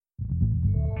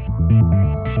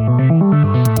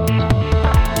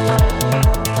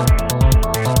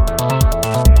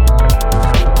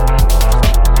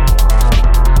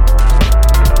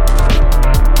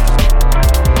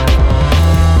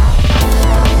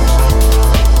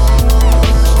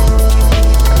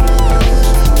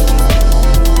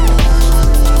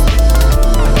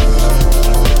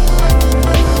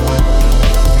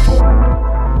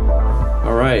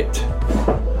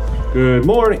Good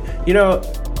morning. You know,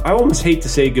 I almost hate to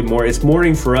say good morning. It's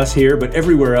morning for us here, but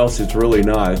everywhere else it's really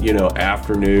not. You know,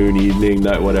 afternoon, evening,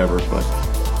 night, whatever.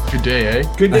 But good day,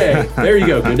 eh? Good day. There you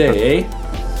go. Good day,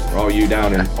 eh? For all you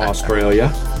down in Australia.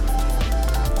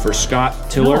 For Scott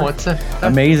Tiller. No, what's that?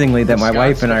 Amazingly, that my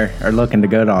wife and I are looking to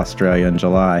go to Australia in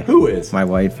July. Who is? My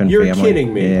wife and You're family. You're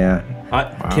kidding me. Yeah.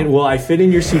 Will I fit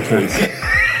in your suitcase?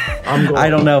 I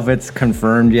don't know if it's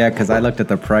confirmed yet because I looked at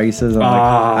the prices. I'm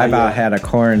I about had a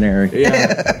coronary.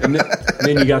 Yeah, and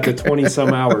then you got the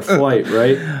 20-some hour flight,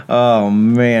 right? Oh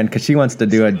man, because she wants to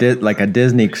do a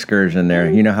Disney excursion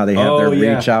there. You know how they have their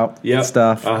reach out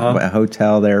stuff, a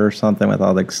hotel there or something with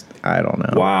all the I don't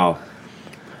know. Wow,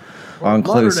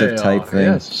 all-inclusive type thing.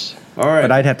 Yes. All right,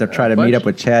 but I'd have to try to meet up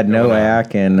with Chad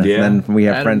Nowak, and then we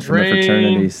have friends from the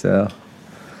fraternity. So,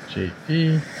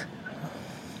 JP.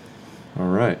 All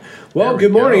right. Well,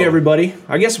 good morning, everybody.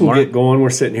 I guess we'll get going. We're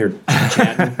sitting here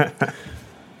chatting.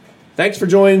 Thanks for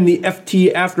joining the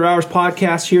FT After Hours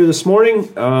podcast here this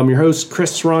morning. Your host,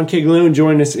 Chris Roncaglione,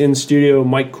 joining us in studio,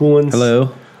 Mike Coolins.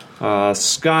 Hello.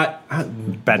 Scott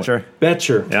Betcher.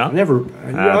 Betcher. Yeah. You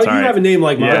have a name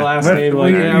like my last name.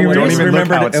 Like, you don't even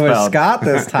remember how it's spelled. It was Scott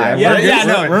this time.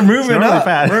 We're moving up.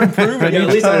 We're improving. At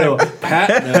least I know.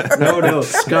 Pat? No,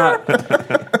 Scott.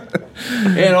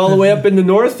 And all the way up in the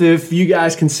north, if you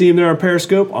guys can see him there on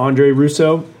Periscope, Andre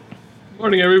Russo.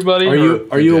 Morning, everybody.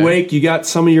 Are you awake? You got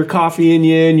some of your coffee in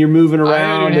you and you're moving around?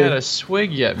 I haven't had a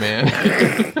swig yet, man.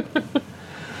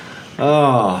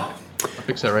 I'll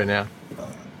fix that right now.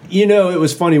 You know, it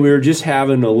was funny. We were just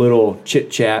having a little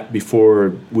chit-chat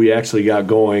before we actually got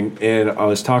going, and I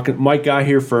was talking. Mike got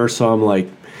here first, so I'm like,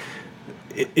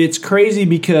 it's crazy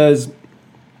because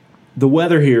the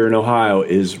weather here in Ohio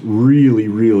is really,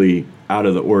 really out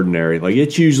of the ordinary. Like,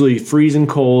 it's usually freezing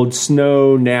cold,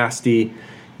 snow, nasty.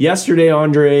 Yesterday,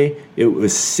 Andre, it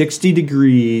was 60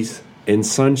 degrees and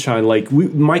sunshine. Like,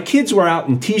 my kids were out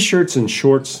in T-shirts and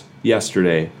shorts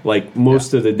yesterday, like,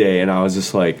 most of the day. And I was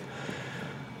just like,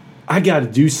 I got to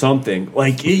do something.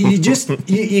 Like, you just,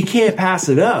 you can't pass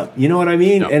it up. You know what I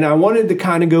mean? No. And I wanted to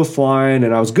kind of go flying,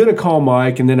 and I was going to call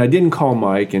Mike, and then I didn't call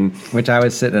Mike. Which I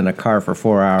was sitting in a car for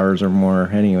 4 hours or more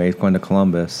anyways, going to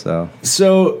Columbus.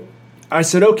 So I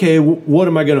said, okay, what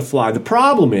am I going to fly? The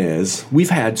problem is we've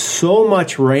had so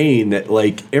much rain that,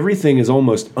 like, everything is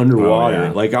almost underwater. Oh,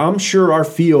 yeah. Like, I'm sure our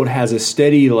field has a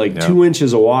steady, 2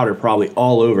 inches of water probably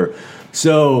all over.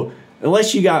 So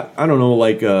unless you got, I don't know,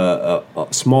 like a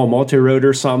small multi-rotor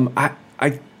or something,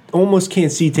 I almost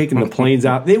can't see taking the planes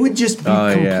out. They would just be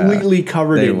completely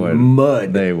covered in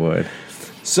mud. They would.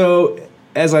 So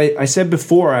as I said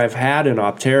before, I've had an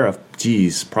Optera,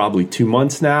 probably 2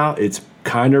 months now. It's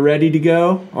kind of ready to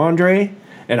go, Andre,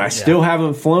 and I still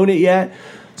haven't flown it yet.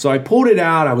 So I pulled it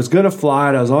out. I was going to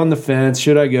fly it. I was on the fence.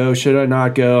 Should I go? Should I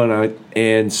not go?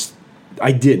 And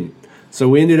I didn't. So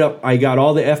we ended up, I got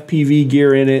all the FPV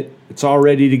gear in it. It's all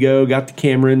ready to go. Got the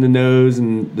camera in the nose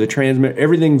and the transmitter.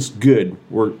 Everything's good.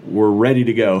 We're ready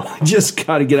to go. Just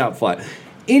got to get out flat.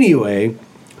 Anyway,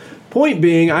 point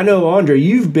being, I know, Andre,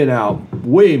 you've been out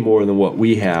way more than what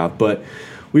we have, but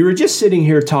we were just sitting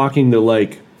here talking to,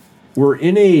 we're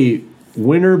in a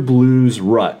winter blues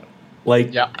rut. I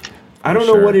don't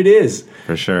know what it is.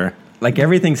 For sure. Like,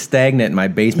 everything's stagnant in my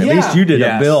basement. At least you did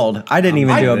a build. I didn't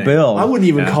even do a build. I wouldn't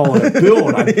even call it a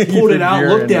build. I pulled it out,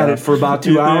 looked at it for about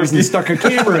 2 hours, and stuck a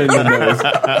camera in the nose.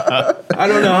 I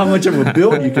don't know how much of a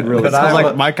build you can really But I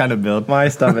like my kind of build. My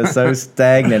stuff is so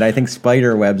stagnant. I think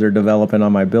spider webs are developing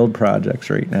on my build projects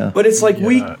right now. But it's like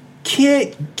we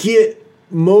can't get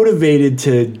motivated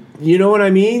to, you know what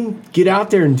I mean? Get out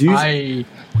there and do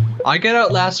I got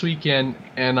out last weekend,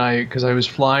 and because I was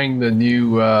flying the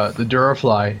new the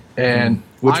Durafly, and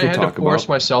I had to force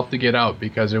myself to get out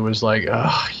because it was like,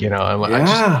 I'm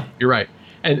like, you're right.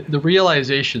 And the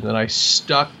realization that I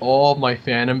stuck all my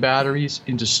Phantom batteries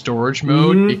into storage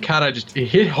mode, it kind of just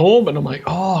hit home, and I'm like,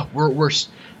 we're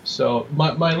so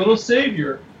my little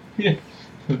savior.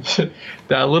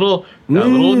 that little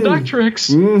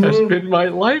inductrix has been my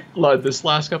lifeblood this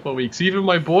last couple of weeks. Even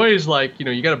my boys, like,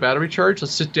 you got a battery charge,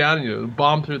 let's sit down and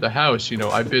bomb through the house.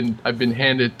 I've been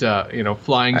handed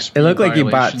flying speed. It looked like you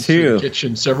bought two. The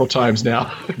kitchen several times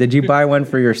now. Did you buy one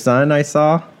for your son? I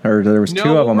saw, or there was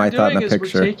two of them. I thought in the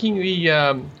picture. We're taking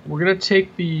we're gonna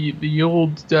take the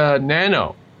old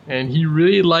Nano. And he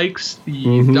really likes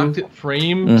the inducted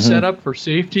frame setup for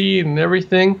safety and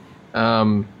everything.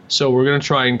 So we're going to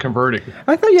try and convert it.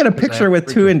 I thought you had a picture with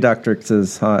two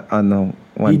inductrixes on the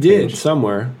one page. He did,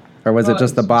 somewhere. Or was it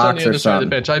just the box or something? Side of the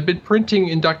bench. I've been printing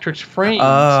inductrix frames.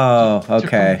 Oh, okay.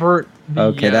 To convert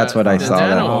that's what I saw.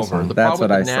 That's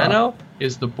what I saw. The Nano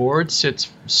is the board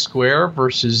sits square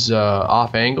versus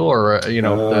off angle, or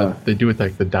they do it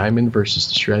like the diamond versus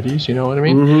the shreddies. You know what I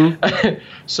mean?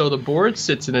 So the board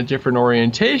sits in a different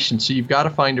orientation. So you've got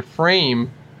to find a frame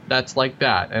that's like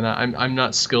that, and I'm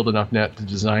not skilled enough yet to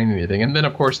design anything. And then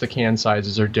of course the can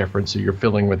sizes are different, so you're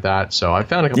filling with that. So I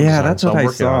found a couple. Yeah, that's what I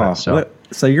saw.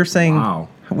 So you're saying, wow.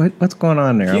 What's going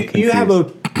on there?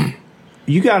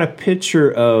 You got a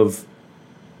picture of.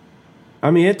 I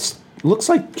mean, looks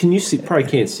like. Can you see? Probably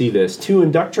can't see this. Two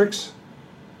inductrix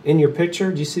in your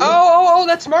picture. Do you see that? Oh,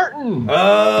 that's Martin.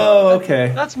 Oh,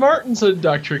 okay. That's Martin's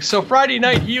inductrix. So Friday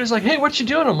night, he was like, "Hey, what you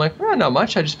doing?" I'm like, "Not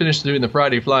much. I just finished doing the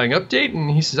Friday flying update." And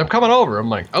he says, "I'm coming over." I'm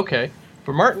like, "Okay."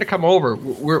 For Martin to come over,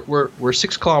 we're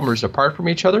 6 kilometers apart from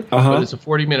each other, but it's a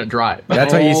 40-minute drive.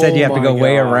 That's what you said. You have to go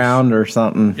way around or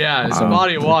something. Yeah, it's a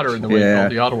body of water in the way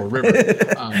called the Ottawa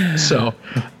River.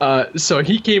 So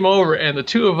he came over, and the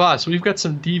two of us, we've got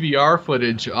some DVR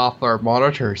footage off our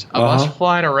monitors of us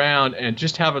flying around and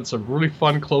just having some really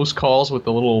fun close calls with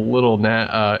the little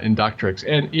inductrix.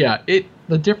 And yeah,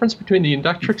 the difference between the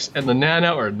inductrix and the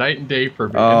Nano are night and day for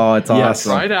me. Oh, it's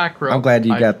awesome. Right, acro. I'm glad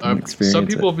you got the experience. Some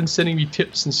people have been sending me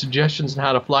tips and suggestions on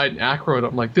how to fly it in acro, and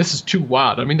I'm like, this is too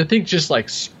wild. I mean, the thing just like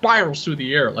spirals through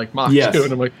the air like Mach 2,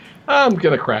 and I'm like, I'm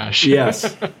going to crash.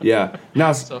 Yes, yeah.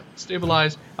 Now, so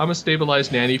stabilize. I'm a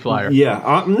stabilized nanny flyer. Yeah,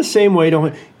 I'm the same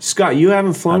way. Scott, you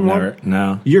haven't flown one?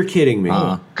 No. You're kidding me.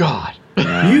 Oh, God.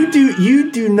 No. You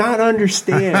do not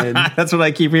understand. That's what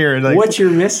I keep hearing. Like, what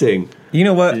you're missing. You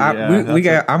know what?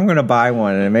 Yeah, I'm going to buy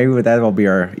one, and maybe that will be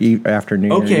our afternoon.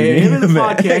 Okay, end of the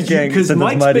podcast, because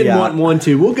Mike's been wanting one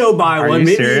too. We'll go buy one. Are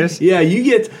you serious? Yeah, you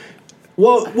get.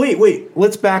 Well, wait.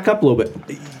 Let's back up a little bit.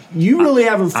 You really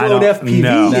haven't flown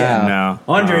FPV yet. No.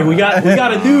 Andre, we got a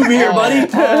noob here, buddy.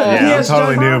 Yeah, I'm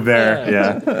totally noob there.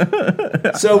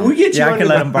 Yeah. So we get you. Yeah, I can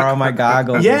let him borrow my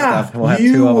goggles. Yeah, and stuff. We'll have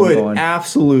two of them going. Would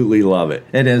absolutely love it.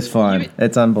 It is fun.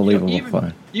 It's unbelievable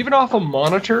fun. Even off a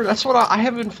monitor, that's what I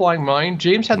haven't been flying mine.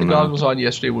 James had the goggles on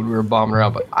yesterday when we were bombing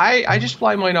around, but I just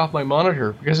fly mine off my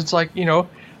monitor because it's like,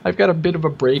 I've got a bit of a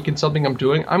break in something I'm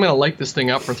doing. I'm going to light this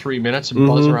thing up for 3 minutes and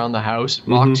buzz around the house,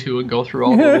 Mach 2, and go through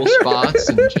all the little spots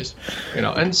and just,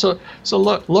 And so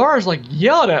look, Laura's like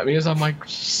yelling at me as I'm like,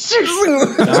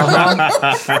 seriously,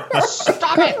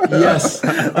 stop it. Yes.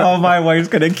 Oh, my wife's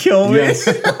going to kill me. Yes.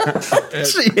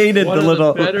 She hated the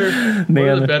little. One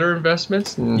of the better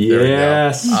investments.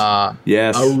 Yes.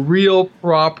 Yes. A real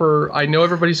proper. I know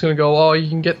everybody's going to go, oh, you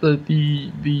can get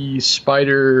the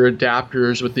spider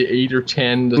adapters with the 8 or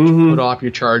 10 to put off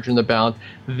your charger in the balance.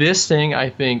 This thing, I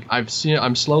think I'm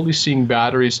slowly seeing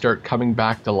batteries start coming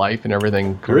back to life and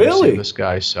everything. Really? This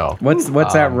guy. So what's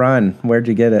that run? Where'd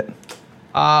you get it?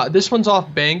 This one's off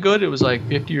Banggood. It was like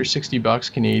 $50 or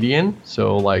 $60 Canadian.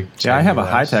 So like, yeah, I have a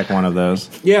high-tech one of those.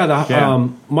 Yeah,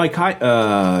 Mike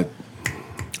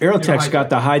Aerotech's got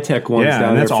the high-tech ones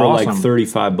down there for like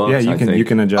 $35. Yeah, you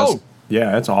can adjust. Oh.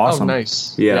 Yeah, it's awesome. Oh,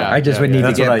 nice. Yeah. I just would need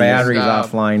to get batteries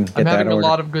offline. I'm having a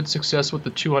lot of good success with the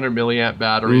 200 milliamp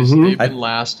batteries. They've been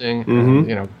lasting.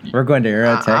 We're going to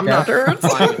Aerotech after.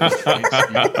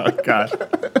 Oh, gosh.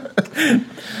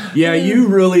 Yeah, you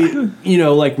really,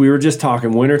 like we were just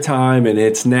talking, wintertime, and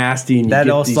it's nasty. And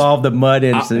that'll solve the mud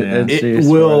incident. It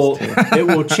will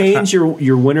change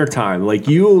your wintertime. Like,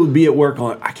 you will be at work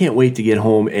on, I can't wait to get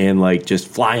home and, like, just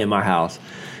fly in my house.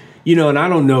 And I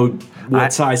don't know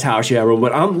what size house you have,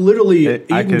 but I'm literally,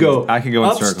 I could go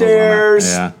upstairs,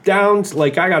 down,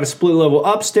 like I got a split level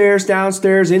upstairs,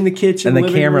 downstairs, in the kitchen, and the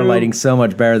camera lighting's so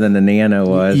much better than the Nano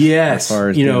was. Yes, as far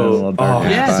as See, I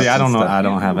don't know. I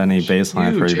don't have any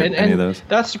baseline for any of those.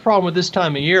 That's the problem with this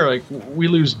time of year. Like, we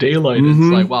lose daylight. It's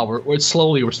like, wow, we're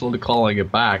slowly calling it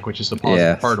back, which is the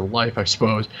positive part of life, I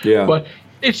suppose. Yeah, but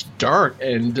it's dark,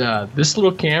 and this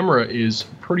little camera is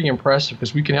pretty impressive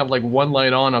because we can have like one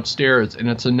light on upstairs, and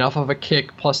it's enough of a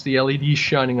kick plus the LED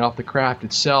shining off the craft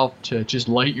itself to just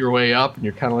light your way up, and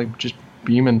you're kind of like just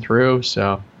beaming through.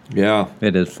 So yeah,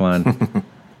 it is fun.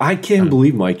 I can't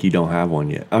believe, Mike, you don't have one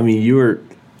yet. I mean,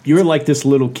 you're like this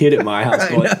little kid at my house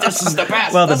going, this is the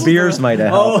best. Well, the beers might have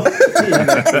helped.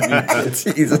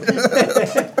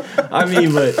 I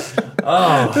mean, but...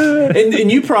 Oh,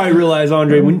 and you probably realize,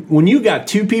 Andre, when you got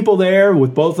two people there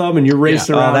with both of them and you're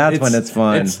racing around, that's when it's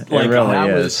fun. It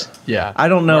really is. I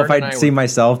don't know if I'd see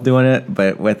myself doing it,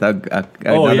 but with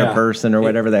another person or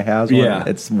whatever that has one,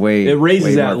 it's it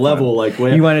raises that more level. Fun. Like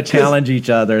when you want to challenge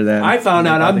each other. Then I found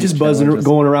out I'm just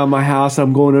going around my house.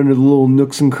 I'm going under the little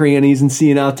nooks and crannies and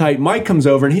seeing how tight. Mike comes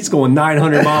over and he's going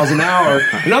 900 miles an hour,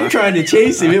 and I'm trying to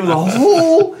chase him. It was a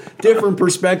whole different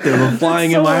perspective of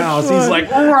flying in my house. Fun. He's like,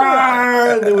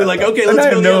 Rawr! And then we're like, okay, let's go. I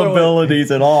have no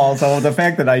abilities at all, so the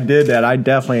fact that I did that, I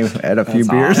definitely had a few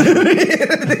beers. Awesome.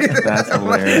 That's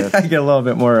hilarious. I get a little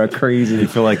bit more crazy. You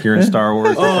feel like you're in Star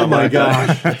Wars. Oh my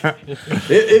gosh,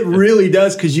 it really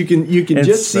does, because you can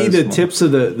just see the tips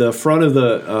of the front of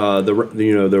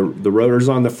the rotors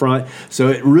on the front. So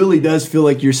it really does feel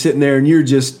like you're sitting there and you're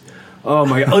just. Oh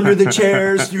my God, under the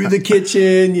chairs, through the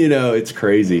kitchen, it's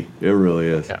crazy. It really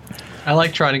is. Yeah. I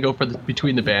like trying to go for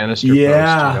between the banister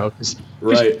posts,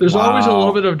 because there's always a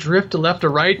little bit of drift to left or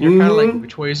right, and you're kind of like,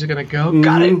 which way is it going to go?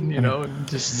 Got it, and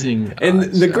just zing. And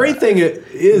the great thing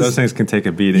is... Those things can take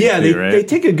a beating, right? They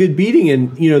take a good beating,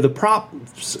 and, the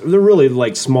props, they're really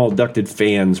like small ducted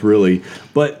fans, really,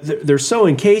 but they're so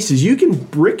in cases, you can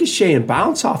ricochet and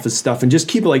bounce off of stuff and just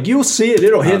keep it, like, you'll see it,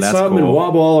 it'll hit something and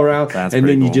wobble all around, and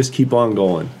then you just keep on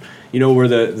going. Where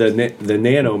the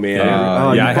Nano, man.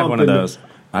 I have one of those.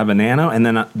 I have a Nano, and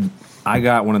then I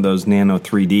got one of those Nano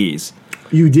 3Ds.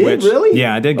 You did? Really?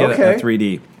 Yeah, I did get a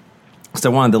 3D.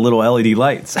 So I wanted the little LED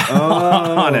lights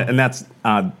on it, and that's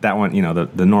that one.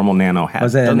 The normal Nano has.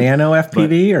 Was it a Nano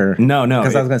FPV or no?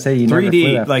 Because I was going to say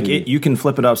 3D. Like you can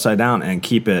flip it upside down and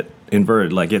keep it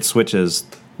inverted. Like it switches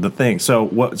the thing. So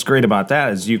what's great about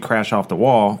that is you crash off the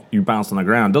wall, you bounce on the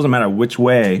ground. Doesn't matter which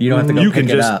way. You don't have to go pick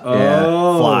it up.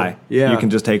 Fly. Yeah. You can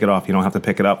just take it off. You don't have to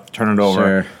pick it up, turn it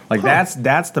over. Sure. Like that's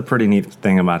the pretty neat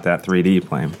thing about that 3D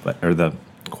plane, or the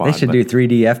quad. They should do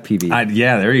 3D FPV.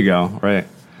 Yeah, there you go. Right.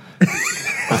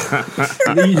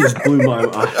 You just blew my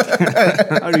mind.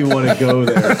 I don't even want to go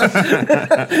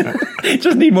there.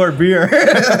 Just need more beer.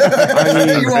 I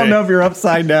mean, you won't know if you're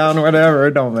upside down or whatever.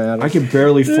 It don't matter. I can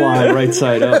barely fly right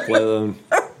side up.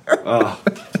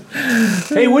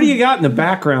 Hey, what do you got in the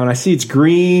background? I see it's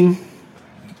green.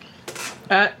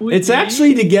 It's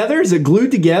actually together. Is it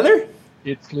glued together?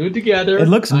 It's glued together. It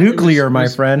looks nuclear, my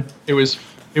friend. It was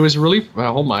really.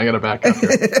 Hold on, I gotta back up here.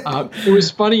 It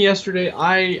was funny yesterday.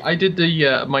 I did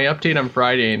my update on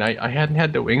Friday, and I hadn't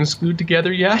had the wings glued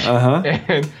together yet.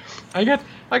 And I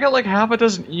got like half a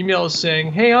dozen emails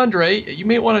saying, "Hey Andre, you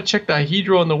may want to check the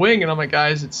hydro on the wing." And I'm like,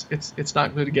 "Guys, it's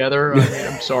not glued together.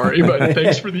 I'm sorry, but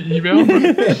thanks for the email."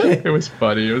 It was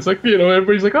funny. It was like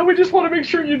everybody's like, "Oh, we just want to make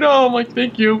sure you know." I'm like,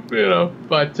 "Thank you,"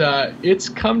 But it's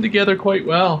come together quite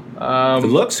well. It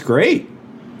looks great.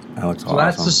 That looks awesome. So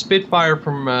that's the Spitfire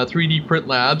from 3D Print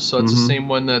Labs. So it's the same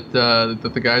one that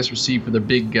the guys received for their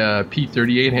big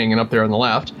P-38 hanging up there on the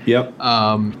left. Yep.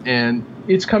 And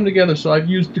it's come together. So I've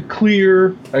used a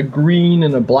clear, a green,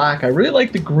 and a black. I really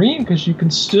like the green because you can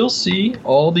still see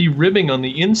all the ribbing on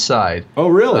the inside. Oh,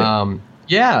 really?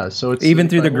 Yeah. So it's even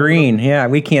through the green. Yeah,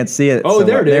 we can't see it. Oh,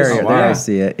 there it is. There I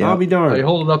see it. Yeah. I'll be darned. I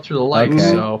hold it up through the light. Okay.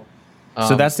 So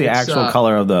that's the actual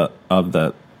color of the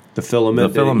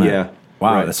filament. The filament. Yeah.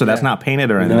 Wow, so that's not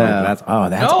painted or anything. No. That's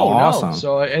awesome.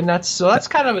 No. So that's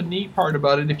kind of a neat part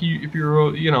about it. If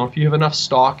you have enough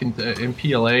stock in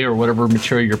PLA or whatever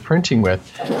material you're printing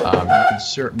with, you can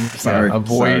certainly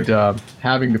avoid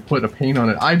having to put a paint on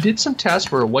it. I did some tests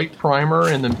for a white primer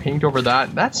and then paint over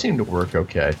that. That seemed to work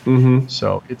okay. Mm-hmm.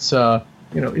 So it's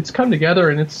it's come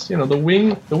together, and it's the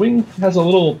wing has a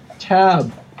little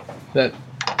tab that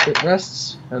it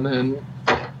rests and then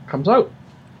comes out.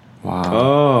 Wow.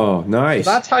 Oh, nice.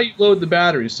 So that's how you load the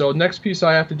battery. So next piece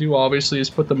I have to do, obviously, is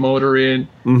put the motor in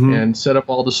and set up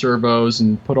all the servos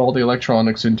and put all the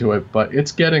electronics into it. But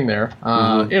it's getting there.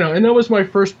 And that was my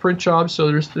first print job,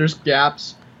 so there's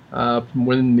gaps from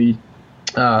when the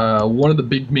one of the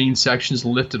big main sections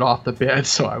lifted off the bed,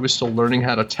 so I was still learning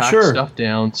how to tack stuff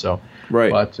down. So.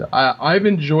 Right. But I've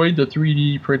enjoyed the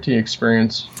 3D printing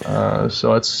experience.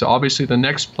 So it's obviously the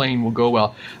next plane will go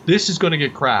well. This is going to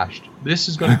get crashed. This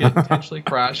is going to get potentially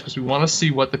crashed because we want to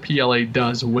see what the PLA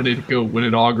does when it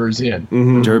augers in.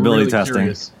 Mm-hmm. Durability really testing.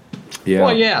 Curious. Yeah.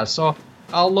 Well, yeah. So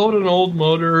I'll load an old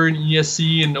motor, an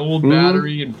ESC, an old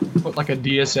battery, and put like a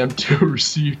DSM-2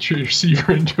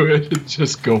 receiver into it and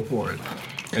just go for it.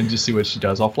 and just see what she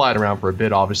does. I'll fly it around for a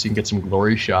bit, obviously, and get some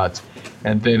glory shots,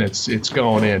 and then it's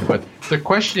going in. But the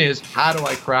question is, how do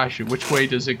I crash it? Which way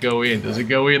does it go in? Does it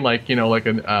go in like a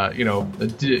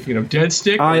dead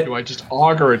stick, or do I just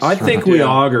auger it? I think we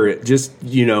auger it. Just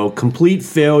complete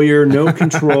failure, no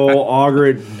control, auger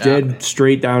it dead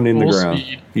straight down in the ground.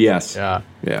 Speed. Yes. Yeah.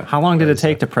 How long did it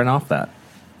take to print off that?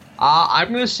 I'm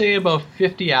going to say about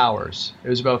 50 hours. It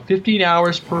was about 15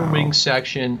 hours per wing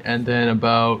section, and then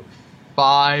about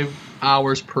 5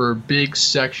 hours per big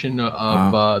section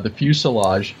of the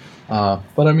fuselage. But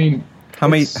I mean, how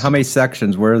many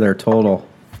sections were there total?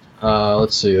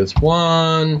 Let's see. It's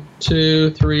 1,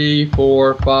 2, 3,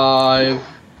 4, 5,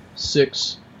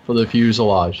 6 for the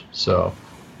fuselage. So,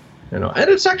 and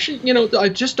it's actually, I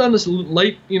just done this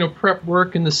light, prep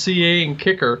work in the CA and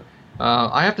kicker.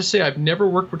 I have to say, I've never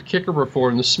worked with kicker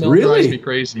before, and the smell drives me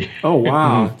crazy. Oh,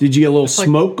 wow. Did you get a little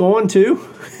smoke going, too?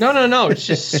 No. It's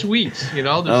just sweet.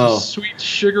 There's a sweet,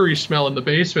 sugary smell in the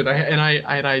basement.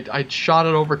 I shot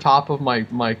it over top of my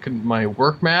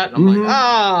work mat. I'm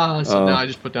like, So now I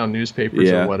just put down newspapers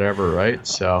or whatever, right?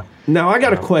 So now I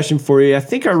got a question for you. I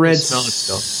think I read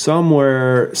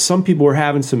somewhere some people were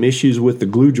having some issues with the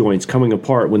glue joints coming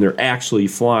apart when they're actually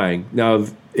flying. Now,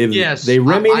 yes, they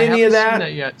remedied any of that? Seen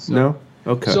that yet, so. No?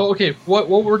 Okay. So, what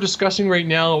we're discussing right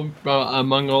now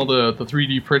among all the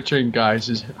 3D printing guys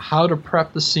is how to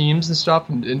prep the seams and stuff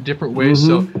in different ways.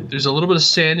 So there's a little bit of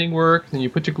sanding work, then you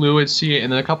put your glue in,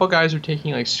 and then a couple guys are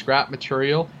taking like scrap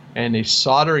material and a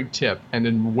soldering tip and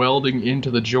then welding into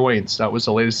the joints. That was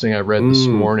the latest thing I read this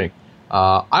morning.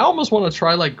 I almost want to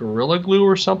try like Gorilla Glue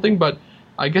or something, but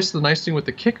I guess the nice thing with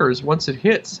the kicker is once it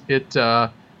hits, it's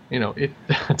a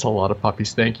lot of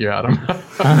puppies. Thank you, Adam.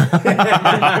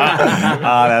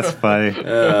 That's funny.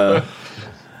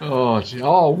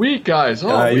 All week, guys.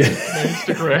 All week on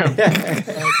Instagram.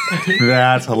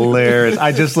 That's hilarious.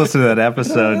 I just listened to that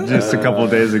episode just a couple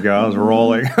of days ago. I was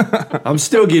rolling. I'm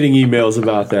still getting emails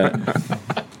about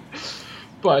that.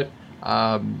 But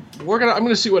I'm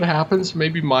gonna see what happens.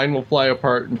 Maybe mine will fly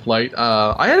apart in flight.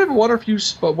 I had one or two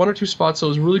spots that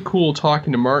was really cool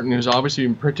talking to Martin, who's obviously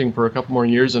been printing for a couple more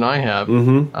years than I have.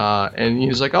 And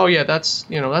he's like, "Oh yeah, that's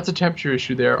a temperature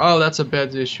issue there. Oh, that's a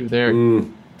bed issue there."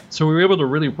 So we were able to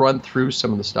really run through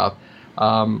some of the stuff.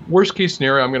 Worst case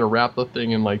scenario, I'm gonna wrap the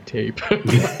thing in like tape,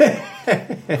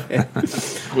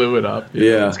 glue it up.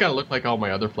 Yeah, it's gotta look like all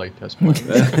my other flight test planes.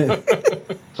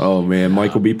 Oh man,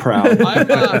 Mike will be proud.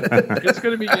 It's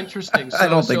going to be interesting. So, I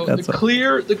don't think that's the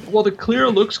clear. The clear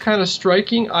looks kind of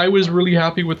striking. I was really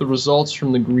happy with the results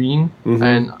from the green,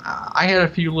 and I had a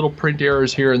few little print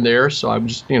errors here and there. So I'm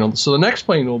just, so the next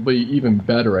plane will be even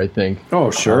better, I think.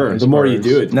 Oh sure, the more you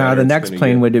do it. Now the next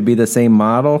plane, would it be the same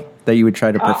model that you would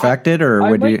try to perfect it, or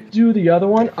would you do the other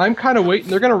one? I'm kind of waiting.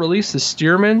 They're going to release the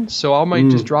Stearman, so I might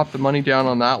just drop the money down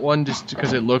on that one, just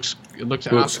because it looks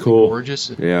absolutely cool.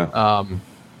 Gorgeous. Yeah.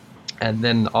 And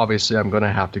then obviously I'm going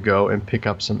to have to go and pick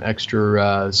up some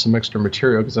extra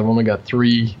material because I've only got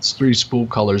three spool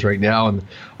colors right now, and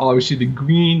obviously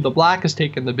the black has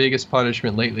taken the biggest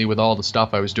punishment lately with all the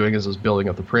stuff I was doing as I was building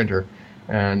up the printer,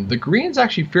 and the green's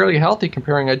actually fairly healthy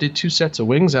comparing. I did 2 sets of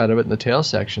wings out of it in the tail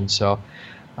section, so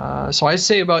I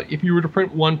say about, if you were to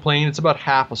print one plane, it's about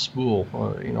half a spool,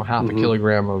 half a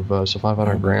kilogram of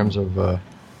 500 grams of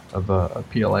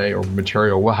PLA or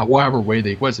material, however weight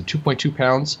they was it 2.2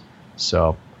 pounds.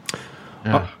 So,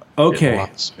 okay.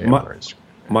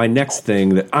 My next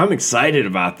thing that I'm excited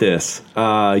about this.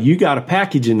 You got a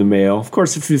package in the mail. Of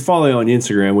course, if you follow on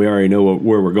Instagram, we already know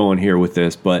where we're going here with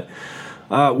this. But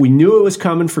we knew it was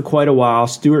coming for quite a while.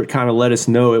 Stuart kind of let us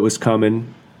know it was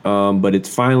coming, but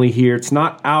it's finally here. It's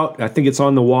not out. I think it's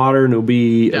on the water and it'll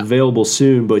be available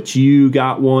soon. But you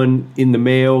got one in the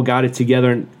mail, got it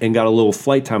together, and got a little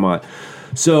flight time on it.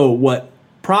 So what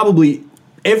probably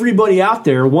everybody out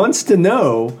there wants to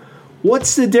know,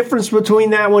 what's the difference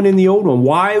between that one and the old one?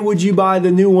 Why would you buy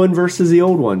the new one versus the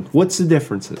old one? What's the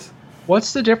differences?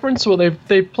 What's the difference? Well,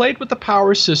 they played with the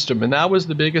power system, and that was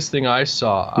the biggest thing I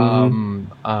saw.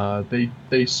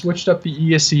 They switched up the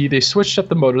ESC, they switched up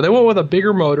the motor. They went with a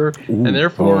bigger motor, and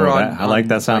therefore I like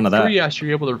that sound of that. 3S,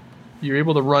 you're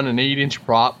able to run an 8-inch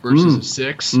prop versus a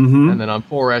 6, and then on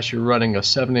 4S you're running a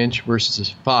 7-inch versus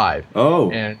a 5.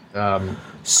 Oh, and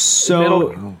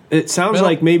so it sounds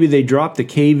like maybe they dropped the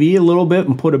KV a little bit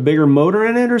and put a bigger motor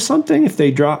in it or something. If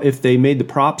they made the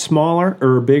prop smaller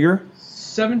or bigger.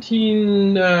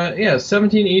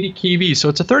 1780 kV, so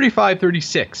it's a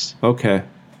 3536. Okay.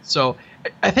 So,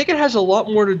 I think it has a lot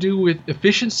more to do with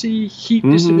efficiency, heat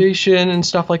dissipation, and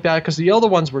stuff like that. Because the other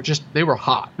ones they were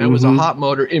hot. It was a hot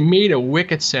motor. It made a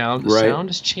wicked sound. The sound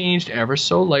has changed ever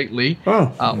so lightly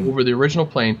over the original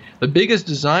plane. The biggest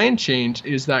design change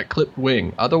is that clipped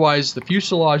wing. Otherwise, the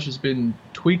fuselage has been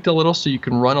tweaked a little so you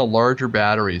can run a larger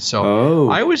battery. So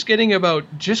I was getting about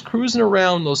just cruising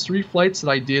around those 3 flights that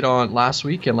I did on last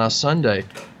Sunday.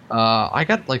 I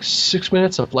got like 6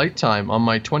 minutes of flight time on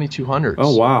my 2200s.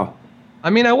 Oh, wow. I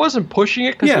mean, I wasn't pushing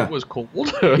it because it was cold.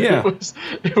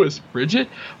 It was frigid,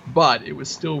 but it was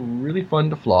still really fun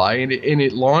to fly, and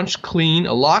it launched clean,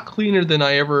 a lot cleaner than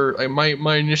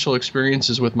my initial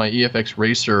experiences with my EFX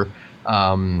Racer.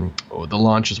 The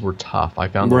launches were tough. I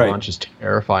found the launches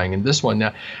terrifying, and this one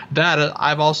now that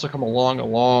I've also come a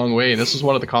long way. This is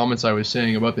one of the comments I was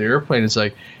saying about the airplane. It's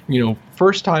like,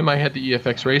 first time I had the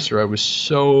EFX Racer, I was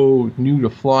so new to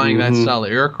flying that style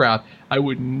of aircraft. I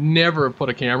would never have put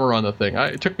a camera on the thing.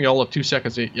 It took me all of 2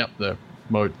 seconds to,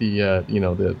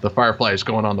 the Firefly is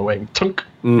going on the wing. Tunk,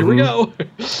 here we go.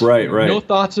 Right. No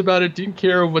thoughts about it. Didn't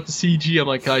care what the CG. I'm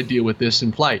like, I deal with this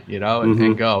in flight,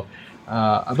 and go.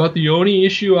 About the only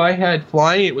issue I had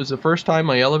flying, it was the first time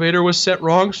my elevator was set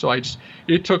wrong, so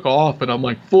it took off, and I'm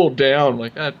like full down,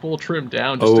 like I had full trim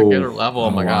down just to get her level.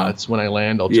 I'm like, it's when I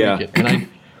land, I'll tweak it. And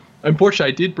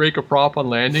unfortunately, I did break a prop on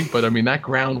landing, but I mean that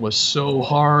ground was so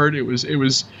hard. It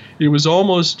was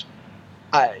almost.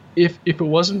 If it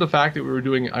wasn't the fact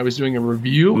that I was doing a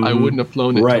review, I wouldn't have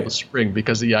flown it until the spring,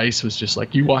 because the ice was just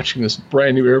like you watching this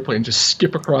brand new airplane just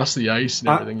skip across the ice and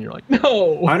everything. You're like,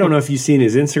 no. I don't know if you've seen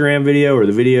his Instagram video or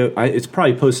the video. It's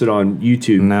probably posted on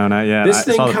YouTube. No, not yet. This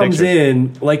thing comes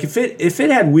in like if it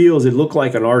had wheels, it looked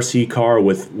like an RC car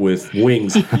with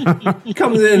wings. It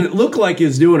comes in, it looked like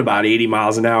it's doing about 80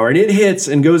 miles an hour, and it hits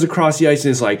and goes across the ice,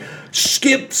 and it's like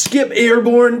skip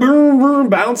airborne, boom, boom,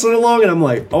 bouncing along, and I'm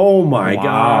like, oh my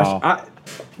gosh.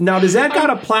 Now, does that got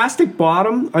a plastic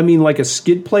bottom? I mean, like a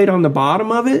skid plate on the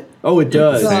bottom of it? Oh, it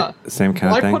does. Same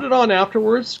kind of thing. I put it on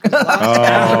afterwards.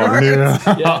 Yeah.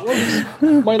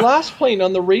 My last plane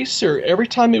on the Racer, every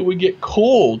time it would get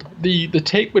cold, the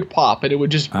tape would pop and it would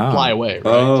just fly away. Right?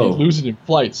 So you'd lose it in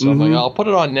flight. So I'm like, I'll put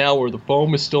it on now where the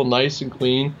foam is still nice and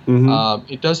clean.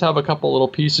 It does have a couple little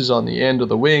pieces on the end of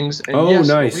the wings. And yes,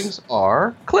 nice. The wings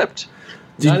are clipped.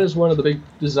 That is one of the big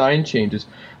design changes.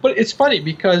 But it's funny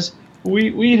because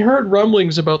we'd heard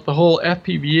rumblings about the whole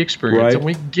FPV experience, and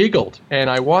we giggled. And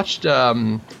I watched,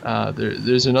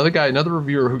 there's another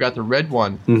reviewer who got the red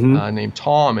one, named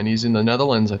Tom, and he's in the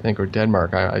Netherlands, I think, or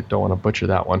Denmark. I don't want to butcher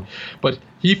that one. But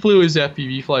he flew his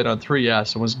FPV flight on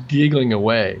 3S and was giggling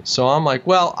away. So I'm like,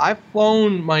 well, I've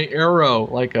flown my Aero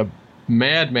like a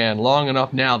madman long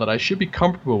enough now that I should be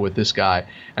comfortable with this guy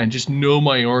and just know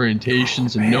my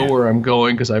orientations and know where I'm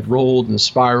going, because I've rolled and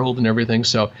spiraled and everything.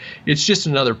 So it's just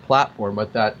another platform.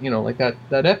 But that, like that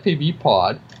FPV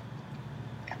pod,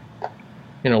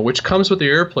 which comes with the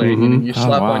airplane, you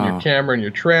slap on your camera and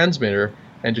your transmitter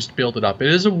and just build it up. It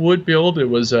is a wood build. It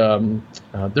was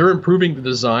they're improving the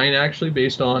design actually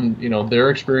based on their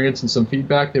experience and some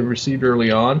feedback they've received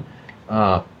early on.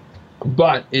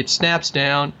 But it snaps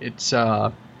down. It's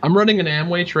I'm running an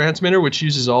Amway transmitter, which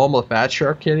uses all the Fat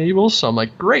Shark cables. So I'm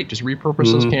like, great, just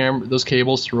repurpose those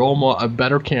cables, throw a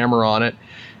better camera on it,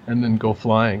 and then go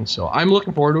flying. So I'm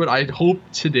looking forward to it. I hope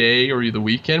today or the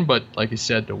weekend, but like I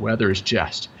said, the weather is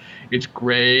it's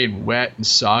gray and wet and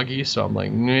soggy. So I'm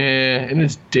like, nah, and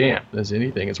it's damp as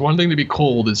anything. It's one thing to be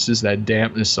cold. It's just that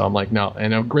dampness. So I'm like, no.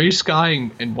 And a gray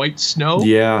sky and white snow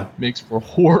makes for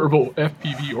horrible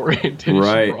FPV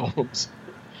orientation problems.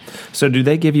 So do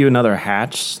they give you another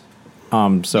hatch?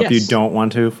 If you don't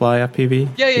want to fly FPV,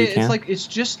 it's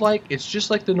just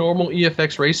like the normal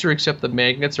EFX Racer, except the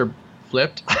magnets are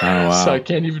flipped. Oh, wow. So I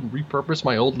can't even repurpose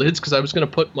my old lids, because I was going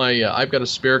to put my I've got a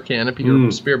spare canopy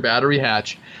or spare battery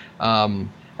hatch. I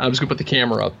was going to put the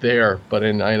camera up there, but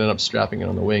then I ended up strapping it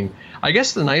on the wing. I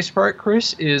guess the nice part,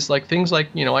 Chris, is like things like,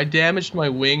 I damaged my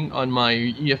wing on my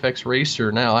EFX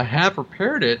Racer. Now I have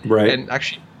repaired it, and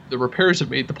actually the repairs have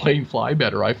made the plane fly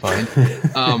better, I find.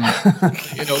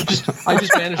 I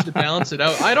just managed to balance it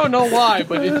out. I don't know why,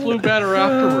 but it flew better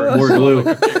afterwards. More glue.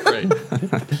 Okay, great.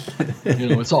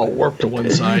 It's all warped to one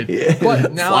side.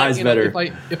 But now, flies better.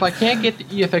 if I can't get the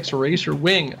EFX Racer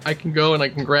wing, I can go and I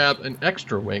can grab an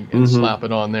extra wing and slap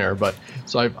it on there. But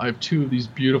so I have two of these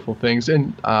beautiful things,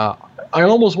 and I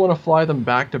almost want to fly them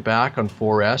back to back on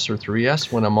 4S or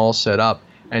 3S when I'm all set up.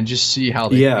 and just see how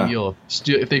they feel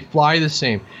if they fly the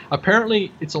same.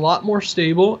 Apparently, it's a lot more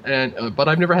stable, and but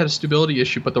I've never had a stability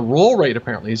issue. But the roll rate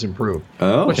apparently has improved.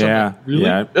 Oh, which I'm like,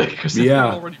 really? Because it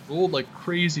already rolled like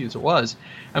crazy as it was.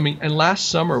 I mean, and last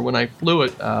summer when I flew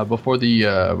it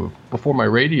before my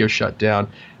radio shut down.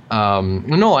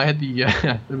 No, I had the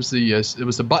it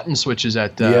was the button switches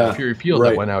at Fury Field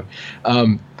that went out.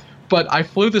 But I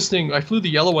flew this thing. I flew the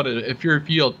yellow one at Fury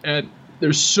Field, and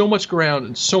there's so much ground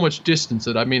and so much distance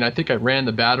that I think I ran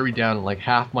the battery down in like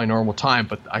half my normal time.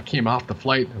 But I came off the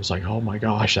flight and I was like, oh my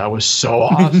gosh, that was so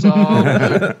awesome!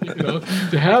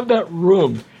 To have that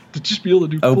room to just be able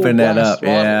to do open that up,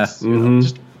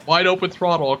 just wide open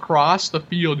throttle across the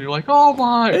field. You're like, oh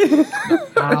my,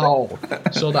 how?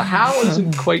 So the how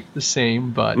isn't quite the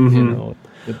same, but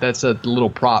that's a little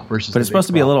prop versus. But it's supposed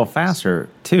to be a little faster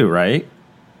too, right?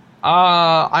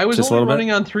 I was only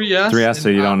running on 3S. 3S, so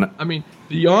you don't. I mean,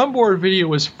 the onboard video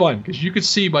was fun because you could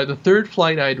see by the third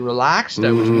flight I'd relaxed.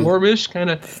 I was warmish, kind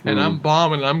of, and I'm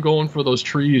bombing and I'm going for those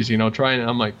trees, trying.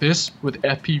 I'm like, this with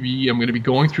FPV, I'm going to be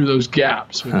going through those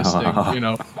gaps with this thing,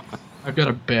 I've got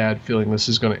a bad feeling this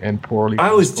is going to end poorly.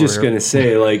 I was just going to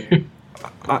say, like,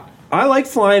 I like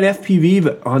flying FPV,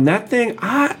 but on that thing,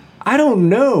 I don't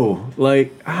know.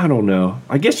 Like, I don't know.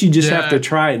 I guess you just have to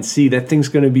try and see. That thing's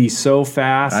going to be so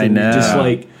fast. I know. Just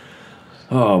like,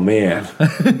 oh, man.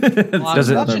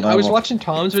 I was watching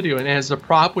Tom's video, and as the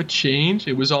prop would change,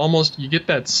 it was almost, you get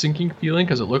that sinking feeling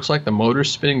because it looks like the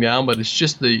motor's spinning down, but it's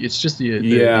just the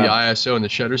ISO and the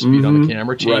shutter speed on the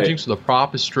camera changing, so the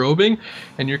prop is strobing,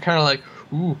 and you're kind of like,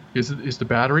 ooh, is the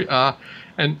battery?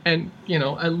 And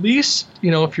at least,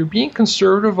 if you're being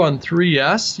conservative on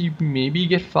 3S, you maybe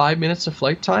get 5 minutes of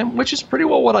flight time, which is pretty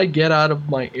well what I get out of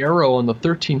my Aero on the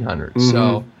 1300.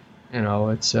 So,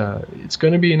 it's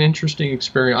going to be an interesting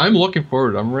experience. I'm looking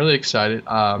forward. I'm really excited.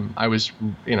 I was,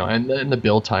 and the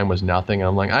build time was nothing.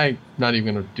 I'm like, I'm not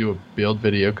even going to do a build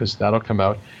video because that'll come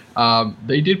out.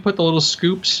 They did put the little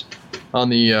scoops on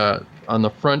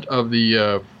the front of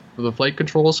the flight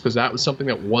controls because that was something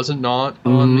that wasn't not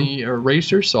on the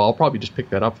racer, so I'll probably just pick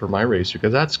that up for my racer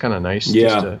because that's kind of nice. Yeah,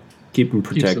 just to keep them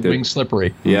protected. Keeps the wing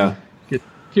slippery. Yeah, it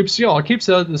keeps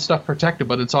the stuff protected,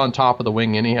 but it's on top of the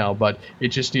wing anyhow. But it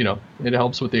just it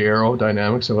helps with the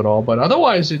aerodynamics of it all. But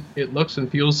otherwise, it looks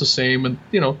and feels the same, and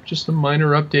just the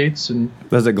minor updates. And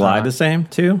does it glide the same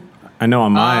too? I know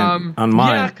on mine.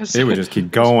 It would just keep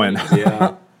going.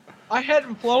 Yeah. I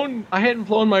hadn't flown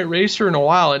my racer in a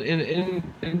while, and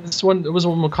this one, it was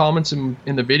one of the comments in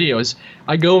the video is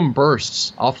I go in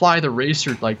bursts. I'll fly the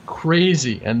racer like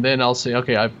crazy, and then I'll say,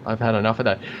 okay, I've had enough of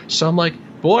that. So I'm like,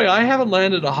 boy, I haven't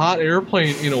landed a hot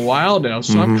airplane in a while now.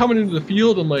 So I'm coming into the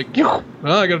field, and like, well,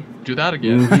 I got to do that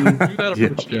again. Do that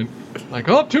approach again. Like,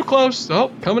 oh, too close.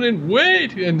 Oh, coming in,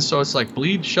 wait. And so it's like,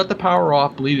 bleed, shut the power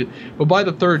off, bleed it. But by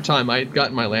the third time, I had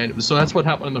gotten my land. So that's what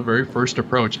happened on the very first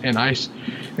approach. And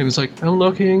it's like, I'm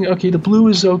looking, okay, the blue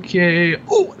is okay.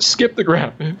 Oh, skip the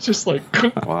ground. And it's just like,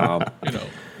 wow.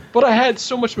 But I had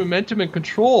so much momentum and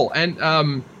control. And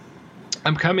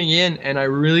I'm coming in, and I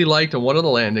really liked on one of the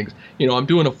landings. I'm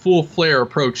doing a full flare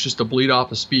approach just to bleed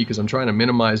off the speed because I'm trying to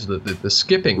minimize the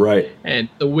skipping. Right. And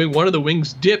one of the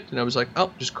wings dipped, and I was like,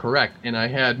 oh, just correct. And I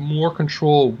had more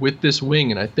control with this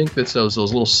wing, and I think that's those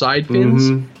little side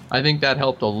fins. I think that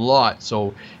helped a lot.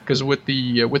 So because with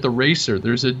the racer,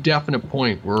 there's a definite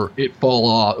point where it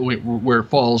where it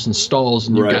falls and stalls,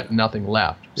 and you've got nothing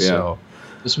left. Yeah. So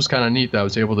this was kind of neat that I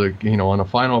was able to, on a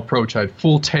final approach, I had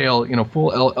full tail,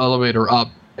 full elevator up,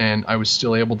 and I was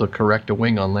still able to correct a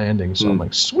wing on landing. So I'm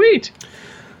like, sweet.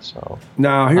 So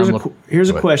now here's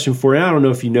a question for you. I don't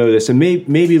know if you know this, and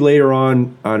maybe later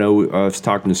on, I know I was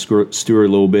talking to Stuart a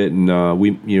little bit, and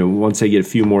we, once I get a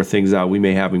few more things out, we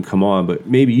may have him come on. But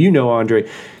maybe Andre,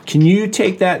 can you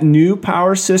take that new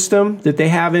power system that they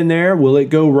have in there? Will it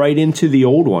go right into the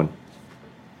old one?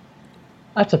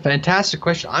 That's a fantastic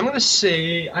question. I'm going to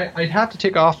say I'd have to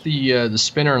take off the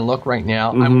spinner and look right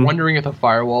now. I'm wondering if the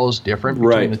firewall is different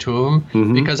between the two of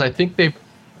them because I think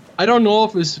I don't know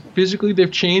if it's physically they've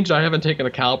changed. I haven't taken a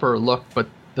caliper or look, but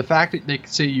the fact that they could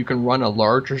say you can run a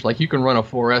larger, like you can run a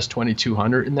 4S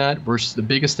 2200 in that versus the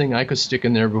biggest thing I could stick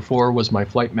in there before was my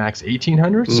Flight Max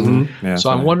 1800s. Yeah, so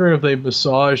I'm wondering if they've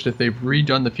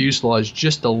redone the fuselage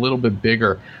just a little bit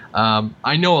bigger.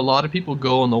 I know a lot of people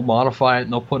go and they'll modify it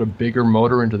and they'll put a bigger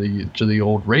motor into the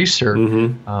old racer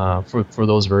for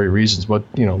those very reasons. But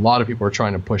a lot of people are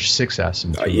trying to push 6S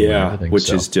and which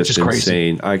is just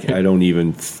insane. I don't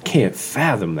even can't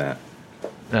fathom that.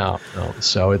 No.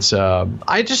 So it's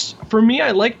for me,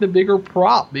 I like the bigger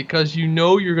prop because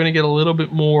you're going to get a little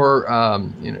bit more.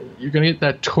 You're going to get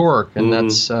that torque, and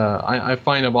that's I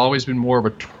find I've always been more of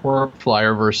a torque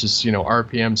flyer versus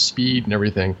RPM speed and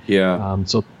everything. Yeah.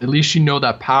 So at least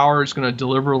that power is going to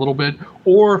deliver a little bit.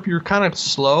 Or if you're kind of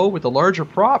slow with a larger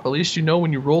prop, at least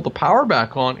when you roll the power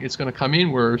back on, it's going to come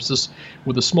in. Whereas this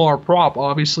with a smaller prop,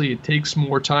 obviously it takes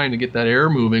more time to get that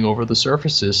air moving over the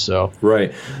surfaces. So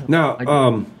right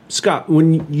now, Scott,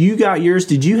 when you got yours,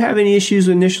 did you have any issues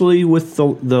initially with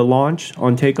the launch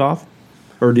on takeoff,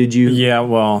 or did you? Yeah,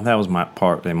 well, that was my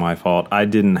fault. I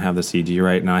didn't have the CG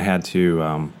right, and I had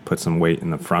to put some weight in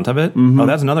the front of it. Oh,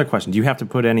 that's another question. Do you have to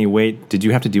put any weight? Did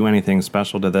you have to do anything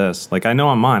special to this? Like, I know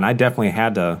on mine, I definitely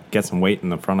had to get some weight in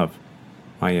the front of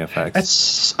my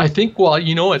EFX. I think,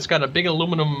 it's got a big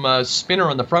aluminum spinner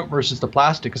on the front versus the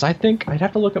plastic. Because I think I'd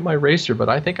have to look at my racer, but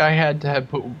I think I had to have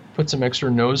put some extra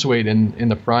nose weight in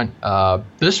the front.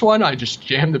 This one, I just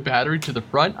jammed the battery to the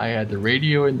front. I had the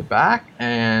radio in the back,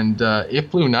 and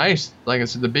it flew nice. Like I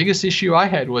said, the biggest issue I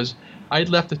had was I'd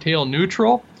left the tail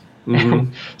neutral.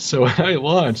 So when I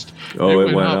launched, it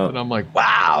went up, and I'm like,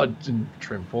 wow,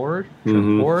 trim forward,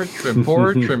 trim forward, trim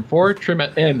forward, trim forward, trim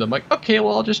at end. I'm like, okay,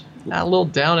 well, I'll just add a little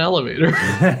down elevator.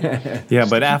 Yeah,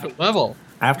 but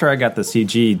after I got the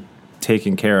CG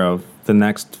taken care of, the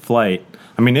next flight,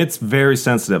 I mean, it's very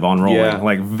sensitive on rolling,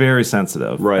 like very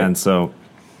sensitive. Right. And so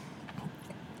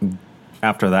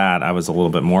after that, I was a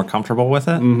little bit more comfortable with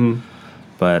it.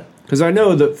 But because I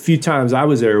know the few times I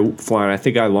was there flying, I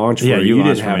think I launched for you. You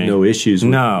didn't have no issues.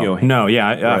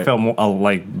 I felt more,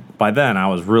 like by then I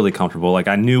was really comfortable. Like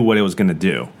I knew what it was going to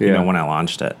do. When I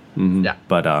launched it. Yeah.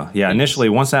 But initially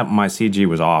once my CG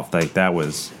was off, like that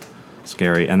was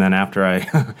scary. And then after I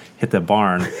hit the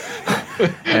barn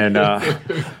and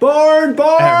barn.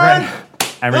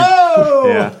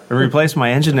 I replaced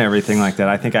my engine and everything like that.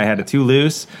 I think I had it too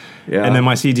loose. Yeah. And then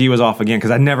my CG was off again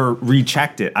because I never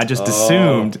rechecked it. I just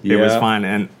assumed it was fine,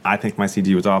 and I think my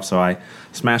CG was off, so I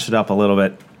smashed it up a little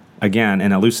bit again,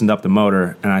 and I loosened up the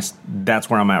motor, and that's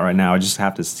where I'm at right now. I just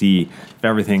have to see if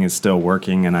everything is still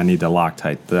working, and I need to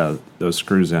Loctite those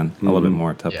screws in a little bit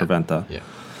more to prevent the... Yeah.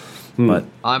 But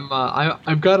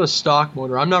I've got a stock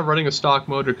motor. I'm not running a stock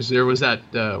motor because there was that.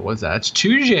 It's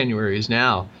 2 Januaries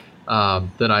now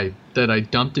that I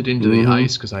dumped it into the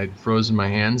ice because I had frozen my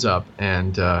hands up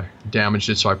and damaged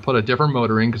it. So I put a different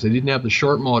motor in because I didn't have the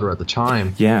short motor at the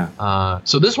time. Yeah.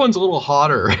 So this one's a little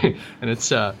hotter, and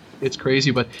it's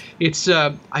crazy, but it's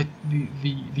the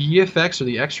EFX or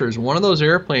the Extra is one of those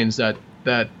airplanes that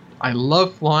I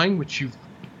love flying, but you've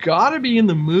got to be in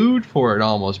the mood for it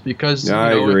almost because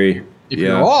I agree. If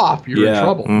you're off, you're in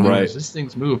trouble. Right. This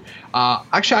thing's move.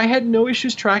 Actually, I had no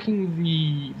issues tracking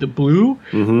the blue.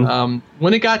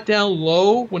 When it got down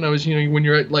low, when I was, when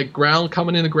you're at like ground,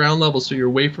 coming in the ground level, so you're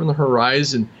away from the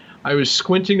horizon, I was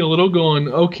squinting a little going,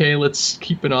 okay, let's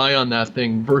keep an eye on that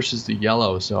thing versus the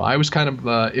yellow. So I was kind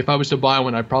of, if I was to buy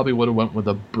one, I probably would have went with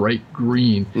a bright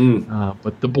green.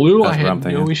 But the blue, I had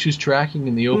no issues tracking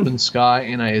in the open sky,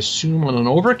 and I assume on an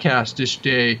overcastish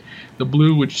day, the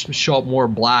blue would show up more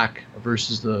black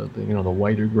versus the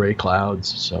white or gray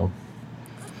clouds. So,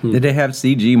 did they have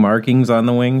CG markings on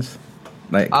the wings?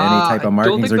 Like any type of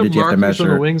markings, or did you have to measure? On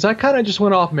the wings, I kind of just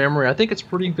went off memory. I think it's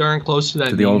pretty darn close to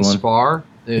that main spar.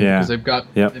 Because they've got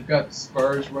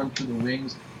spars run through the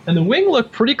wings, and the wing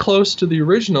looked pretty close to the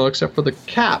original, except for the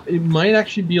cap. It might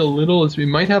actually be it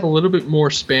might have a little bit more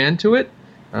span to it.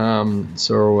 It's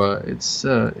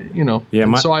so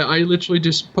I literally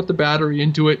just put the battery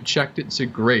into it, checked it, and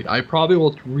said, great. I probably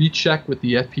will recheck with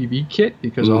the FPV kit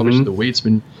because obviously the weight's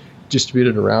been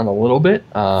distributed around a little bit.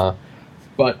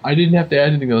 But I didn't have to add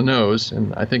anything to the nose,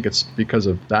 and I think it's because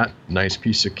of that nice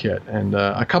piece of kit. And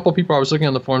a couple people, I was looking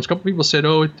on the forums, a couple people said,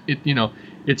 "Oh,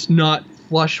 it's not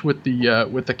flush with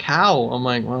the cowl." I'm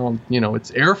like, well,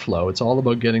 it's airflow. It's all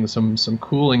about getting some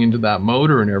cooling into that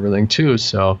motor and everything too.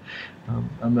 So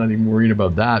I'm not even worried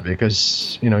about that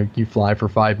because you fly for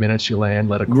 5 minutes, you land,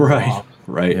 let it cool off.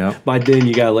 Right. Yeah. By then,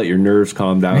 you gotta let your nerves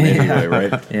calm down anyway,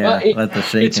 right? Let the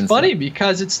shake. It's funny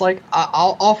because it's like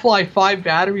I'll fly 5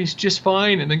 batteries just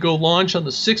fine, and then go launch on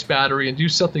the 6th battery and do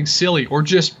something silly, or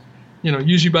just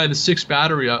usually by the 6th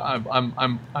battery,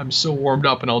 I'm so warmed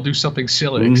up, and I'll do something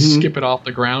silly, like skip it off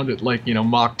the ground at like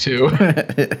Mach 2.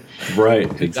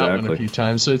 Right. Exactly. That one a few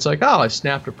times, so it's like, oh, I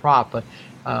snapped a prop, but.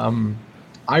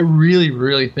 I really,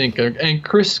 really think, and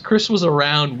Chris was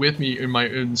around with me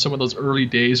in some of those early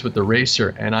days with the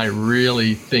racer, and I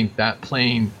really think that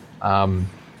plane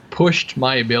pushed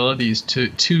my abilities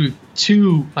to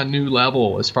a new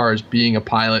level as far as being a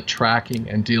pilot, tracking,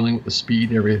 and dealing with the speed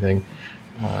and everything.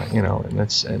 And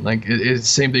it's the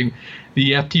same thing.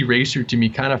 The FT Racer to me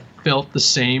kind of felt the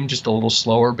same, just a little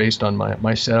slower based on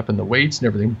my setup and the weights and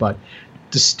everything, but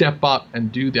to step up and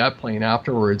do that plane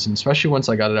afterwards, and especially once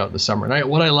I got it out in the summer. And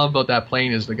what I love about that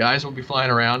plane is the guys will be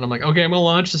flying around, and I'm like, okay, I'm going to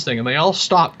launch this thing. And they all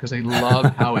stop because they love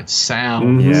how it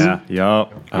sounds. Yeah,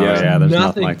 yup. There's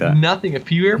nothing like that. Nothing. A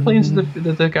few airplanes that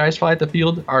the guys fly at the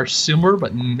field are similar,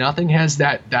 but nothing has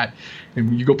that.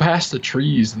 And you go past the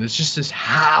trees, and it's just this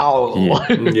howl.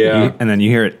 Yeah. And then you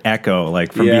hear it echo,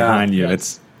 like, from behind you.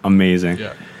 It's amazing.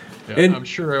 Yeah. And I'm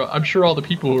sure all the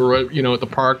people who are at the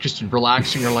park just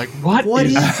relaxing are like, what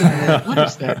is that? What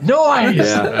is that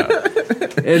noise?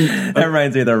 And that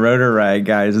reminds me of the rotor rag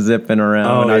guys zipping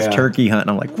around when I was turkey hunting.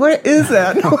 I'm like, what is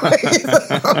that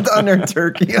noise? I'm down there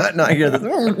turkey hunting. I hear this.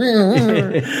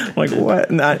 I'm like, what?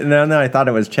 And then I thought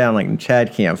it was Chad. I'm like,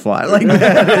 Chad can't fly like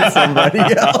that. It's somebody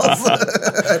else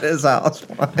at his house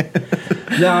flying.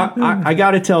 Now, I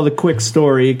got to tell the quick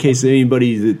story in case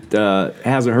anybody that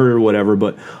hasn't heard or whatever,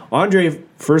 but Andre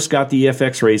first got the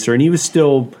EFX Racer, and he was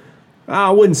still,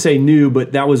 I wouldn't say new,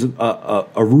 but that was a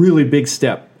really big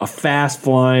step, a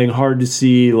fast-flying, hard to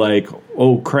see, like,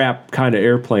 oh, crap kind of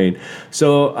airplane.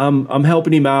 So I'm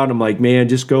helping him out. I'm like, man,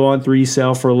 just go on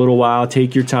 3-cell for a little while,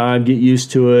 take your time, get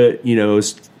used to it,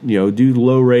 do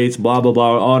low rates, blah, blah,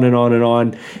 blah, on and on and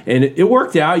on. And it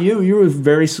worked out. You were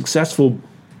very successful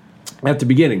at the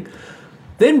beginning.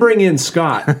 Then bring in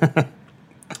Scott.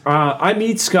 I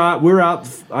meet Scott. We're out,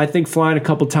 I think, flying a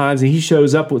couple times, and he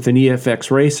shows up with an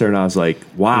EFX Racer, and I was like,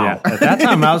 wow. Yeah, at that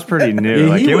time, I was pretty new.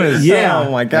 Like, it was,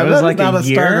 oh my God, it was like not a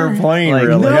starter plane, like,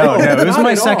 really. No, it was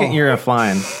my second year of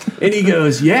flying. And he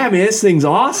goes, yeah, man, this thing's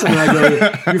awesome. And I go,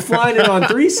 you're flying it on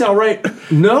 3-cell, right?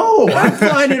 No, I'm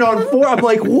flying it on 4. I'm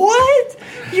like, what?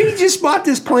 You just bought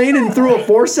this plane and threw a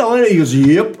 4-cell in it? He goes,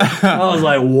 yep. I was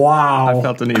like, wow. I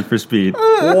felt the need for speed.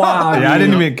 Wow. Yeah, I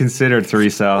didn't even consider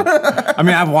 3-cell. I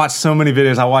mean, I've watched so many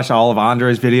videos. I watched all of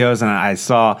Andre's videos, and I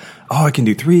saw, I can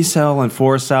do 3-cell and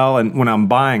 4-cell. And when I'm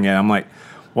buying it, I'm like,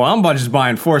 well, I'm just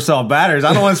buying 4-cell batteries.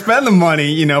 I don't want to spend the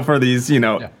money, for these,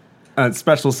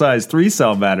 special size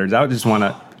 3-cell batteries. I just want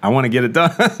to get it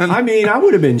done. I mean, I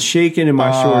would have been shaking in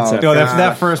my shorts.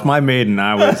 That first, my maiden,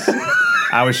 I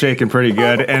was shaking pretty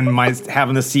good, and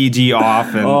having the CG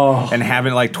off and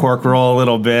having it like torque roll a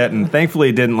little bit, and thankfully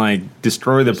it didn't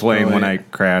destroy the plane when I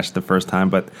crashed the first time.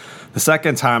 But the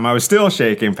second time I was still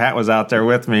shaking. Pat was out there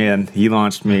with me, and he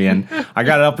launched me, and I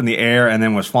got it up in the air and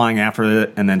then was flying after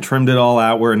it, and then trimmed it all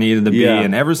out where it needed to be.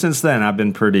 And ever since then, I've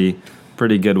been pretty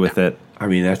good with it. I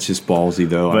mean, that's just ballsy,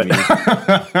 though.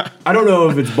 I don't know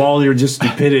if it's ballsy or just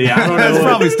stupidity. I don't know. It's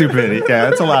probably stupidity. Yeah,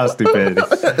 it's a lot of stupidity.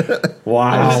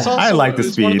 Wow. Also, I like the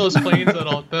speed. It's one of those planes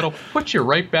that'll put you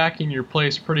right back in your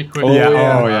place pretty quickly.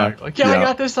 Yeah. Like, I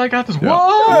got this.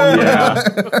 Whoa!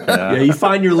 Yeah, you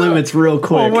find your limits real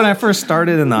quick. Well, when I first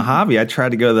started in the hobby, I tried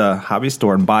to go to the hobby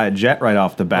store and buy a jet right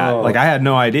off the bat. Like, I had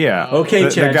no idea. Okay,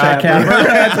 the guy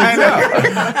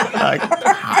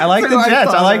I like the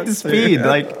jets. I like the speed.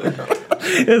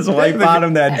 His wife bought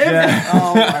him that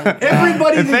jet.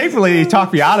 Everybody. And thankfully, he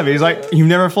talked me out of it. He's like, "You've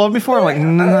never flown before?" I'm like,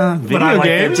 "No, video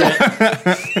games."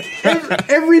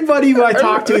 Everybody who I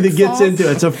talk to that gets into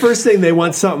it, it's the first thing they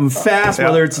want something fast,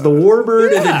 whether it's the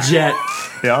Warbird or the jet.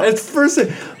 Yeah. That's the first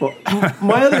thing. Well,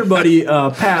 my other buddy,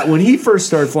 Pat, when he first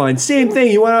started flying, same thing.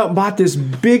 He went out and bought this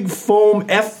big foam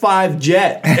F5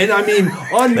 jet. And I mean,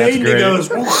 on maiden, it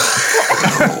goes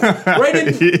right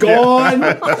in, gone.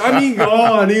 I mean,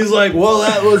 gone. He's like, well,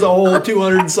 that was a whole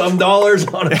 $200 and some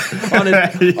on a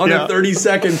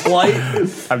 30-second flight.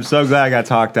 I'm so glad I got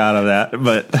talked out of that.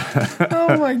 But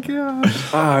oh my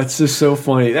gosh. It's just so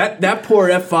funny. That poor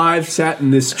F5 sat in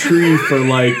this tree for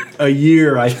like a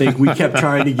year, I think. We kept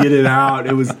trying to get it out.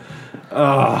 It was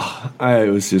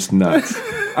it was just nuts.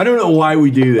 I don't know why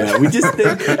we do that. We just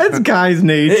think that's guy's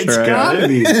nature. It's gotta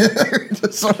be.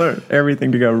 Just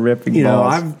everything to go ripping.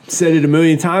 Balls. I've said it a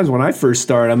million times when I first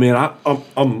started. I mean,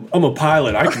 I'm a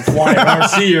pilot. I can fly an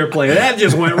RC airplane. That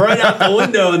just went right out the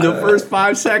window in the first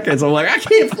 5 seconds. I'm like, I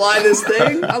can't fly this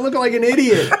thing. I look like an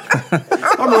idiot.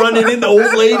 I'm running into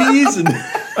old ladies and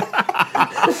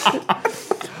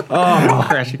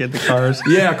crashing into cars.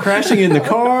 Yeah, crashing into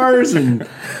cars and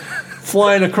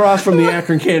flying across from the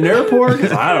Akron Canton Airport.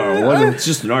 I don't know. It's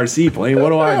just an RC plane. What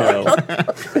do I know?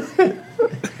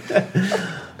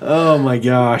 Oh my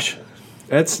gosh.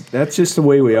 That's just the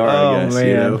way we are, I guess.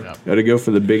 Man. Got to go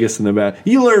for the biggest and the best.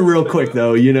 You learn real quick,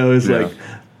 though. It's like,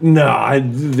 this that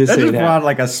ain't just brought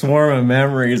like a swarm of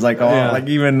memories. Like, like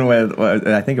even with,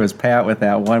 I think it was Pat with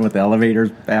that one with the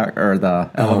elevators back, or the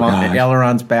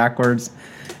ailerons backwards.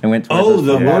 And went the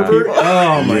Warbird?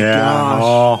 Oh my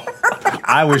gosh.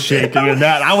 I was shaking in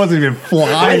that. I wasn't even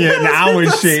flying it, and I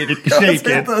was shaking.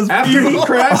 After he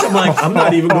crashed, I'm like, I'm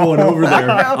not even going over there.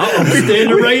 I'm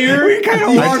standing right here. We kind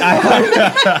of walked.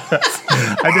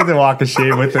 I did the walk of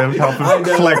shame with him, help him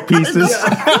collect pieces.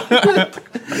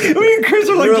 Me and Chris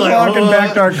are like walking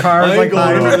back to our cars, like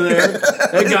going over there.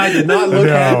 That guy did not look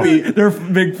happy. They're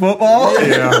big football.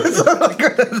 Yeah,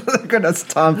 they're gonna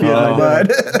stomp you in the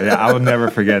mud. Yeah, I will never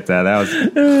forget that. That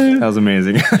was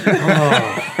amazing.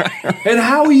 And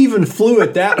how he even flew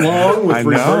it that long with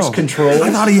reverse control.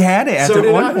 I thought he had it at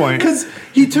one point because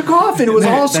he took off and it was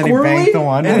all squirrely.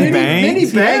 And then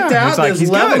he banked out. Like, he's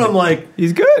 11. I'm like,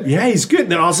 he's good. Yeah, he's good.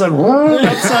 And then all of a sudden,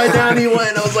 upside down he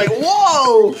went. I was like,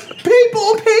 whoa,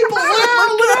 people,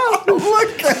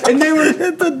 look. And they were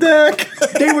hit the deck.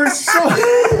 They were so.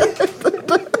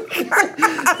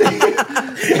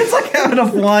 It's like having a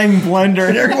flying blender,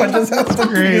 and everyone just has to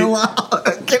feel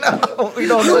out. Get out. We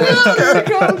don't know.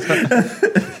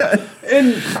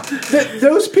 And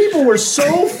those people were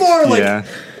so far,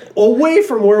 away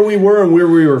from where we were and where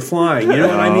we were flying. You know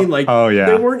what I mean? Like,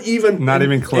 they weren't even not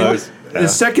even close. The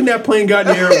second that plane got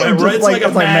in the air, it went right. It's like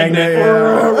a magnet,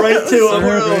 right to him.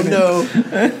 Oh no!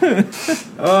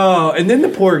 Oh, and then the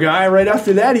poor guy. Right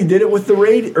after that, he did it with the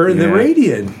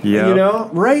Radian. Yeah, you know,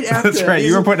 right after. That's right.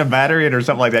 You were putting a battery in or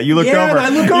something like that. You looked over. And I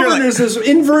look over, and there's this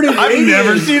inverted. I've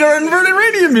never seen an inverted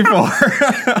Radian before.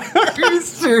 Are you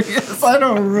serious? I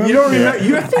don't remember. You don't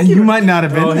remember? You might not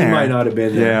have been there. He might not have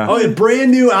been there. Yeah. Oh,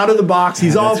 brand new, out of the box.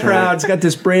 He's all proud. Right. He's got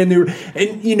this brand new.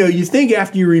 And you think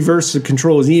after you reverse the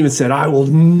controls, he even said, "I will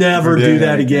never do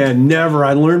that again. Never.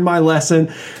 I learned my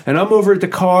lesson." And I'm over at the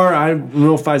car. I don't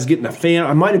know if I was getting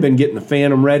I might have been getting the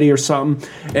Phantom ready or something.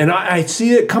 And I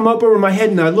see it come up over my head,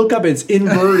 and I look up, and it's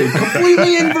inverted,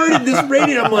 completely inverted. This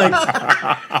Radian. I'm like,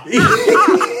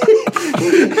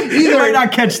 either might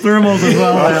not catch thermals as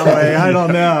well that way. I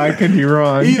don't know. I could be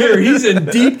wrong. Either he's in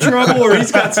deep trouble or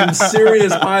he's got some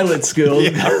serious pilot skills.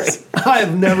 Yes. I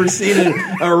have never seen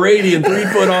a Radian 3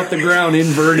 foot off the ground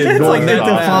inverted. It's like that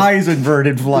defies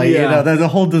inverted flight. Yeah. You know, the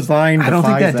whole design. I don't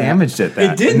think that damaged it.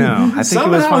 It didn't. No, I think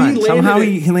somehow it was fine. Somehow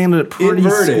he landed it pretty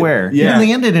inverted. Square. Yeah. He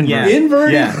landed inverted.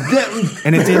 Inverted. Yeah.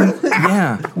 And it didn't.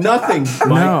 Yeah. Nothing.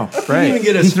 No. Right. He didn't even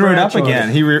get a he threw it up again.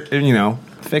 It.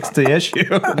 Fixed the issue.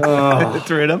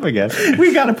 Threw it up again.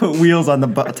 We got to put wheels on the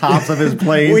tops of his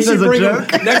planes. We should bring him,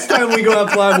 next time we go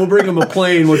out flying, we'll bring him a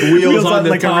plane with wheels on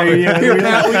the top. Here,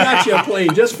 Pat, we got you a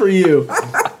plane just for you.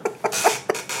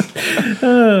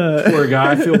 Poor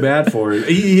guy. I feel bad for him.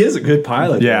 He is a good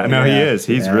pilot. Yeah, he is.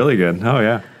 He's really good. Oh,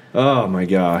 yeah. Oh, my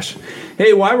gosh.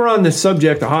 Hey, while we're on the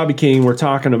subject of Hobby King, we're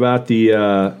talking about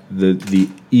the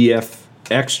EF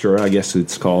Extra, I guess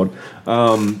it's called.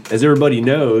 As everybody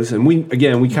knows, and we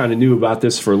kind of knew about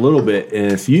this for a little bit.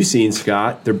 And if you've seen,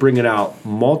 Scott, they're bringing out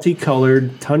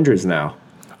multicolored Tundras now.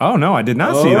 Oh no, I did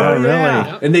not see that. Yeah.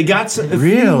 Really, and they got a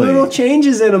few little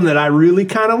changes in them that I really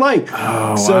kind of like.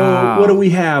 Oh, so what do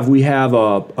we have? We have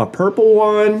a purple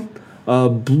one, a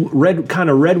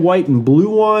red, white, and blue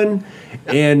one,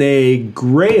 and a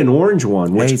gray and orange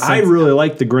one, which I really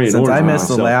like the gray and orange one. Since I missed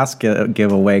the last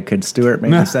giveaway, could Stuart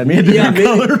maybe send me a different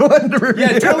colored one to review?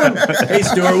 Yeah, tell him, hey,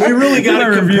 Stuart, we really got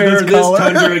to compare this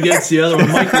Tundra against the other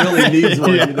one. Mike really needs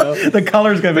one, you know? The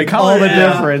color's going to make all the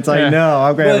difference. I know.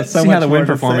 I'm going to have so see much how the wind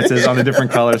performance is on the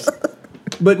different colors.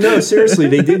 But no, seriously,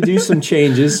 they did do some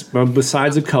changes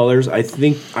besides the colors.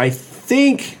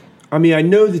 I mean, I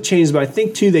know the changes, but I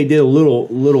think too they did a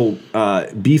little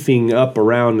beefing up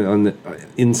around on the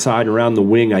inside around the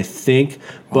wing. I think,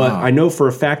 but I know for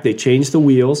a fact they changed the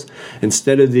wheels.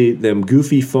 Instead of them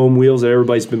goofy foam wheels that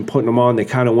everybody's been putting them on, they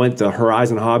kind of went the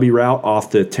Horizon Hobby route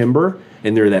off the timber,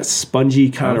 and they're that spongy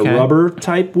kind of rubber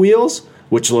type wheels,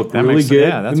 which look really good.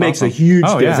 Yeah, it makes a huge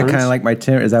difference. Is it kind of like my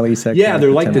timber? Is that what you said? Yeah,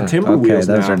 they're like the timber wheels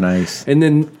now. Those are nice. And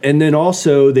then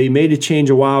also they made a change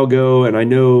a while ago, and I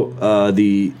know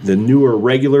the newer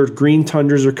regular green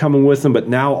Tundras are coming with them, but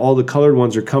now all the colored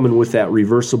ones are coming with that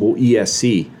reversible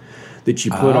ESC that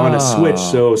you put on a switch.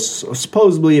 So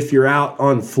supposedly if you're out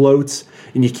on floats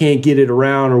and you can't get it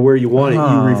around or where you want it,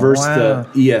 you reverse the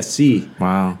ESC.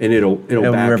 Wow. And it'll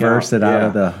back reverse it out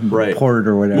of the port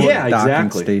or whatever. Yeah,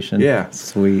 docking station. Yeah.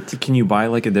 Sweet. Can you buy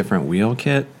like a different wheel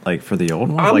kit like for the old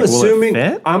one? I'm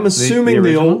assuming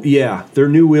the old their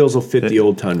new wheels will fit the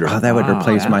old Tundra. Oh, that would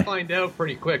replace my. I'll find out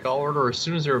pretty quick. I'll order as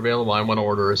soon as they're available. I want to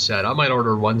order a set. I might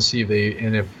order one, see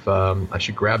if I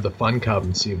should grab the Fun Cub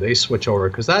and see if they switch over,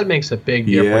 because that makes a big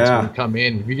difference when you come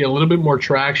in. If you get a little bit more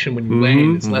traction when you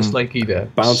land, it's less likely to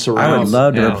bounce around. I would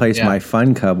love to replace my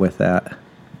Fun Cub with that.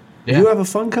 Yeah. Do you have a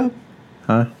Fun Cub?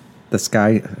 Huh? the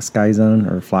sky zone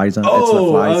or fly zone. Oh, it's the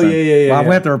fly zone. Yeah. Well,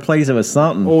 we have to replace it with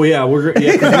something. Oh yeah, we're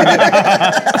getting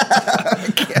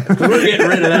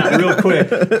rid of that real quick.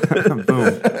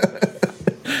 Boom.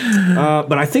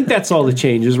 But I think that's all the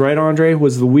changes, right, Andre?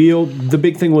 Was the wheel? The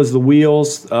big thing was the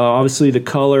wheels. Obviously, the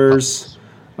colors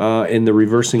and the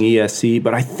reversing ESC.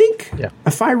 But I think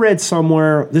if I read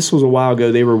somewhere, this was a while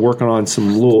ago, they were working on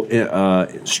some little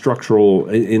structural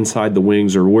inside the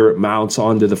wings or where it mounts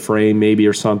onto the frame, maybe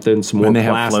or something. Some more when they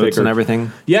plastic have floats and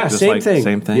everything. Yeah, Just same thing.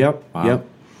 Same thing. Yep. Wow. Yep.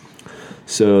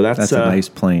 So that's a nice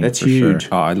plane. That's huge.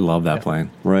 Sure. Oh, I love that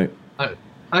plane. Right.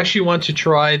 I actually want to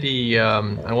try the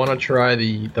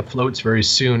floats very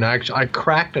soon. I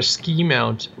cracked a ski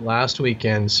mount last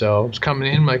weekend, so I was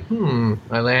coming in like,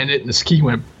 I landed and the ski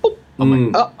went boop.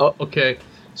 I'm like, okay.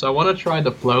 So I want to try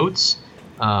the floats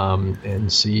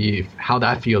and see how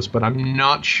that feels, but I'm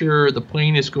not sure the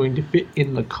plane is going to fit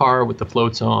in the car with the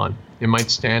floats on. It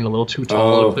might stand a little too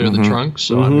tall to clear the trunk,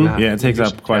 so I'm gonna it takes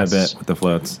up quite a bit with the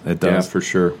floats. It does. Yeah, for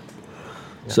sure.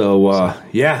 So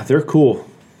they're cool.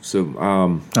 So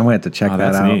I'm gonna have to check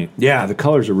that out. Neat. Yeah, the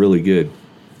colors are really good.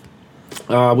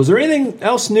 Was there anything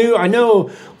else new? I know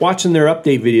watching their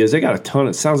update videos, they got a ton.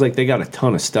 It sounds like they got a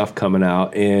ton of stuff coming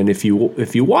out. And if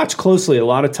you watch closely, a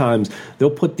lot of times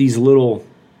they'll put these little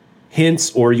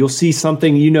hints, or you'll see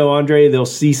something. Andre, they'll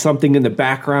see something in the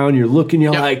background. You're looking,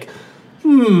 you're like,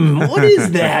 what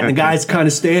is that? And the guy's kind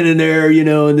of standing there,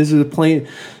 and this is a plane.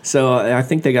 So I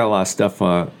think they got a lot of stuff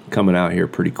coming out here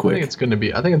pretty quick. I think it's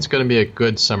going to be a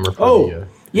good summer for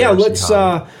let's.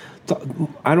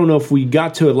 I don't know if we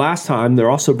got to it last time. They're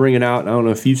also bringing out. I don't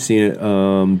know if you've seen it.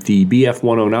 The BF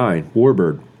 109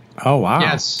 Warbird. Oh wow!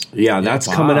 Yes. Yeah, that's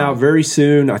coming out very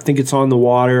soon. I think it's on the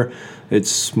water.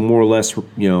 It's more or less,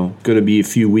 going to be a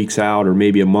few weeks out or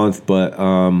maybe a month, but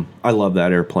I love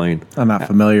that airplane. I'm not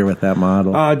familiar with that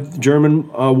model. German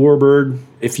Warbird.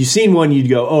 If you've seen one, you'd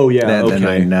go, "Oh yeah, okay." Then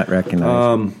I not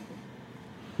recognize.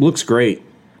 Looks great.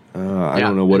 I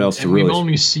don't know what else to really. We've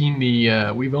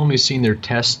only seen their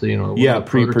test.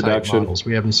 Pre-production prototype models.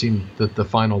 We haven't seen the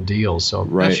final deal, so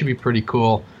that should be pretty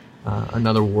cool.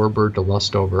 Another Warbird to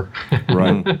lust over.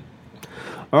 Right.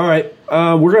 All right.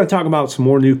 We're going to talk about some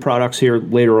more new products here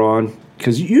later on,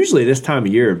 because usually this time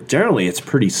of year, generally it's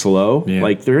pretty slow. Yeah.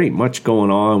 Like there ain't much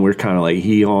going on. We're kind of like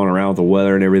hee-hawing around with the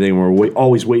weather and everything. We're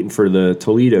always waiting for the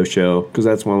Toledo show, because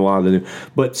that's when a lot of the new.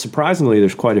 But surprisingly,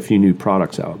 there's quite a few new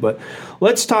products out. But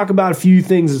let's talk about a few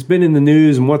things that's been in the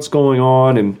news and what's going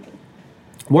on. And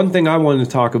one thing I wanted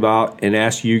to talk about and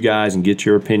ask you guys and get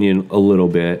your opinion a little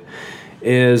bit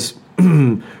is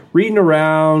reading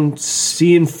around,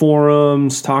 seeing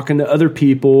forums, talking to other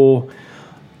people.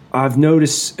 I've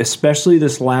noticed, especially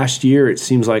this last year, it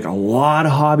seems like a lot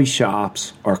of hobby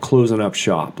shops are closing up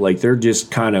shop. Like they're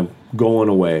just kind of going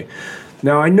away.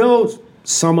 Now, I know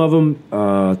some of them,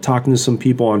 talking to some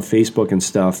people on Facebook and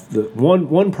stuff, the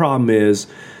one problem is,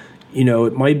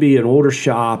 it might be an older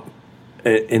shop,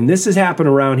 and this has happened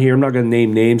around here. I'm not going to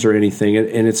name names or anything,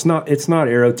 and it's not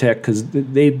Aerotech, because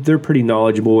they're pretty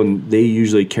knowledgeable and they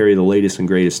usually carry the latest and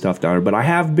greatest stuff down there. But I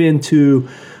have been to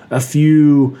a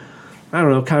few, I don't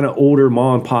know, kind of older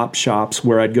mom and pop shops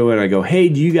where I'd go in and I go, "Hey,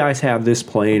 do you guys have this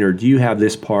plane or do you have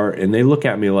this part?" And they look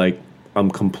at me like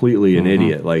I'm completely an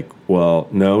idiot. Like, "Well,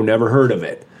 no, never heard of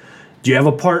it. Do you have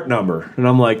a part number?" And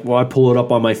I'm like, "Well, I pull it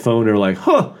up on my phone." They're like,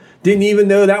 "Huh. Didn't even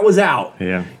know that was out."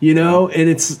 Yeah. And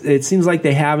it seems like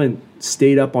they haven't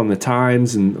stayed up on the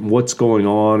times and what's going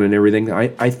on and everything.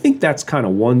 I think that's kind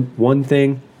of one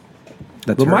thing.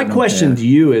 But my question to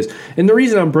you is, and the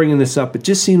reason I'm bringing this up, it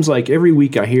just seems like every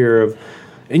week I hear of,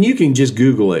 and you can just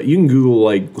Google it. You can Google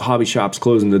like hobby shops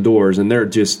closing the doors, and they're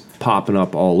just popping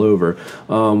up all over.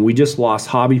 We just lost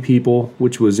Hobby People,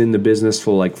 which was in the business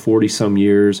for like 40 some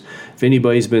years. If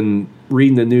anybody's been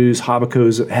reading the news,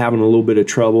 Hobbico's having a little bit of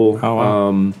trouble. Oh,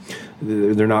 wow.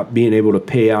 They're not being able to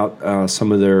pay out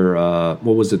some of their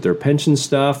their pension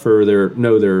stuff or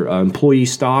their employee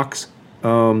stocks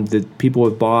that people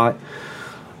have bought.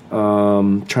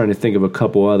 Trying to think of a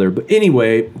couple other, but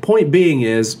anyway, point being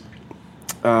is,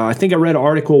 I think I read an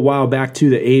article a while back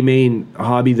too. The A-Main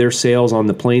Hobby, their sales on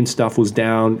the plane stuff was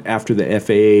down after the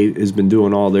FAA has been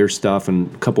doing all their stuff,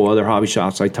 and a couple other hobby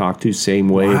shops I talked to same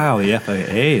way. Wow, the FAA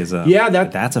is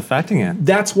that's affecting it.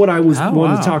 That's what I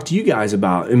wanted to talk to you guys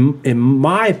about. In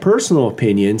my personal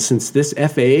opinion, since this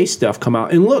FAA stuff come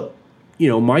out, and look,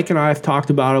 Mike and I have talked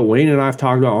about it. Wayne and I have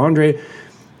talked about it, Andre.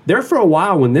 There for a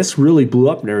while when this really blew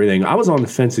up and everything, I was on the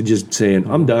fence of just saying,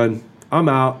 "I'm done. I'm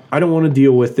out. I don't want to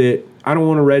deal with it. I don't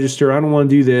want to register. I don't want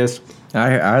to do this."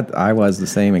 I was the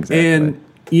same exactly. And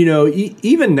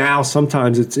even now,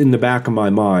 sometimes it's in the back of my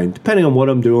mind, depending on what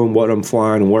I'm doing, what I'm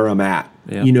flying, and where I'm at.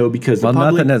 Yeah. Because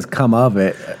nothing has come of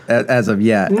it as of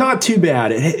yet. Not too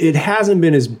bad. It hasn't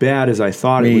been as bad as I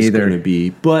thought it was going to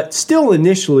be. But still,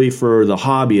 initially, for the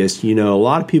hobbyist, a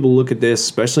lot of people look at this,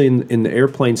 especially in the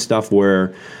airplane stuff,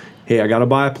 where, hey, I got to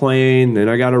buy a plane, then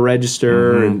I got to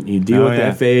register, and you deal with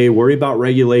the FAA, worry about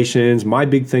regulations. My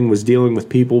big thing was dealing with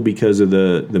people because of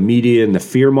the media and the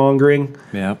fear mongering.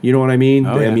 Yeah. You know what I mean?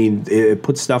 Oh, yeah. I mean, it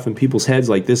puts stuff in people's heads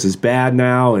like this is bad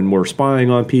now, and we're spying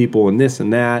on people, and this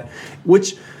and that,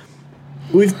 which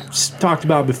we've talked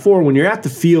about before. When you're at the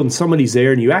field and somebody's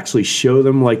there, and you actually show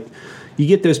them, like, you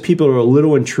get those people who are a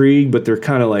little intrigued, but they're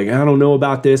kind of like, I don't know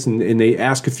about this, and they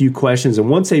ask a few questions. And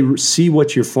once they see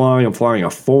what you're flying, I'm flying a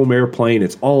foam airplane.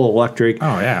 It's all electric.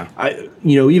 Oh, yeah.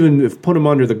 Even if put them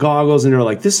under the goggles, and they're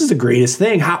like, this is the greatest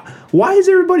thing. Why is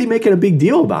everybody making a big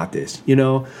deal about this?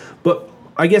 But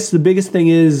I guess the biggest thing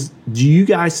is, do you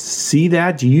guys see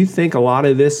that? Do you think a lot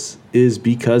of this is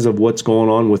because of what's going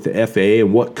on with the FAA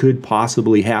and what could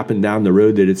possibly happen down the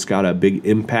road, that it's got a big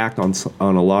impact on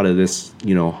a lot of this,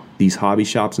 these hobby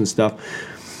shops and stuff?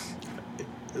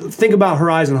 Think about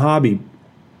Horizon Hobby.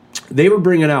 They were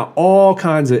bringing out all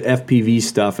kinds of FPV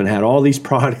stuff and had all these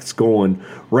products going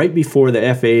right before the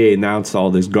FAA announced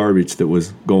all this garbage that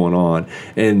was going on.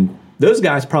 And those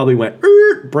guys probably went,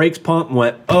 brakes pump, and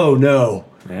went, oh no.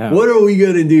 Yeah. What are we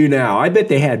going to do now? I bet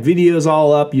they had videos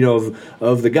all up,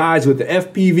 of the guys with the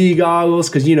FPV goggles,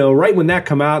 because, right when that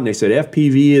come out and they said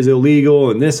FPV is illegal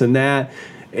and this and that,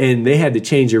 and they had to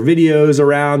change their videos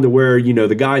around to where,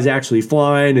 the guy's actually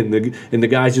flying and the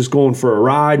guy's just going for a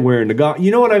ride wearing the goggles.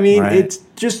 You know what I mean? Right. It's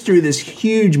just threw this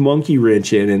huge monkey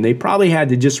wrench in, and they probably had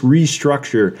to just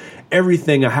restructure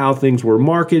everything of how things were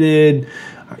marketed,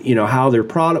 how their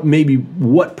product, maybe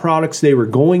what products they were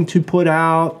going to put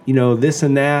out, this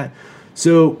and that.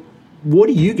 So what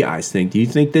do you guys think? Do you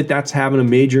think that that's having a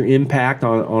major impact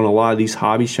on a lot of these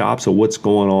hobby shops of what's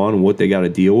going on and what they got to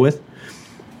deal with?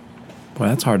 Well,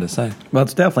 that's hard to say. Well,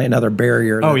 it's definitely another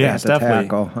barrier to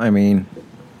tackle. I mean,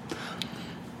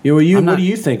 what do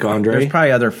you think, Andre? There's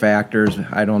probably other factors.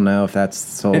 I don't know if that's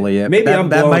solely it. Maybe that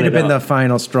might have been the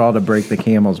final straw to break the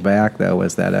camel's back, though,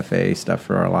 was that FAA stuff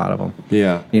for a lot of them.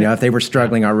 Yeah. If they were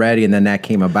struggling already and then that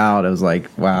came about, it was like,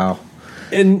 wow,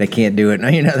 and they can't do it.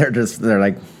 They're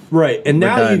like, right. And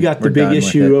now you got the big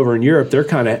issue over in Europe. They're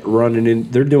kind of running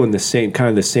in. They're doing the same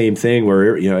thing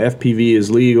where FPV is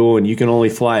legal and you can only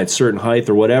fly at certain height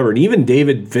or whatever. And even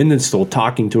David Vindenstall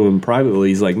talking to him privately,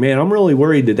 he's like, "Man, I'm really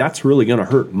worried that that's really going to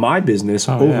hurt my business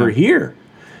over here."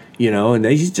 And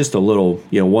he's just a little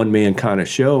one man kind of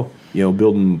show.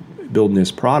 Building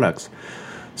his products.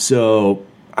 So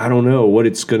I don't know what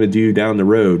it's going to do down the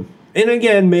road. And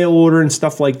again, mail order and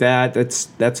stuff like that,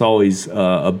 that's always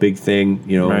a big thing,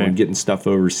 right. Getting stuff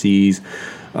overseas.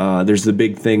 There's the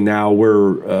big thing now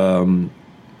where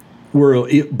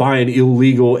we're buying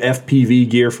illegal FPV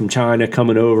gear from China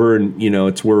coming over, and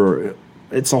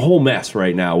it's a whole mess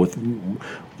right now with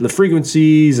the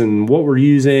frequencies and what we're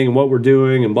using and what we're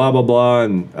doing and blah blah blah.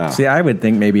 And see, I would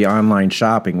think maybe online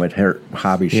shopping would hurt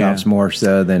hobby shops more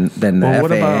so than the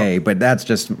FAA. But that's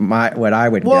just what I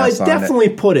would. Well, guess it definitely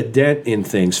put a dent in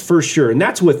things for sure, and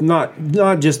that's with not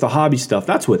just the hobby stuff.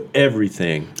 That's with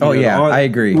everything. I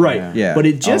agree. Right. Yeah. But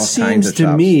it just seems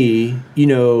to me,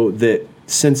 that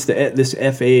since this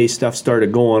FAA stuff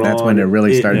started going that's when it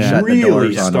really started shutting the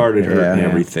doors on started hurting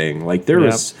everything. Like there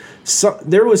was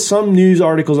some news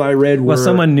articles I read where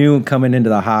someone new coming into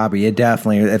the hobby, it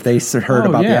definitely, if they heard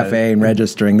about the FAA and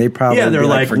registering, they probably they're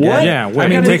like, forget. what?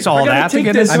 Yeah, it takes all that to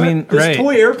get this. This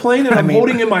toy airplane that I'm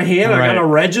holding in my hand, I got to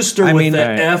register with the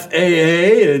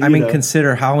FAA. And,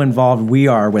 consider how involved we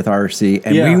are with RC,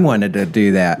 and we wanted to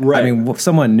do that. Right. If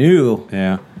someone new.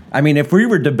 Yeah. If we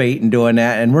were debating doing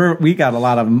that, and we got a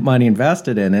lot of money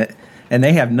invested in it, and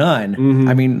they have none,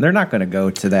 they're not going to go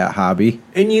to that hobby.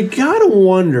 And you got to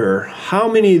wonder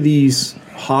how many of these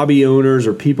hobby owners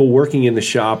or people working in the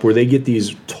shop where they get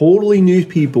these totally new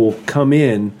people come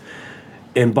in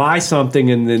and buy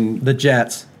something and then... The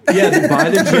jets. Yeah, they buy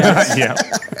the jets. Yeah.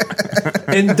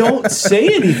 And don't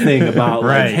say anything about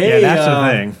like, hey, that's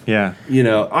the thing.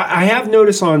 Yeah, I have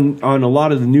noticed on a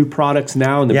lot of the new products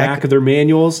now in the back of their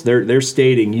manuals, they're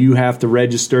stating you have to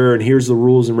register and here's the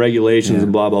rules and regulations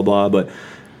and blah blah blah. But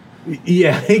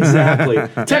yeah, exactly.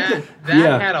 that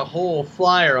had a whole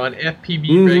flyer on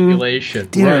FPV regulation.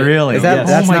 Did it really?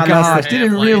 That's oh my gosh! Did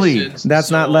it really?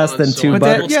 That's not less than two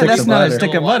butter. Yeah, that's not a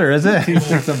stick of butter, is it? 2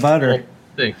 sticks of butter.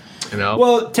 Thing.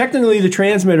 Well, technically, the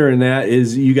transmitter in that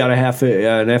is you got to have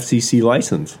an FCC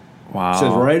license. Wow! It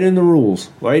says right in the rules,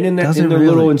 right in the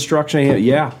little instruction.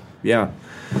 Yeah.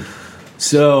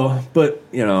 So, but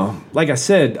like I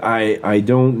said, I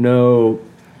don't know.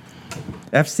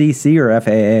 FCC or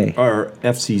FAA? Or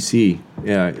FCC,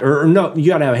 yeah. Or no, you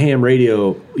got to have a ham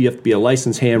radio. You have to be a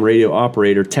licensed ham radio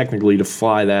operator technically to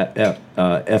fly that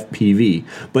FPV.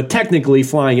 But technically,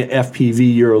 flying an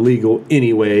FPV, you're illegal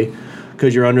anyway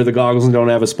because you're under the goggles and don't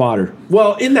have a spotter.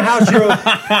 Well, in the house,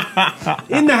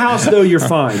 in the house, though, you're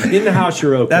fine. In the house,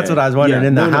 you're okay. That's what I was wondering.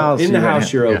 In the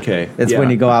house, you're okay. It's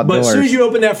when you go outdoors. But as soon as you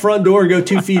open that front door and go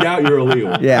 2 feet out, you're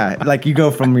illegal. Yeah, like you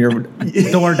go from your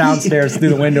door downstairs through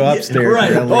the window upstairs.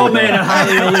 Right. Oh, man, that's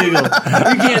highly illegal.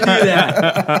 You can't do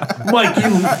that.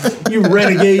 Mike, you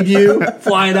renegade, you,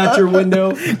 flying out your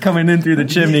window. Coming in through the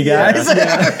chimney, guys.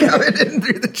 Yeah. Coming in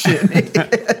through the chimney.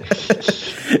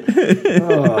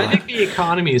 I think the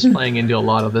economy is playing into a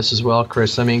lot of this as well,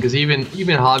 Chris. I mean, because even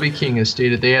Hobby King has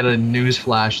stated they had a news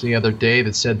flash the other day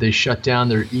that said they shut down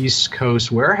their East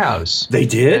Coast warehouse. They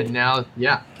did? And now,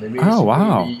 yeah.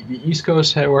 Wow. The East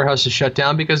Coast warehouse is shut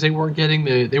down because they weren't getting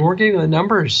the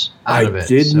numbers out of it. I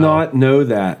did not know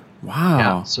that. Wow.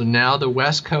 Yeah, so now the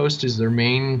West Coast is their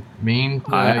main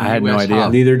I had no idea.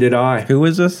 hub. Neither did I. Who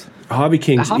is this? Hobby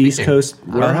King's Hobby East King. Coast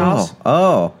warehouse.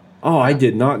 Oh, I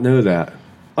did not know that.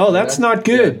 Oh, that's not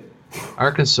good.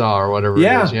 Arkansas or whatever it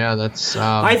is. Yeah, that's.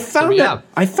 I found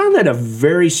that a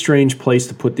very strange place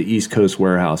to put the East Coast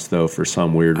warehouse, though, for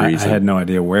some weird reason. I had no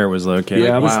idea where it was located.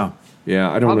 Yeah, wow.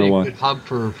 Yeah, I don't know why. Probably a good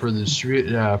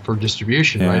hub for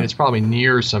distribution, right? It's probably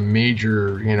near some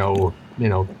major,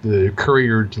 the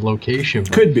courier location.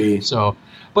 Could be. So,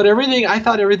 but I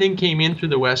thought everything came in through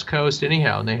the West Coast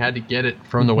anyhow, and they had to get it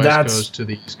from the West Coast to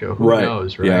the East Coast. Who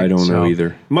knows, right? Yeah, I don't know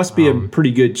either. Must be a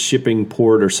pretty good shipping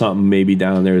port or something maybe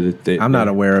down there. I'm not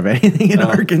aware of anything in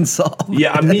Arkansas.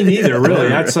 Yeah, me neither, really.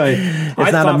 That's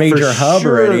it's not a major hub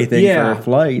or anything for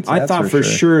flights. I thought for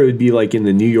sure it would be like in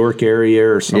the New York area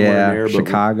or somewhere there.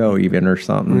 Chicago even or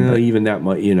something. Even that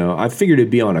much, I figured it'd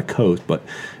be on a coast, but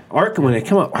when they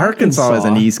come up, Arkansas is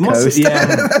an East Coast.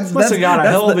 Must have got a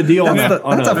hell of a deal on that.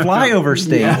 That's a flyover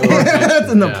state. That's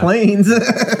in the plains.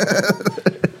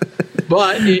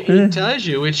 But it tells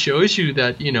you, it shows you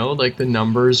that like the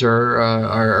numbers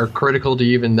are critical to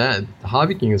even that.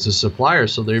 Hobby King is a supplier,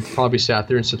 so they probably sat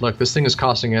there and said, "Look, this thing is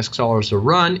costing X dollars to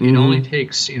run. It only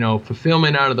takes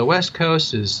fulfillment out of the West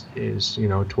Coast is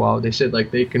 12." They said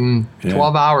like they can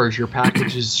 12 hours your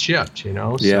package is shipped.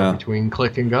 So between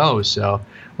click and go, so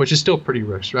which is still pretty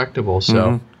respectable.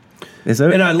 So.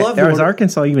 And I love is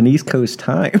Arkansas even East Coast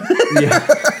time? Yeah.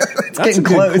 That's a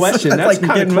good question. That's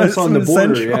kind of close on the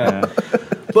border. Yeah.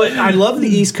 But I love the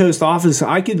East Coast office.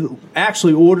 I could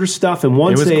actually order stuff, and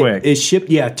once it's shipped,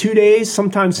 2 days,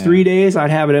 sometimes 3 days,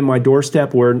 I'd have it at my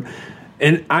doorstep.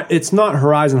 It's not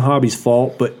Horizon Hobby's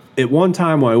fault, but at one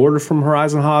time when I ordered from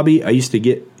Horizon Hobby, I used to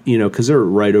get, because they're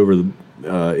right over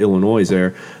the Illinois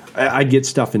there, I'd get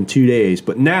stuff in 2 days.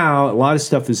 But now a lot of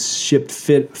stuff is shipped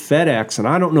FedEx, and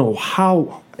I don't know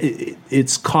how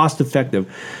it's cost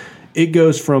effective. It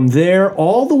goes from there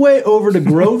all the way over to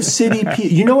Grove City, PA.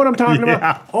 You know what I'm talking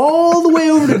about? All the way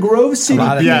over to Grove City,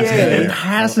 PA. It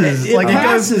passes. It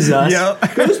passes us.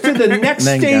 Yep. Goes to the next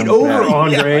state over,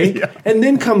 Andre, and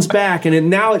then comes back. And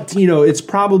it's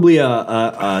probably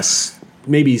a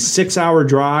maybe 6 hour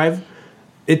drive.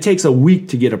 It takes a week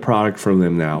to get a product from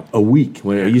them now. A week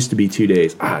when it used to be 2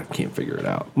 days. I can't figure it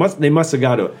out. They must have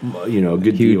got a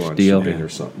good deal on shipping or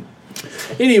something.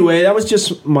 Anyway, that was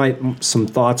just some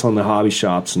thoughts on the hobby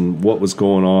shops and what was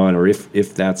going on, or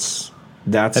if that's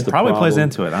it probably plays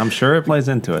into it. I'm sure it plays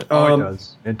into it.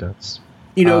 It does.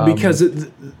 Because a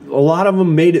lot of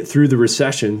them made it through the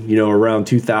recession, around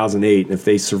 2008. And if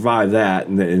they survive that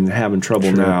and having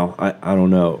trouble now, I don't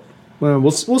know. Well,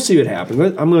 we'll see what happens.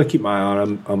 I'm going to keep my eye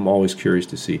on it. I'm always curious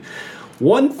to see.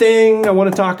 One thing I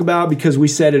want to talk about, because we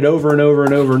said it over and over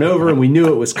and over and over, and we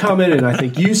knew it was coming, and I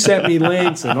think you sent me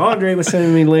links, and Andre was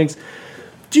sending me links.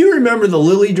 Do you remember the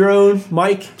Lily drone,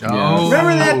 Mike? Oh,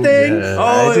 remember that thing?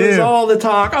 Yeah, it was all the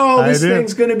talk. Oh, this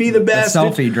thing's going to be the best. The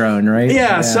selfie drone, right?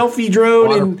 Yeah, selfie drone.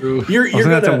 Waterproof. And you're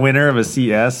that's a winner of a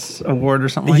CS award or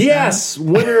something like that? Yes,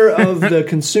 winner of the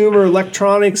Consumer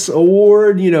Electronics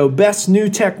Award, best new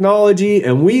technology.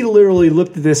 And we literally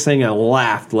looked at this thing and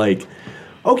laughed like,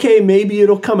 okay, maybe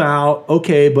it'll come out.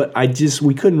 Okay, but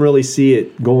we couldn't really see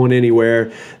it going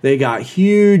anywhere. They got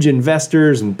huge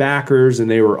investors and backers, and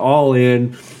they were all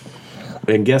in.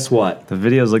 And guess what? The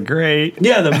videos look great.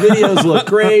 Yeah, the videos look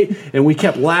great. And we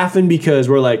kept laughing because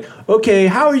we're like, okay,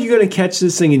 how are you going to catch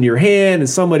this thing in your hand? And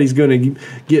somebody's going to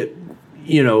get,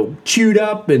 chewed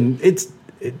up. And it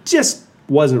just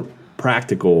wasn't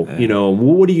practical.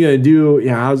 What are you going to do?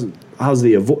 how's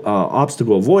the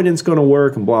obstacle avoidance going to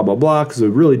work and blah, blah, blah, because we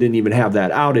really didn't even have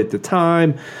that out at the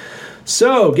time.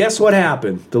 So guess what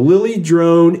happened? The Lily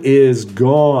drone is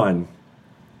gone.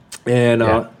 And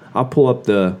I'll pull up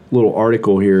the little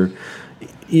article here.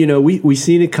 You know, we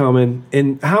seen it coming.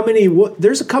 And how many?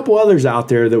 There's a couple others out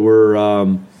there that were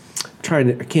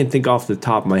I can't think off the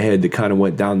top of my head, that kind of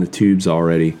went down the tubes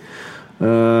already.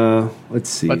 Let's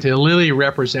see. But the Lily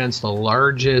represents the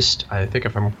largest, I think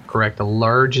if I'm correct, the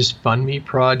largest FundMe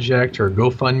project or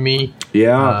GoFundMe.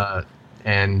 Yeah.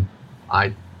 And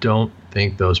I don't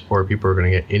think those poor people are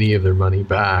going to get any of their money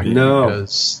back. No.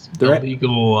 Because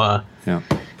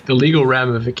the legal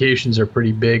ramifications are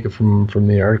pretty big from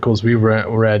the articles we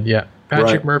read. Yeah.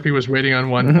 Patrick Murphy was waiting on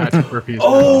one. Patrick Murphy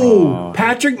is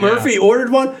Patrick Murphy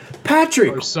ordered one?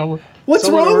 Patrick, what's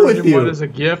wrong with you? One as a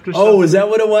gift or something. Oh, is that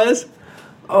what it was?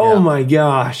 Oh, my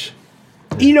gosh.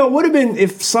 You know, would have been,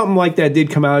 if something like that did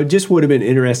come out, it just would have been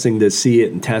interesting to see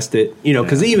it and test it. You know,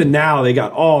 because even now they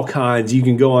got all kinds. You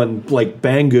can go on, like,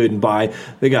 Banggood and buy.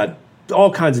 They got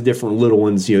all kinds of different little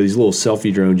ones, you know, these little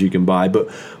selfie drones you can buy.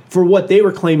 But for what they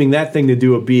were claiming that thing to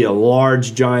do would be a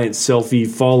large, giant selfie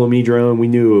follow-me drone, we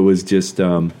knew it was just...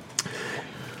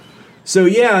 So,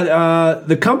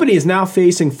 the company is now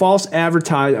facing false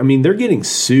advertising. I mean, they're getting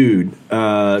sued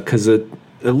because it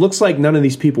looks like none of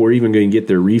these people are even going to get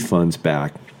their refunds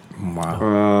back.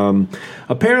 Wow.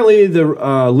 Apparently, the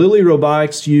Lily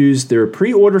Robotics used their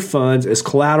pre-order funds as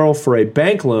collateral for a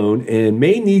bank loan and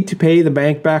may need to pay the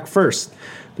bank back first.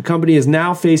 The company is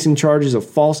now facing charges of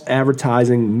false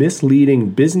advertising, misleading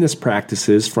business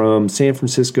practices from San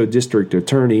Francisco District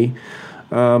Attorney.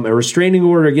 A restraining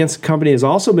order against the company has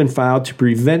also been filed to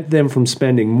prevent them from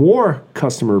spending more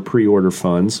customer pre-order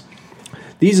funds.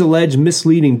 These alleged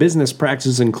misleading business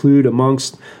practices include,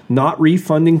 amongst not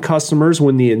refunding customers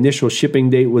when the initial shipping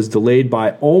date was delayed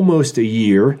by almost a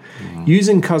year,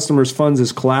 using customers' funds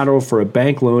as collateral for a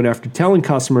bank loan after telling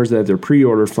customers that their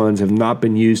pre-order funds have not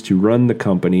been used to run the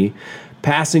company,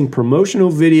 passing promotional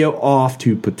video off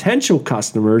to potential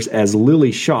customers as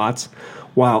Lily shots,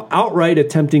 while outright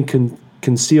attempting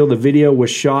conceal the video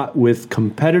was shot with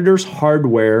competitors'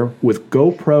 hardware with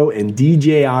GoPro and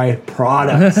DJI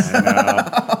products.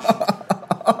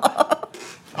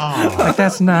 Like,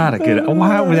 that's not a good...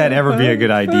 Why would that ever be a good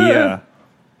idea?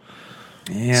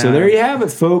 Yeah. So there you have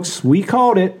it, folks. We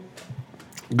called it.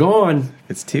 Gone.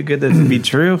 It's too good to be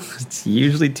true. It's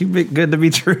usually too good to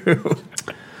be true.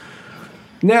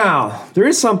 Now, there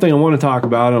is something I want to talk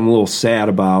about I'm a little sad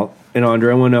about. And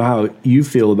Andre, I want to know how you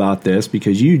feel about this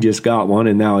because you just got one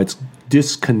and now it's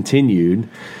discontinued.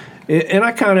 And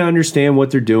I kind of understand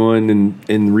what they're doing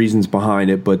and reasons behind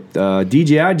it. But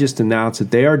DJI just announced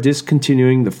that they are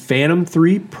discontinuing the Phantom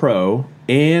 3 Pro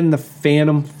and the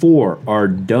Phantom 4 are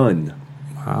done.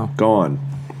 Wow. Gone.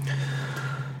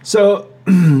 So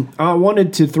I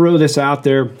wanted to throw this out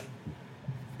there.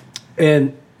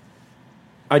 And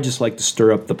I just like to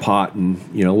stir up the pot and,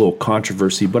 you know, a little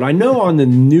controversy. But I know on the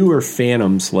newer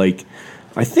Phantoms, like,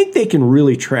 I think they can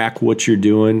really track what you're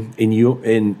doing.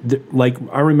 And like,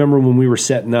 I remember when we were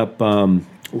setting up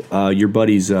your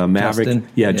buddy's Mavic. Justin.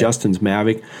 Yeah, Justin's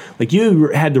Mavic. Like, you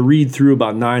had to read through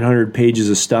about 900 pages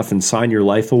of stuff and sign your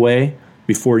life away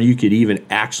before you could even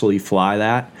actually fly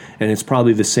that. And it's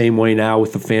probably the same way now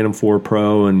with the Phantom 4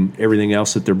 Pro and everything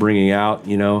else that they're bringing out,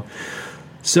 you know.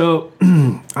 So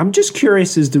I'm just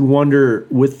curious as to wonder,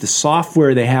 with the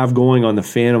software they have going on the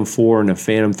Phantom 4 and the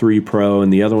Phantom 3 Pro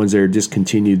and the other ones that are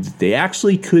discontinued, they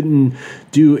actually couldn't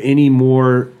do any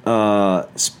more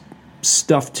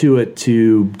stuff to it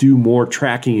to do more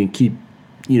tracking and keep,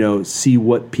 you know, see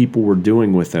what people were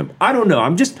doing with them. I don't know.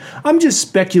 I'm just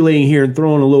speculating here and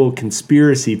throwing a little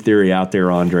conspiracy theory out there,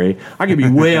 Andre. I could be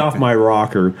way off my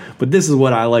rocker, but this is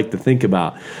what I like to think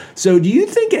about. So do you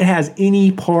think it has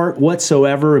any part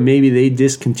whatsoever, and maybe they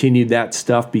discontinued that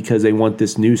stuff because they want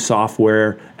this new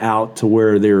software out to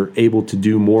where they're able to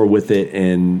do more with it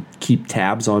and keep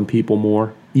tabs on people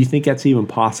more? Do you think that's even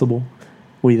possible?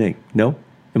 What do you think? No?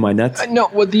 Am I nuts? No.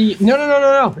 Well,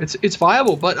 no. It's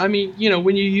viable, but I mean, you know,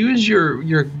 when you use your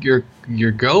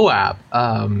Go app,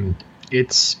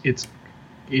 it's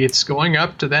going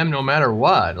up to them no matter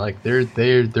what. Like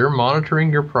they're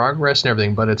monitoring your progress and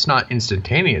everything, but it's not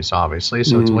instantaneous, obviously.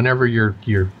 So it's whenever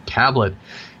your tablet.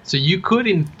 So you could,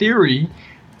 in theory,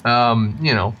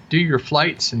 you know, do your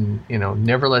flights and, you know,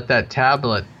 never let that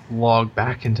tablet log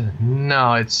back into.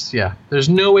 No, there's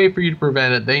no way for you to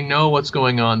prevent it. They know what's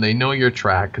going on. They know your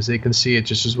track because they can see it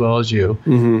just as well as you.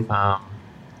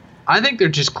 I think they're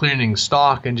just clearing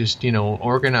stock and just,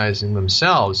 organizing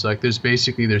themselves. Like they're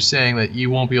saying that you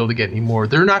won't be able to get any more.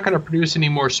 They're not going to produce any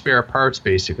more spare parts,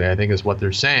 basically, I think is what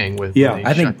they're saying.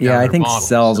 I think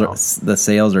the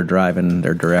sales are driving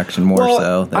their direction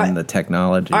more than the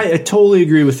technology. I totally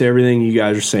agree with everything you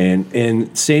guys are saying.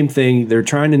 And same thing, they're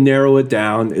trying to narrow it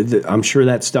down. I'm sure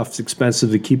that stuff's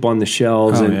expensive to keep on the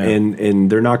shelves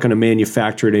and they're not going to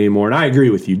manufacture it anymore. And I agree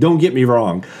with you. Don't get me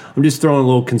wrong. I'm just throwing a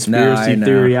little conspiracy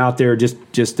theory out there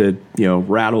just to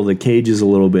rattle the cages a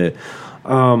little bit.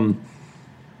 But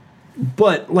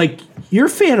like your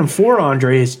Phantom 4,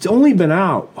 Andre, has only been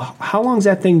out. How long's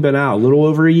that thing been out? A little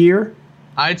over a year?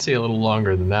 I'd say a little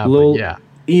longer than that, but yeah.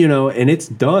 And it's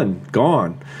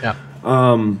gone. Yeah.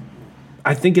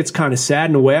 I think it's kind of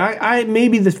sad in a way. I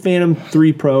maybe the Phantom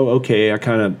 3 Pro, okay, I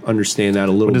kind of understand that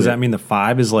a little bit. Does that mean the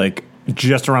 5 is like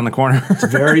just around the corner? It's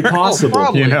very possible.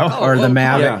 Probably. Or the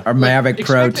Mavic or Mavic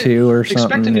Pro 2 or something.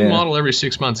 Expect a new model every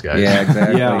 6 months, guys. Yeah,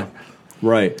 exactly. Yeah,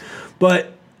 right.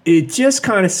 But it just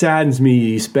kind of saddens me.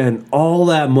 You spend all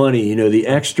that money, the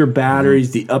extra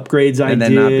batteries, the upgrades and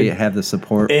then not have the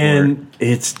support and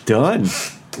it's done.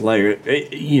 Like,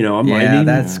 I might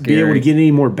that's be able to get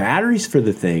any more batteries for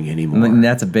the thing anymore. And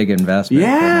that's a big investment for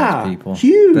most people.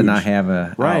 Huge. To not have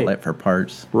an outlet for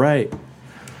parts. Right.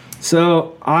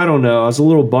 So, I don't know. I was a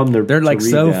little bummed they're like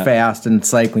so fast in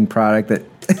cycling product that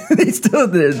they still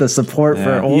the support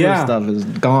for older stuff is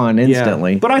gone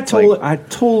instantly. Yeah. But I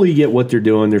totally get what they're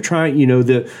doing. They're trying,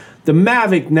 the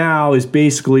Mavic now is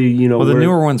basically, Well, the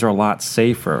newer ones are a lot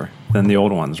safer than the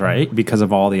old ones, right? Because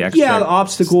of all the extra... Yeah, the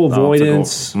obstacle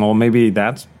avoidance. Well, maybe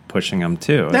that's pushing them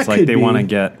too. It's like they want to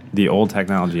get the old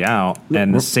technology out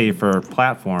and the safer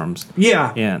platforms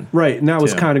in. Right. And that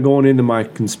was kind of going into my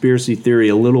conspiracy theory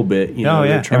a little bit. And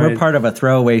we're part of a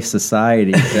throwaway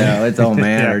society, so it don't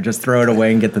matter. Just throw it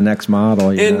away and get the next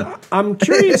model. And I'm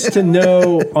curious to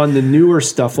know on the newer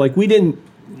stuff, like we didn't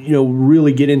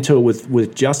really get into it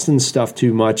with Justin's stuff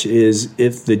too much, is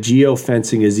if the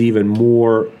geofencing is even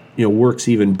more... works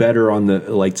even better on the,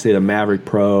 like, say, the Mavic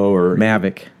Pro or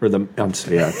Mavic or the.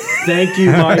 Thank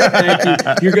you, Mike. Thank you.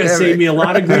 You're going to save me a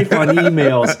lot of grief on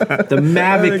emails. The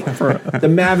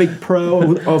Mavic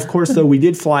Pro. Of course, though, we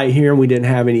did fly it here and we didn't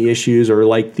have any issues, or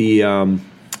like the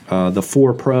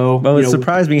 4 Pro. Well, it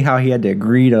surprised me how he had to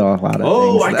agree to a lot of things.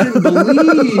 Oh, I couldn't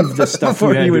believe the stuff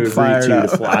before you would fire to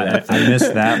fly. I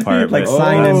missed that part. Like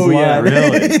signing blood. Yeah,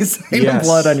 really? Signing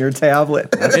blood on your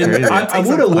tablet. That's crazy. I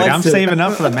would have liked I'm saving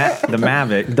up for the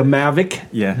Mavic. The Mavic?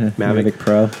 Yeah. Mavic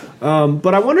Pro.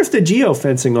 But I wonder if the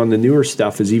geofencing on the newer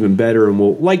stuff is even better.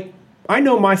 And I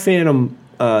know my Phantom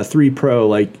 3 Pro,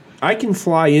 like, I can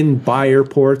fly in by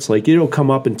airports. Like, it'll come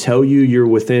up and tell you you're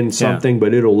within something,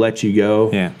 but it'll let you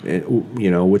go. Yeah.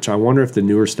 Which I wonder if the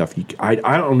newer stuff, I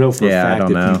don't know for a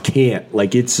fact if you can't.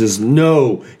 Like, it says,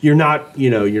 no, you're not,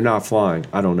 you're not flying.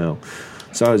 I don't know.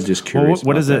 So I was just curious.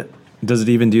 What is it? Does it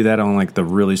even do that on, like, the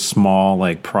really small,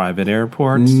 like, private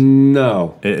airports?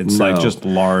 No. It's like just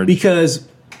large. Because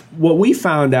what we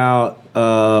found out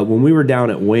when we were down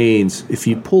at Wayne's, if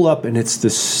you pull up, and it's the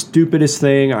stupidest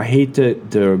thing, I hate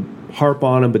to harp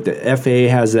on them, but the FAA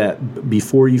has that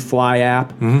before you fly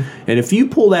app. And if you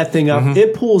pull that thing up,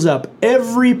 it pulls up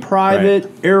every private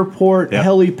airport,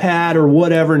 helipad, or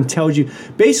whatever, and tells you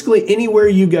basically anywhere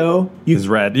you go, is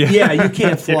red. Yeah, you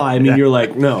can't fly. I mean, you're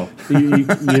like, no. You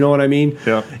know what I mean?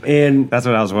 Yeah. And that's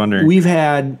what I was wondering. We've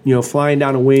had, flying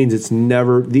down to Wayne's, it's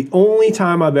never, the only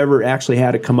time I've ever actually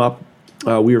had it come up,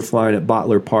 we were flying at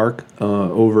Bottler Park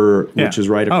which is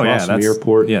right across from the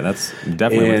airport. Yeah, that's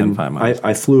definitely within 5 miles.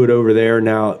 I flew it over there.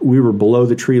 Now, we were below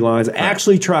the tree lines. I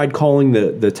actually tried calling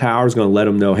the towers, going to let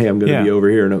them know, hey, I'm going to be over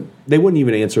here. And they wouldn't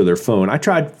even answer their phone. I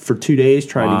tried for 2 days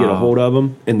trying to get a hold of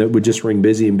them, and it would just ring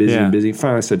busy and busy and busy.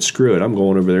 Finally, I said, screw it. I'm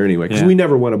going over there anyway, because we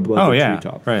never went above the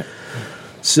treetop. Right.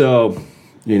 So,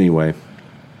 anyway.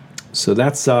 So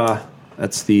that's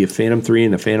the Phantom 3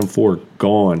 and the Phantom 4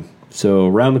 gone. So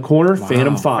around the corner,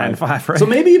 Phantom 5. Phantom 5, right? So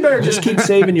maybe you better just keep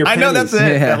saving your pennies. I know, that's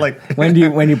it. Yeah. Like, when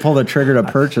you pull the trigger to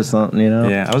purchase something,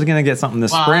 Yeah, I was gonna get something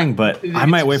this spring, but I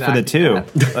might wait for the 2.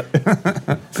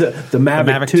 the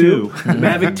Mavic 2.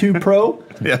 Mavic 2 Pro.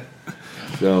 Yeah.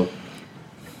 So.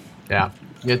 Yeah.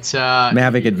 It's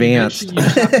Mavic Advanced. You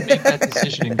just have to make that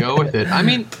decision and go with it. I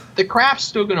mean, the craft's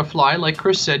still going to fly. Like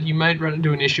Chris said, you might run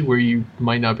into an issue where you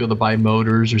might not be able to buy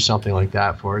motors or something like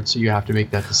that for it, so you have to make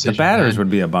that decision. The batteries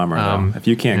would be a bummer, though. If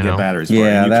you can't get batteries for it, you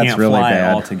that's can't really fly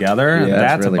bad. altogether. Yeah,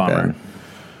 that's really a bummer.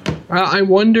 Bad. I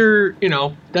wonder,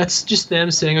 that's just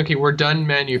them saying, okay, we're done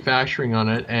manufacturing on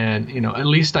it, and, at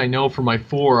least I know for my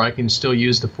 4, I can still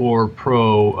use the 4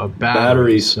 Pro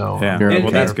batteries. So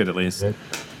well, that's good at least.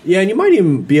 Yeah, and you might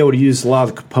even be able to use a lot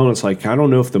of the components. Like, I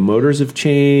don't know if the motors have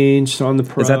changed on the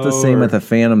Pro. Is that the same with the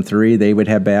Phantom 3? They would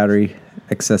have battery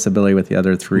accessibility with the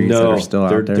other 3s that are still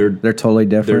out there? They're totally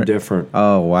different? They're different.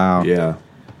 Oh, wow. Yeah.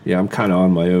 Yeah, I'm kind of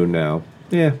on my own now.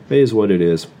 Yeah, it is what it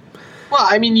is. Well,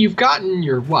 I mean, you've gotten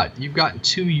You've gotten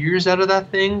 2 years out of that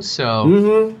thing, so...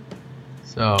 Mm-hmm.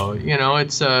 So,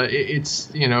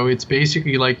 it's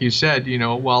basically like you said,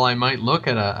 while I might look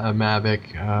at a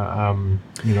Mavic,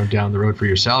 down the road for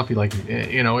yourself,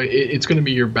 it's going to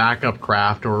be your backup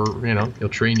craft, or, you'll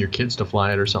train your kids to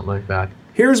fly it or something like that.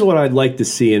 Here's what I'd like to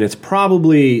see, and it's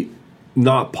probably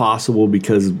not possible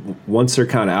because once they're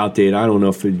kind of outdated, I don't know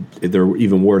if they're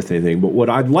even worth anything. But what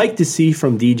I'd like to see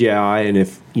from DJI, and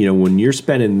if, when you're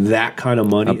spending that kind of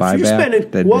money, if you're spending,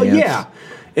 yeah.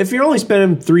 If you're only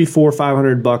spending $300,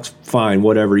 $400, $500, fine,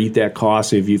 whatever, eat that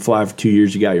cost. If you fly for 2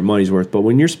 years, you got your money's worth. But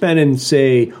when you're spending,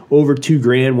 say, over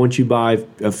 $2,000 once you buy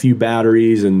a few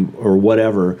batteries or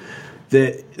whatever,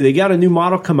 they got a new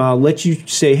model come out, let you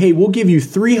say, hey, we'll give you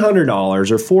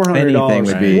 $300 or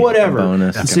 $400, whatever.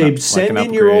 And say, send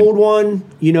in your old one.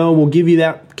 We'll give you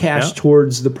that cash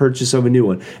towards the purchase of a new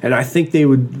one. And I think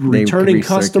returning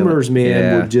customers,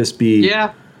 man, would just be.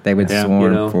 Yeah. They would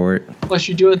swarm for it. Plus,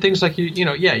 you're doing things like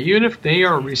even if they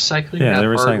are recycling that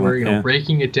hardware,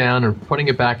 breaking it down and putting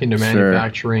it back into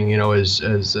manufacturing, as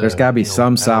there's got to be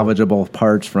some salvageable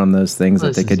parts from those things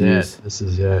that they could use. This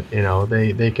is it.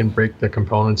 They can break the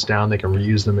components down, they can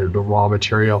reuse them into raw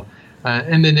material,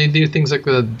 and then they do things like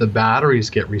the batteries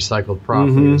get recycled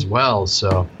properly as well.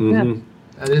 So yeah.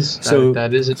 That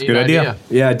is a good idea.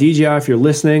 Yeah, DJI, if you're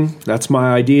listening, that's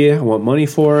my idea. I want money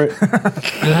for it.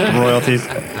 Royalties.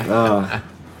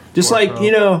 Just like,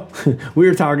 we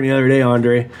were talking the other day,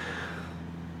 Andre.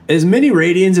 As many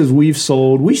Radians as we've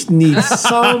sold, we need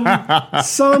some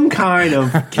kind of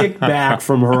kickback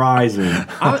from Horizon.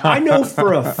 I know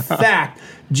for a fact,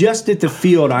 just at the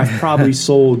field, I've probably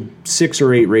sold 6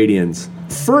 or 8 Radians.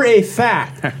 For a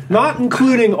fact. Not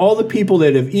including all the people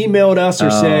that have emailed us or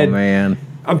said, man,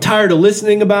 I'm tired of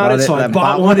listening about it, so I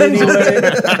bought one anyway.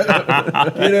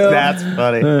 That's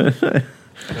funny.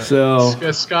 So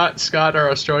Scott,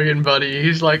 our Australian buddy,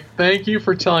 he's like, thank you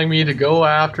for telling me to go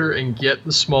after and get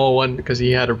the small one, because he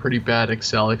had a pretty bad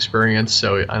Excel experience.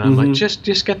 So, and I'm like,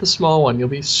 just get the small one. You'll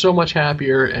be so much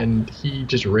happier. And he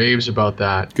just raves about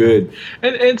that. Good.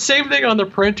 And same thing on the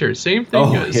printer. Same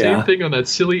thing. Same thing on that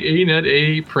silly ANET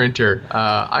A printer.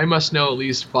 I must know at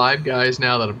least 5 guys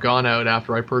now that have gone out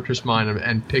after I purchased mine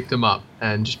and picked them up.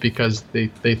 And just because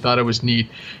they thought it was neat.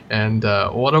 And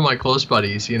one of my close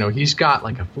buddies, he's got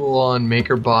like a full-on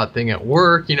MakerBot thing at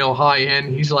work,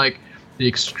 high-end. He's like,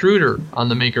 the extruder on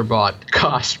the MakerBot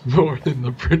costs more than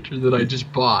the printer that I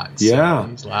just bought. So yeah.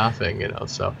 He's laughing,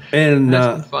 so. And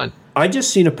that's fun. I just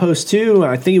seen a post, too.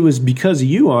 I think it was because of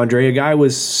you, Andre. A guy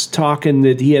was talking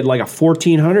that he had like a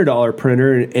 $1,400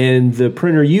 printer, and the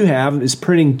printer you have is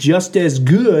printing just as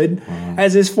good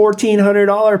as his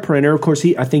 $1,400 printer. Of course,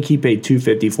 I think he paid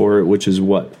 $250 for it, which is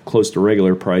close to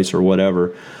regular price or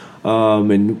whatever.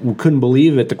 And we couldn't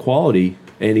believe it, the quality.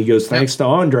 And he goes, thanks to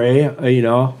Andre,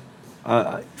 for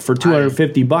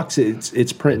 $250,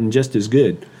 it's printing just as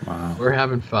good. Wow. We're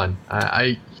having fun.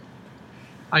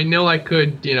 I know I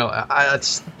could,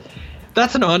 that's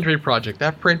an Andre project.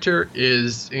 That printer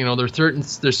is,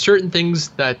 there's certain things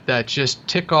that just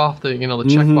tick off the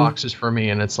check boxes for me,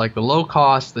 and it's like the low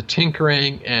cost, the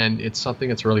tinkering, and it's something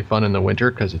that's really fun in the winter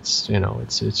because it's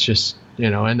just,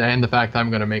 and the fact that I'm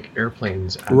going to make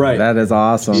airplanes. Right. That is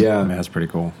awesome. Yeah. That's pretty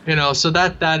cool. So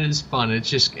that is fun. It's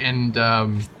just, and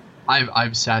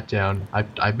I've sat down,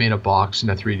 I've made a box in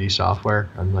a 3D software.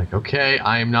 I'm like, okay,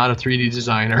 I am not a 3D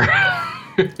designer.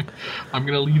 I'm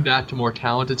going to leave that to more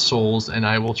talented souls, and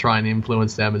I will try and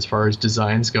influence them as far as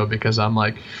designs go, because I'm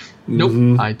like,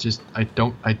 nope, I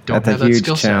don't have that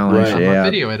skill set. Right. I'm a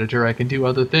video editor. I can do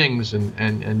other things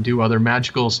and do other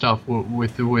magical stuff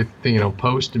with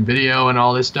post and video and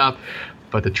all this stuff.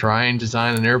 But to try and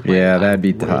design an airplane, that'd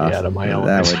be tough. Out of my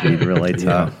that would be really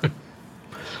tough.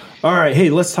 All right, hey,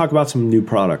 let's talk about some new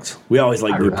products. We always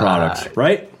like new products,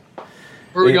 right?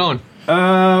 Where are we going?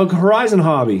 Horizon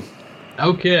Hobby.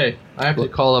 Okay, I have to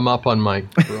call them up on my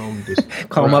Chrome.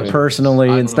 Call them up personally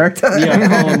and start talking.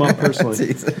 Yeah, call them up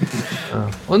personally.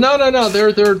 Well, no.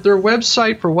 Their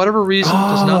website, for whatever reason,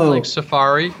 does not link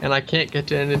Safari, and I can't get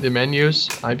to any of the menus.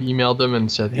 I've emailed them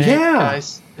and said, hey,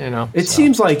 guys, It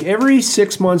seems like every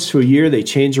 6 months to a year they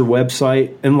change their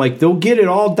website, and like they'll get it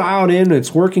all dialed in, and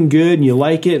it's working good, and you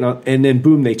like it, and then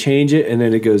boom, they change it, and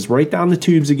then it goes right down the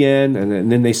tubes again,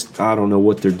 and then I don't know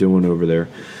what they're doing over there.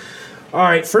 All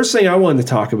right, first thing I wanted to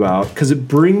talk about, because it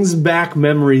brings back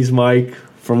memories, Mike,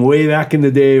 from way back in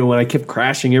the day when I kept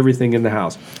crashing everything in the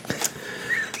house.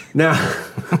 Now,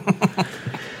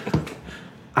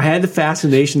 I had the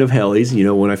fascination of helis,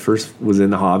 when I first was in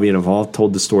the hobby, and I've all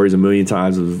told the stories a million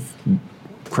times of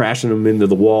crashing them into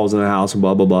the walls in the house and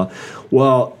blah, blah, blah.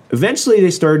 Well, eventually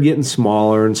they started getting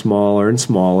smaller and smaller and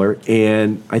smaller,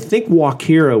 and I think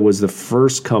Walkera was the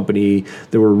first company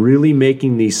that were really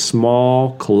making these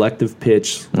small collective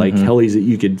pitch, like helis that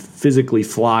you could physically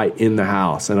fly in the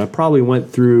house. And I probably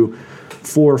went through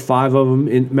 4 or 5 of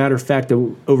them. Matter of fact,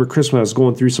 over Christmas, I was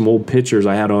going through some old pictures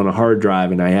I had on a hard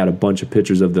drive, and I had a bunch of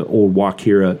pictures of the old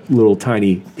Walkera, little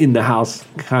tiny in-the-house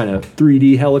kind of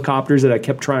 3D helicopters that I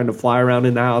kept trying to fly around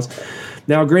in the house.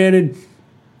 Now, granted,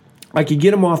 I could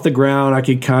get them off the ground. I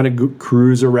could kind of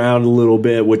cruise around a little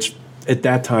bit, which at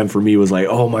that time for me was like,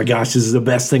 oh my gosh, this is the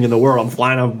best thing in the world. I'm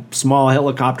flying a small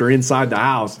helicopter inside the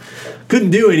house.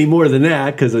 Couldn't do any more than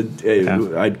that because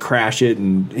I'd crash it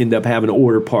and end up having to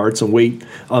order parts and wait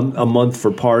a month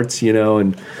for parts,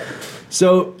 And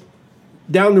so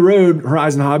down the road,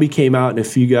 Horizon Hobby came out, and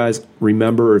if you guys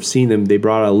remember or have seen them, they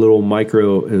brought out a little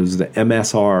micro, it was the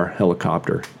MSR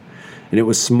helicopter. And it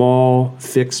was small,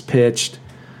 fixed pitched,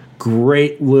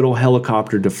 great little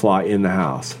helicopter to fly in the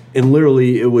house. And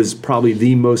literally, it was probably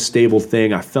the most stable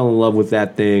thing. I fell in love with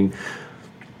that thing.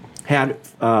 Had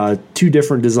 2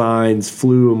 different designs,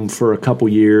 flew them for a couple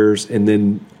years, and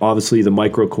then obviously the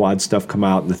micro quad stuff come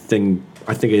out, and the thing,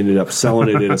 I think I ended up selling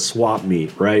it at a swap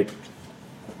meet, right?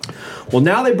 Well,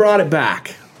 now they brought it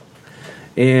back,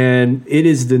 and it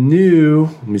is the new,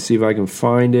 let me see if I can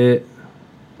find it.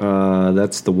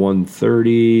 That's the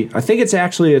 130. I think it's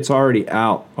already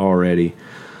out already.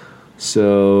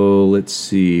 So let's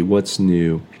see what's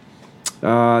new.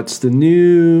 It's the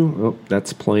new. Oh,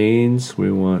 that's planes.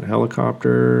 We want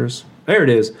helicopters. There it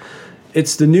is.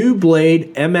 It's the new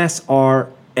Blade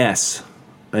MSR-S,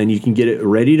 and you can get it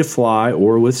ready to fly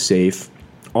or with safe.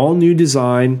 All new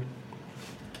design.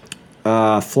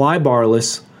 Fly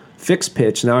barless, fixed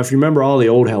pitch. Now, if you remember, all the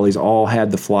old helis all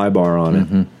had the fly bar on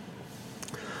it.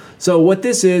 So what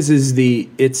this is the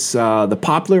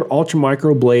popular Ultra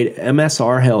Micro Blade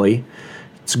MSR heli.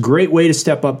 It's a great way to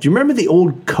step up. Do you remember the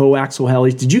old coaxial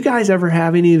helis? Did you guys ever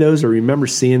have any of those or remember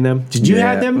seeing them? Did you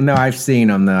have them? No, I've seen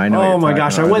them though. I know. Oh my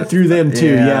gosh, I went through them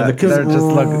too. Yeah, because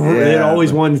it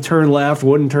always wanted to turn left,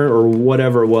 wouldn't turn, or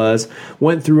whatever it was.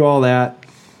 Went through all that.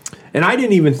 And I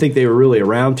didn't even think they were really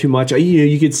around too much.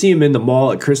 You could see them in the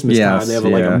mall at Christmas time. They have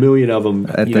like a million of them.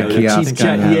 At the kiosk.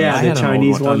 The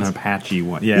Chinese ones. An Apache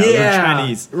one. Yeah, they're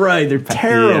Chinese. Right, they're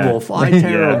terrible. Fly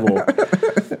terrible.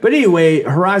 But anyway,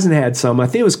 Horizon had some. I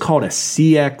think it was called a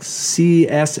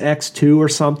CSX2 or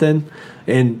something.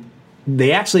 And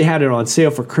they actually had it on sale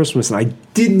for Christmas. And I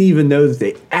didn't even know that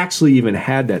they actually even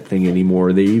had that thing anymore.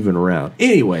 Are they even around?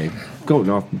 Anyway, going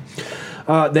off.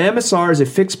 The MSR is a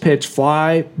fixed-pitch,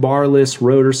 fly, barless,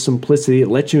 rotor simplicity. It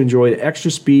lets you enjoy the extra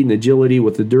speed and agility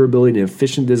with the durability and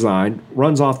efficient design.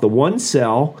 Runs off the one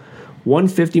cell,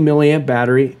 150 milliamp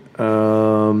battery,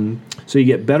 so you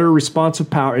get better responsive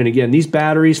power. And again, these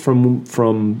batteries from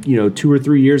 2 or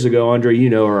 3 years ago, Andre,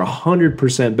 are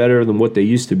 100% better than what they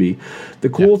used to be. The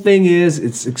cool thing is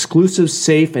it's exclusive,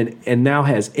 safe, and now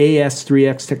has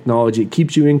AS3X technology. It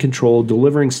keeps you in control,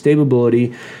 delivering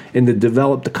stability and to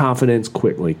develop the confidence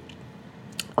quickly.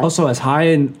 Also has high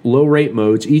and low rate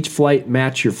modes. Each flight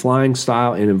match your flying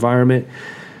style and environment.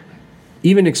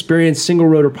 Even experienced single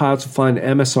rotor pilots will find the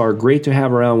MSR great to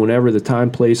have around whenever the time,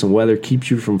 place, and weather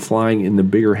keeps you from flying in the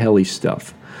bigger heli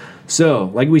stuff. So,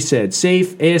 like we said,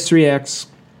 safe, AS3X,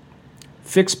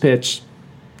 fixed pitch,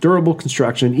 durable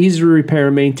construction, easy to repair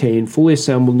and maintain, fully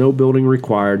assembled, no building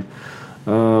required,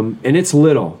 and it's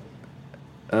little.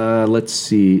 Let's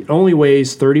see. It only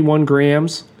weighs 31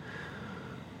 grams.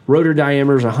 Rotor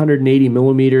diameter is 180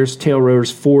 millimeters. Tail rotor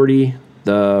is 40.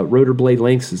 The rotor blade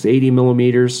length is 80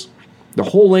 millimeters. The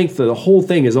whole length of the whole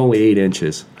thing is only 8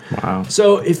 inches. Wow.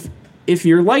 So if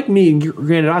you're like me, and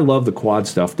granted, I love the quad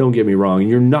stuff, don't get me wrong,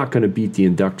 you're not going to beat the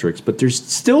Inductrix, but there's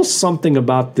still something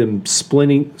about them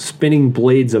spinning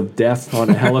blades of death on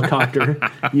a helicopter.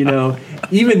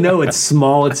 Even though it's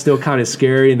small, it's still kind of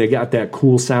scary, and they got that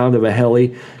cool sound of a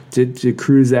heli to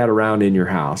cruise that around in your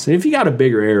house. And if you got a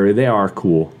bigger area, they are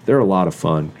cool. They're a lot of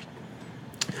fun.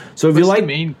 So if you like,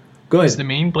 go ahead. Is the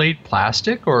main blade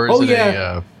plastic or is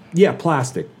it Yeah,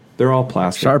 plastic. They're all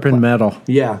plastic. Sharpened metal.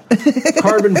 Yeah.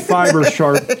 Carbon fiber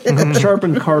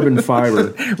sharpened carbon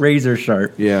fiber. Razor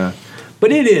sharp. Yeah.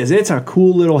 But it's a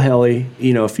cool little heli.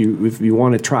 If you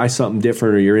want to try something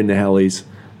different or you're into helis,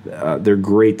 they're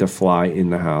great to fly in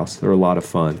the house. They're a lot of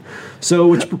fun. So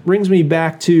which brings me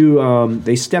back to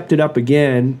they stepped it up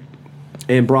again,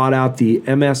 and brought out the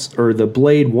the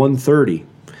Blade 130.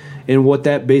 And what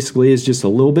that basically is, just a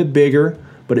little bit bigger,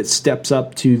 but it steps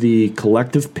up to the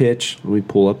collective pitch. Let me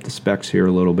pull up the specs here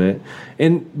a little bit.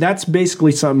 And that's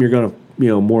basically something you're going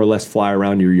to, more or less fly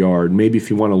around your yard. Maybe if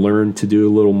you want to learn to do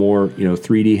a little more,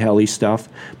 3D heli stuff,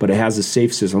 but it has a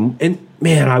safe system. And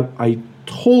man, I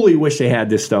totally wish they had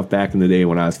this stuff back in the day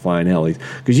when I was flying helis.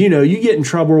 Because, you get in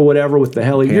trouble or whatever with the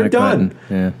heli, you're done.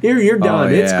 Yeah. You're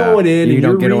done. It's going in, and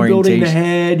you're rebuilding the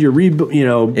head. You're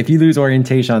If you lose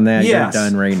orientation on that, you're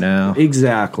done right now.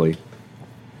 Exactly.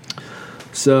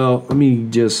 So let me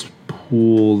just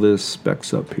pull this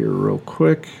specs up here real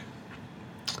quick.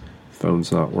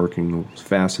 Phone's not working as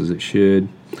fast as it should.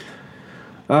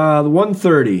 The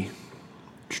 130.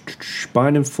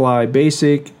 Bind and Fly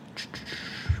Basic.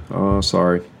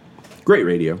 Sorry. Great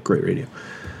radio.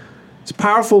 It's a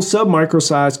powerful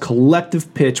sub-micro-sized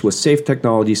collective pitch with safe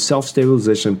technology,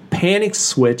 self-stabilization, panic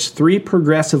switch, 3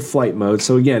 progressive flight modes.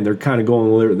 So again, they're kind of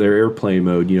going their airplane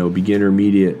mode, beginner,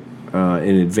 intermediate,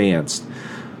 and advanced.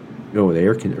 Oh,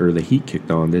 the heat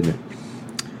kicked on, didn't it?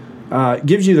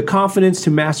 Gives you the confidence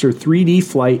to master 3D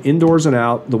flight indoors and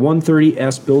out. The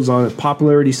 130S builds on a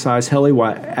popularity-sized heli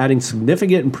while adding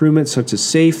significant improvements such as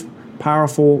safe,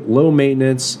 powerful, low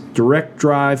maintenance, direct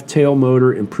drive, tail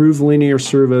motor, improved linear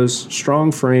servos,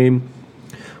 strong frame,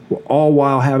 all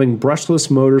while having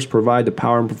brushless motors provide the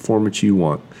power and performance you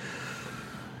want.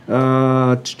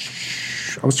 I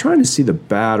was trying to see the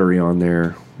battery on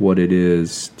there, what it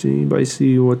is. Did anybody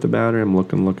see what the battery? I'm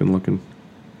looking.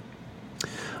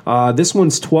 This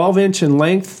one's 12-inch in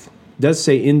length. It does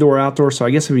say indoor-outdoor, so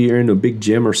I guess if you're in a big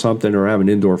gym or something or have an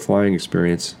indoor flying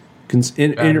experience.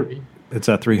 It's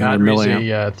a 300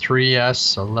 milliamp. A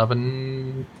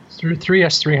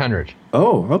 3S300.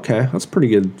 Oh, okay. That's a pretty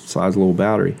good size little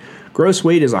battery. Gross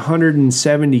weight is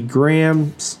 170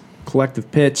 grams.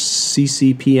 Collective pitch,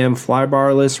 CCPM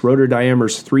flybarless. Rotor diameter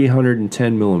is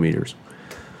 310 millimeters.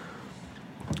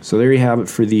 So there you have it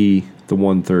for the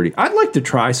 130. I'd like to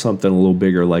try something a little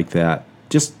bigger like that.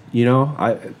 Just,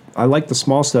 I like the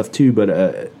small stuff too, but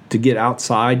to get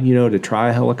outside, to try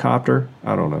a helicopter,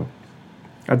 I don't know.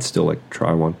 I'd still like to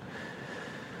try one.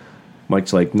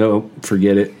 Mike's like, no,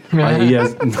 forget it.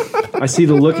 I see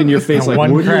the look in your face like, what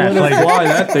do you want to fly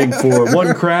that thing for?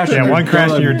 One crash and one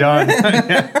crash and you're done.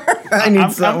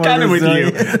 I'm kind of with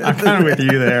you. I'm kind of with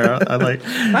you there.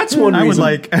 That's one reason. I would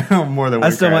like more than one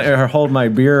I still crash. want to hold my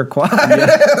beer quiet.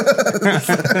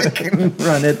 I can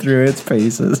run it through its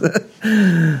paces.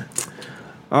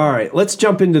 All right, let's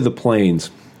jump into the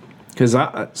planes. Because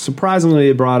surprisingly,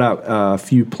 they brought out a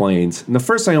few planes. And the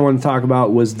first thing I want to talk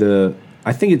about was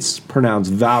I think it's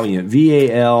pronounced Valiant,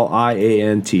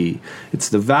 Valiant. It's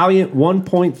the Valiant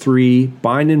 1.3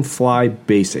 Bind and Fly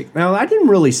Basic. Now, I didn't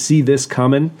really see this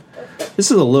coming. This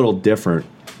is a little different.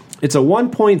 It's a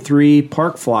 1.3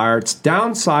 park flyer. It's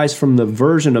downsized from the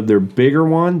version of their bigger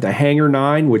one, the Hangar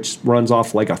 9, which runs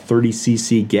off like a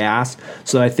 30cc gas.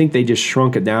 So I think they just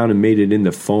shrunk it down and made it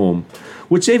into foam,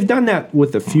 which they've done that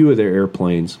with a few of their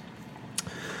airplanes.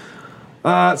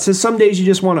 So some days you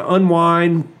just want to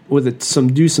unwind with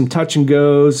do some touch and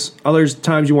goes. Other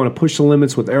times you want to push the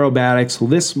limits with aerobatics. So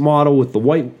this model with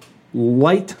the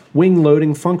light wing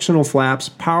loading, functional flaps,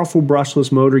 powerful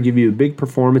brushless motor give you a big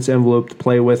performance envelope to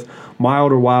play with.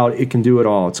 Mild or wild, it can do it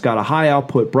all. It's got a high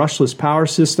output brushless power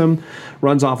system,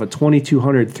 runs off a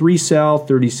 2200 3-cell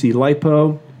 30C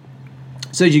LiPo.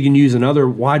 Says you can use another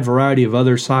wide variety of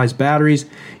other size batteries.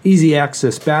 Easy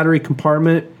access battery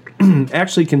compartment.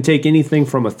 Actually can take anything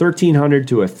from a 1300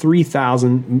 to a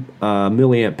 3000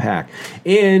 milliamp pack.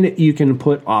 And you can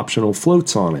put optional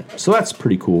floats on it. So that's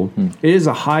pretty cool. It is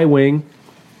a high wing.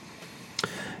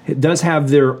 It does have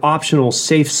their optional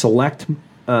safe select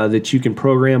that you can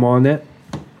program on it.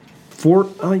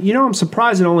 I'm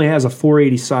surprised it only has a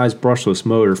 480 size brushless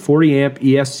motor, 40 amp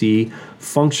ESC,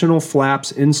 functional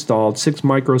flaps installed, 6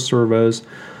 micro servos,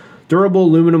 durable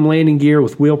aluminum landing gear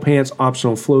with wheel pants,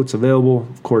 optional floats available.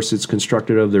 Of course, it's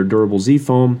constructed of their durable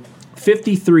Z-foam.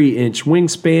 53-inch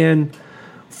wingspan,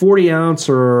 40 ounce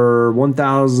or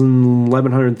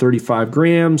 1,135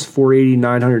 grams, 480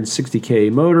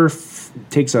 960K motor.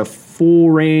 Takes a full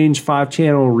range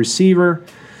 5-channel receiver.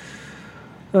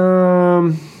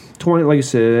 20, like I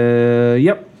said,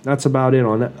 yep, that's about it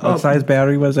on that. What size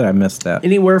battery was it? I missed that.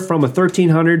 Anywhere from a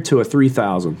 1300 to a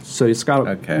 3000. So it's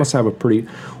got must have a pretty.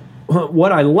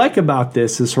 What I like about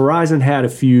this is Horizon had a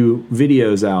few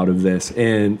videos out of this,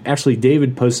 and actually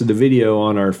David posted the video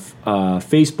on our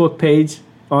Facebook page,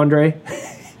 Andre.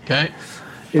 Okay.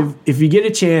 If you get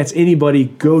a chance, anybody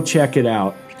go check it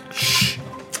out.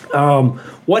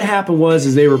 what happened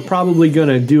was they were probably going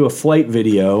to do a flight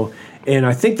video, and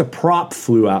I think the prop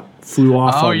flew off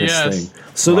on this thing.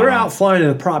 So they're out flying,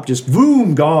 and the prop just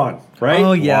boom, gone. Right?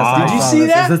 Oh yes, wow. Did you see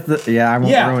that? I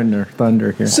won't ruin their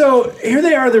thunder here. So here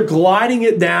they are, they're gliding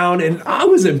it down, and I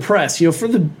was impressed. For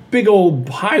the big old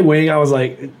high wing, I was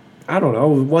like, I don't know,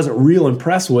 wasn't real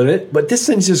impressed with it, but this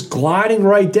thing's just gliding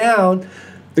right down.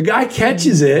 The guy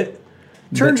catches it,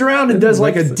 turns around and does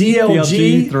like a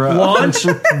DLG launch,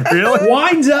 really?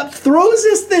 Winds up, throws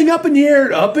this thing up in the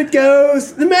air, up it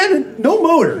goes. The man, no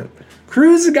motor.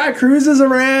 The guy cruises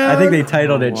around. I think they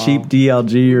titled it Cheap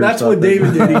DLG or That's something. What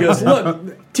David did. He goes,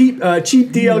 look, cheap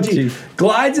DLG.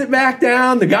 Glides it back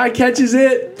down. The guy catches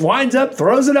it, winds up,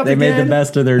 throws it up again. They made the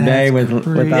best of their day without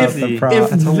the prop. If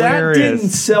that didn't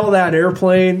sell that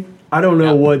airplane, I don't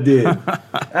know what did.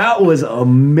 That was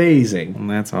amazing.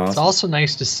 That's awesome. It's also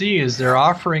nice to see is they're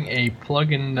offering a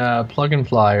plug and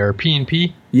fly or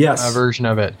P&P version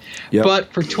of it. Yep.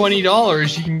 But for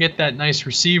 $20, you can get that nice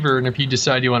receiver, and if you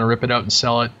decide you want to rip it out and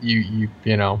sell it, you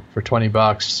for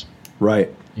 $20, right?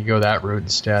 You go that route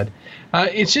instead.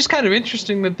 It's just kind of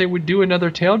interesting that they would do another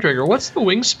tail dragger. What's the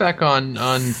wing spec on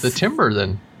the Timber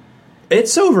then?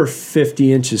 It's over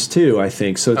 50 inches too, I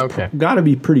think. So it's got to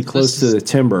be pretty close to the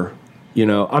Timber.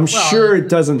 I'm sure it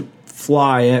doesn't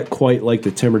fly at quite like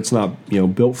the Timber. It's not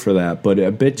built for that. But I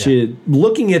bet you,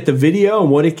 looking at the video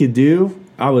and what it could do,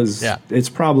 it's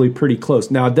probably pretty close.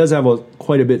 Now it does have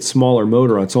quite a bit smaller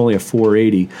motor on. It's only a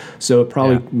 480, so it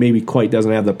probably maybe quite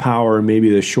doesn't have the power and maybe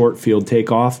the short field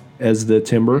takeoff as the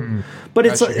Timber. Mm-hmm. But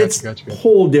it's a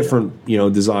whole different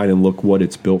design and look what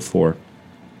it's built for.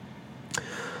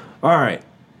 All right.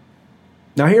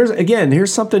 Now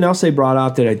here's something else they brought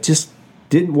out that I just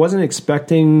wasn't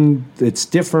expecting. It's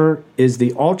different. Is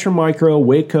the Ultra Micro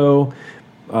Waco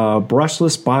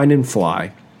brushless bind and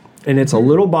fly, and it's a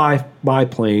little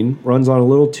biplane, runs on a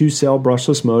little 2-cell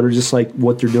brushless motor, just like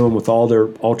what they're doing with all their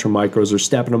Ultra Micros. They're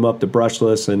stepping them up to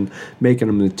brushless and making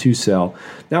them the 2-cell.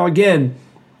 Now again,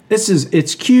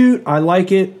 it's cute. I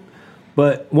like it.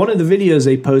 But one of the videos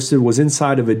they posted was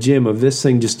inside of a gym of this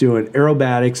thing just doing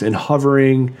aerobatics and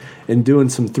hovering and doing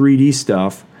some 3D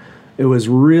stuff. It was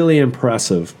really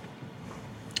impressive.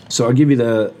 So I'll give you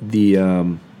the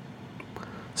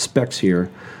specs here.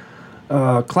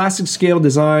 Classic scale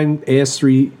design,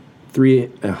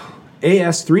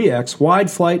 AS3X, wide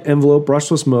flight envelope,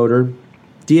 brushless motor,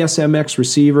 DSMX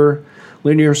receiver,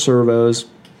 linear servos.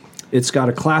 It's got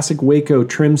a classic Waco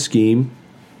trim scheme.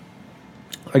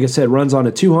 Like I said, runs on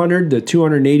a 200 to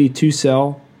 282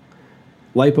 cell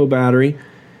LiPo battery.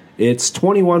 It's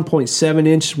 21.7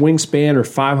 inch wingspan or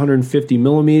 550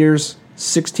 millimeters,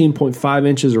 16.5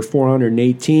 inches or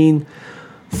 418.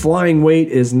 Flying weight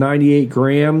is 98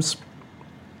 grams,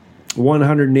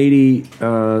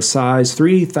 180 size,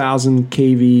 3,000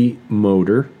 kV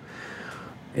motor.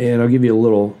 And I'll give you a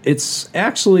little. It's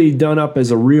actually done up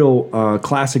as a real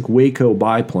classic Waco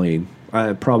biplane.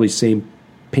 Probably same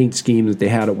paint scheme that they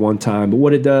had at one time. But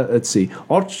what it does, let's see.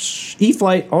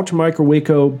 E-Flight Ultra Micro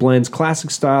Waco blends classic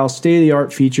style,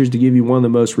 state-of-the-art features to give you one of the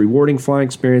most rewarding flying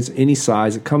experience any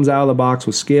size. It comes out of the box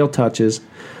with scale touches,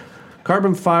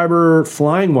 carbon fiber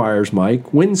flying wires,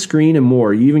 Mike, windscreen, and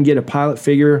more. You even get a pilot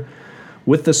figure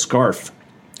with the scarf.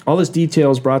 All this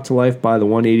detail is brought to life by the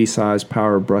 180 size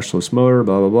power brushless motor,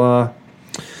 blah, blah, blah.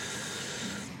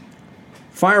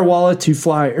 Fire wallet to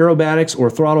fly aerobatics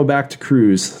or throttle back to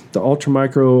cruise. The Ultra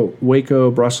Micro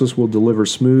Waco brushless will deliver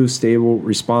smooth, stable,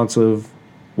 responsive,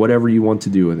 whatever you want to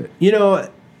do with it.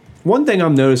 One thing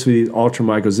I'm noticing with these Ultra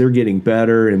Micros, they're getting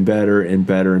better and better and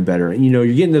better and better. And, you're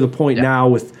getting to the point now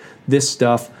with this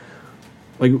stuff,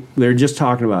 like they're just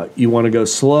talking about, you want to go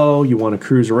slow, you want to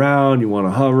cruise around, you want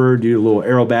to hover, do a little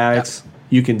aerobatics,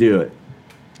 you can do it.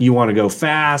 You want to go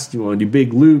fast, you want to do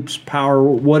big loops, power,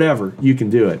 whatever, you can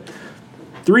do it.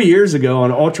 3 years ago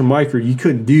on Ultra Micro, you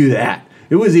couldn't do that.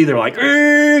 It was either like,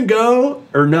 go,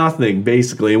 or nothing,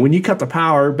 basically. And when you cut the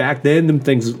power, back then, them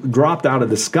things dropped out of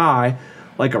the sky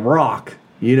like a rock,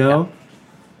 Yeah,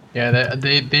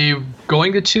 they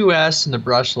going to 2S and the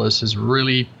brushless is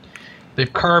really,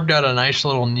 they've carved out a nice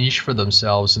little niche for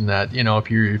themselves in that,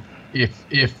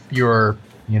 if you're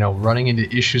running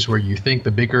into issues where you think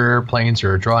the bigger airplanes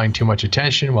are drawing too much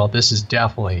attention, well, this is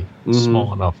definitely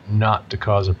small enough not to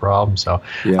cause a problem. So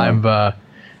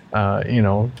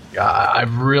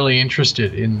I'm really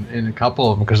interested in a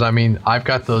couple of them because I've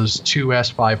got those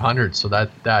 2S 500, so that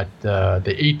the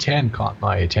 810 caught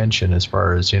my attention as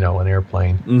far as an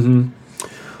airplane. Mm-hmm.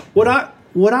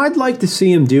 What I'd like to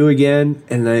see them do again,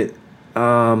 and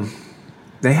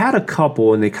they had a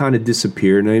couple and they kind of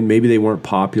disappeared, and maybe they weren't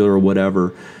popular or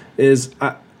whatever, is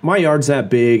my yard's that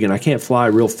big and I can't fly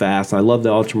real fast. I love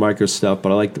the ultra micro stuff,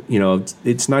 but I like,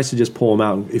 it's nice to just pull them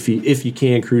out. And if you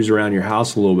can, cruise around your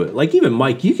house a little bit. Like even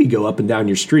Mike, you could go up and down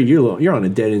your street. You're on a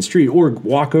dead end street, or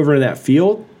walk over in that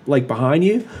field like behind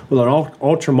you with an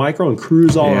ultra micro and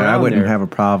cruise all around. I wouldn't have a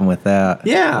problem with that.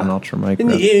 Yeah, an ultra micro.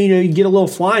 And you get a little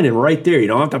flying in right there. You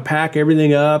don't have to pack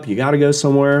everything up. You got to go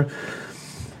somewhere.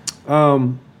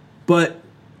 But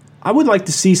I would like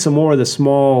to see some more of the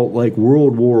small, like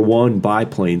World War I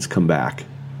biplanes come back.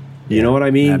 You know what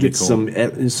I mean? Get cool. some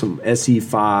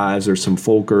SE5s or some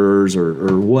Folkers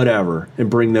or whatever, and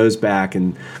bring those back,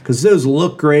 and because those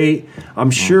look great.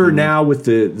 I'm sure now with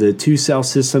the 2-cell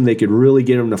system, they could really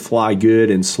get them to fly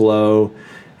good and slow,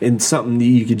 and something that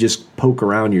you could just poke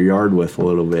around your yard with a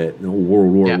little bit.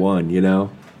 World War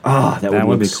I, that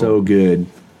would look so cool. Good.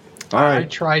 All right. I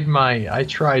tried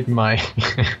my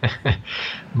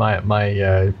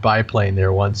my biplane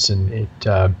there once, and it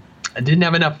I didn't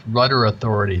have enough rudder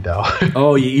authority though.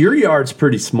 Oh, your yard's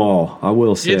pretty small, I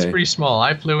will say. It's pretty small.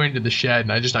 I flew into the shed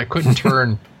and I couldn't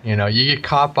turn. You get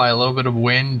caught by a little bit of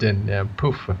wind and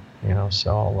poof.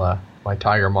 So my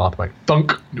tiger moth went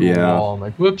thunk into a wall. I'm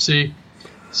like, whoopsie.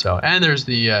 So, and there's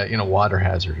the water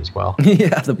hazard as well.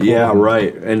 The pool. Yeah,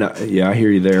 right. And I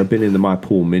hear you there. I've been into my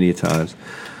pool many times.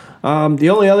 The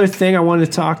only other thing I wanted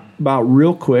to talk about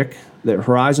real quick that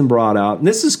Horizon brought out, and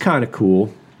this is kind of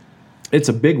cool. It's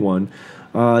a big one.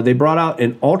 They brought out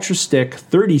an Ultra Stick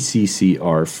 30cc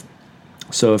ARF.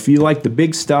 So if you like the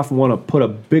big stuff and want to put a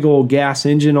big old gas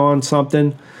engine on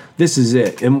something, this is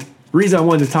it. And the reason I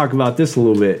wanted to talk about this a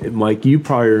little bit, Mike, you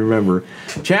probably remember,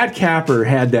 Chad Capper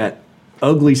had that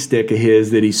ugly stick of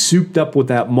his that he souped up with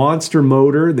that monster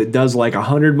motor that does like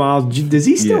 100 miles. Does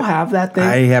he still have that thing?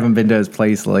 I haven't been to his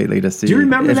place lately to see. Do you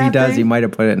remember if that he does, thing? he might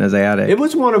have put it in his attic. It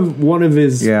was one of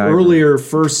his earlier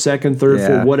first, second, third,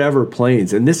 fourth, whatever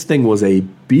planes, and this thing was a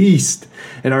beast.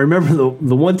 And I remember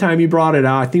the one time he brought it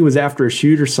out, I think it was after a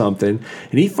shoot or something,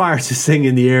 and he fires this thing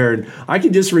in the air, and I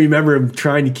can just remember him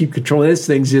trying to keep control. This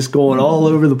thing's just going all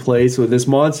over the place with this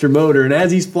monster motor, and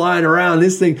as he's flying around,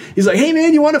 this thing, he's like, "Hey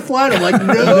man, you want to fly?" And I'm like,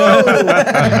 "No,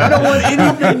 I don't want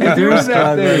anything to do with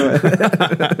that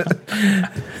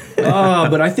thing."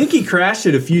 But I think he crashed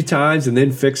it a few times and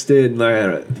then fixed it, and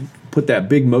I put that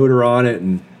big motor on it,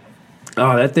 and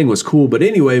that thing was cool. But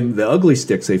anyway, the ugly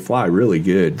sticks, they fly really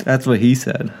good. That's what he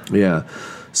said. Yeah.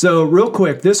 So real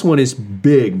quick, this one is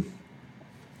big.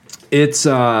 It's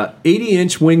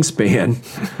 80-inch wingspan,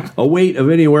 a weight of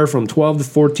anywhere from 12 to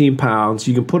 14 pounds.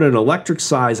 You can put an electric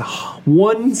size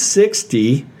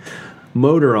 160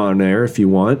 motor on there if you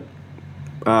want.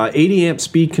 80 amp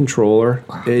speed controller.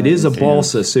 Wow, it is a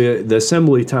balsa, so the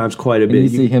assembly time's quite a bit. You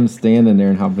see him standing there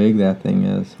and how big that thing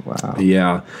is. Wow.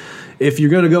 Yeah. If you're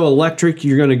going to go electric,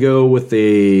 you're going to go with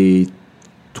a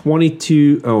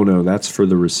 22. Oh, no, that's for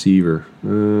the receiver.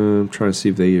 I'm trying to see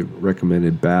if they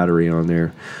recommended battery on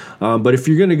there. But if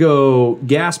you're going to go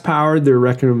gas-powered, they're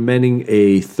recommending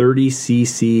a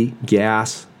 30cc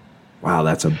gas. Wow,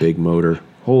 that's a big motor.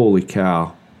 Holy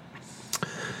cow.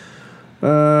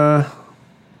 Let's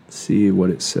see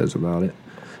what it says about it.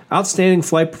 Outstanding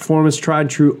flight performance, tried and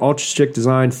true ultra stick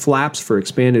design, flaps for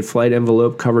expanded flight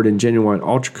envelope covered in genuine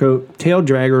ultra coat, tail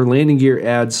dragger, landing gear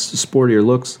adds sportier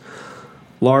looks,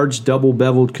 large double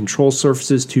beveled control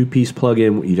surfaces, 2-piece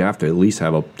plug-in. You'd have to at least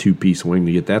have a 2-piece wing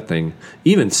to get that thing.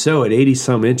 Even so, at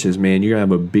 80-some inches, man, you're going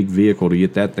to have a big vehicle to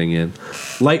get that thing in.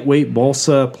 Lightweight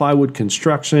balsa, plywood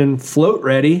construction, float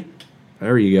ready.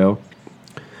 There you go.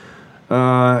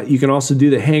 You can also do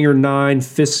the Hangar 9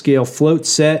 fifth scale float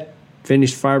set.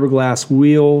 Finished fiberglass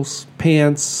wheels,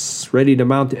 pants, ready to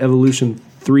mount the Evolution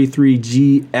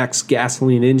 33GX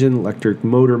gasoline engine, electric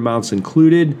motor mounts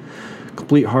included,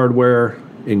 complete hardware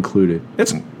included.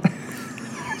 It's.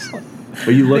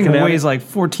 Are you looking at it? Weighs like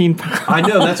 14 pounds. I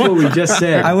know, that's what we just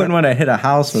said. I wouldn't want to hit a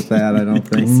house with that, I don't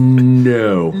think.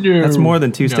 No. That's more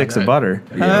than 2 sticks of butter.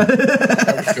 Yeah.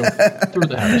 Through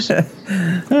the house.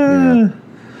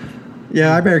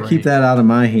 Yeah, I better keep that out of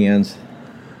my hands.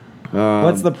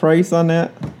 What's the price on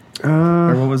that?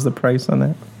 Or what was the price on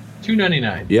that?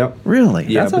 $299. Yep. Really?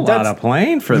 Yeah, that's a lot of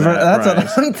plane for that.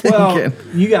 That's what I'm thinking. Well,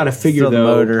 you got to figure the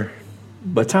motor.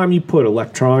 By the time you put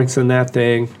electronics in that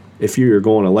thing, if you're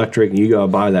going electric and you got to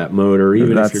buy that motor,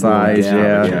 even that if you're size, going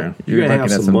down, you're going to have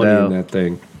some money in that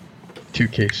thing. 2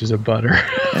 cases of butter.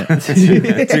 2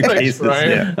 cases.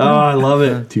 Right? Oh, I love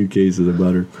it. 2 cases of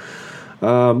butter.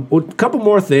 Well, a couple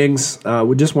more things.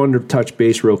 We just wanted to touch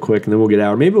base real quick, and then we'll get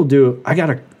out. Maybe we'll do. I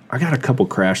got a couple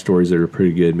crash stories that are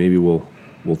pretty good. Maybe we'll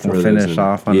finish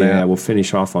off on that. Yeah, we'll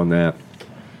finish off on that.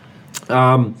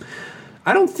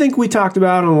 I don't think we talked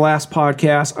about it on the last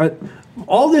podcast.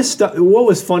 all this stuff. What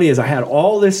was funny is I had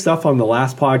all this stuff on the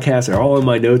last podcast, and all in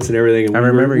my notes and everything. And I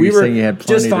remember you saying you had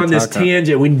plenty just on this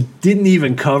tangent. We didn't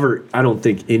even cover, I don't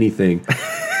think, anything.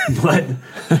 But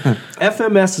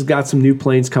FMS has got some new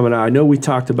planes coming out. I know we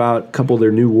talked about a couple of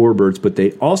their new Warbirds, but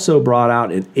they also brought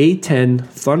out an A-10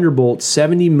 Thunderbolt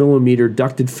 70mm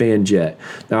ducted fan jet.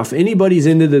 Now, if anybody's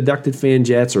into the ducted fan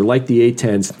jets or like the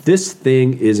A-10s, this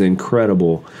thing is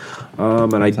incredible.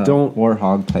 And I don't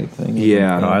Warthog type thing.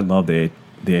 Yeah, I love the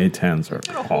A-10s are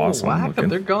awesome.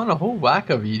 They're going a whole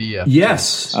whack of EDF.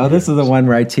 Yes. Oh, this is the one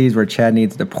where I tease where Chad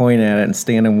needs to point at it and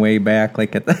stand him way back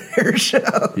like at the air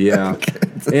show. Yeah.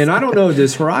 And I don't know,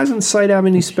 does Horizon site have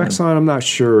any specs on? I'm not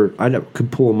sure. I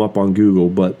could pull them up on Google,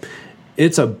 but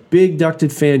it's a big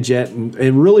ducted fan jet.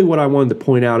 And really what I wanted to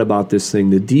point out about this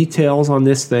thing, the details on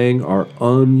this thing are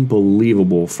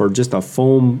unbelievable. For just a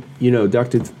foam,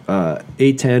 ducted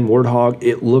A-10 Warthog,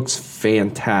 it looks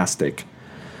fantastic.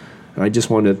 And I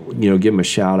just wanted to, give them a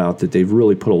shout out that they've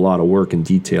really put a lot of work and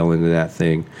detail into that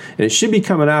thing. And it should be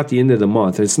coming out at the end of the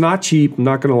month. And it's not cheap. I'm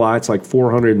not going to lie. It's like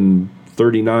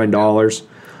 $439.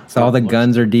 So all the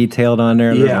guns are detailed on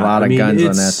there. There's a lot of guns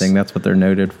on that thing. That's what they're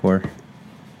noted for.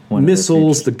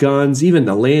 Missiles, the guns, even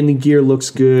the landing gear looks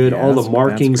good. All the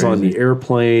markings on the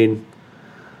airplane.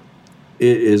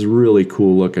 It is really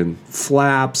cool looking.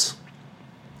 Flaps.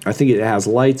 I think it has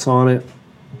lights on it.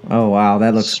 Oh, wow.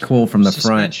 That looks cool from the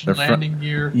front. The landing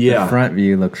gear. Yeah. The front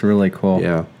view looks really cool.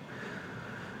 Yeah.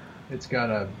 It's got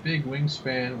a big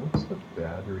wingspan. What's the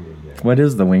battery again? What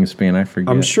is the wingspan? I forget.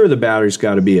 I'm sure the battery's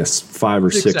got to be a 5 or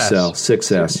 6S.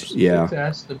 6S, yeah.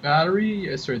 6S. The battery,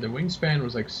 the wingspan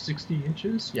was like 60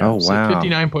 inches. Yeah, oh, wow. Like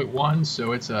 59.1,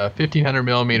 so it's a 1,500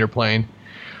 millimeter plane.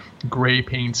 Gray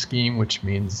paint scheme, which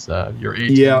means your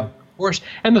A-10. Yeah. Of course.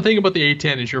 And the thing about the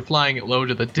A-10 is you're flying it low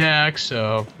to the deck,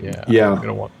 so yeah. I'm going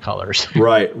to want colors.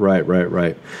 Right.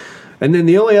 And then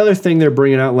the only other thing they're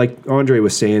bringing out, like Andre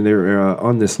was saying, they're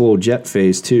on this little jet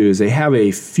phase too, is they have a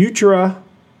Futura,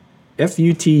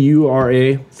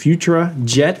 Futura, Futura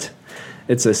jet.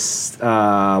 It's a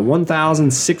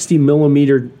 1,060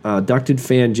 millimeter ducted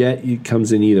fan jet. It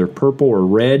comes in either purple or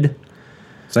red.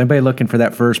 Is anybody looking for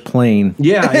that first plane?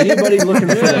 Yeah, anybody looking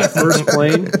for that first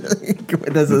plane?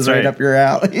 This is right up your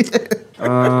alley.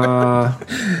 I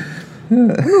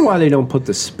wonder why they don't put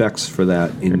the specs for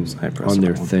that on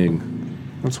their thing.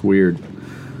 That's weird.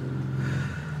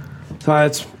 So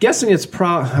I'm guessing it's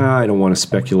I don't want to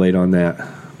speculate on that.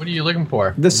 What are you looking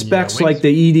for? The specs, like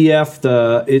the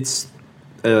EDF, it's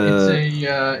a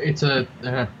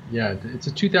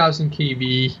 2,000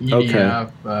 kV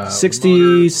EDF. Okay.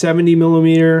 60, 70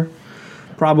 millimeter,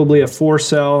 probably a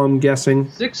 4-cell, I'm guessing.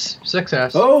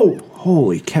 6S. Oh,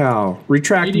 holy cow.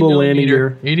 Retractable landing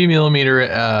gear. 80 millimeter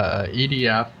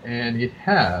EDF, and it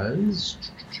has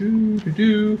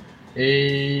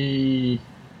a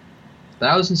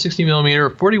 1,060 millimeter,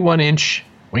 41-inch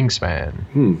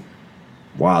wingspan.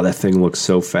 Wow, that thing looks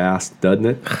so fast, doesn't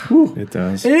it? It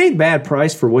does. It ain't bad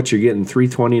price for what you're getting,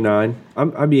 $329.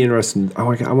 I'd be interested. I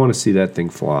want to see that thing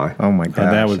fly. Oh my gosh,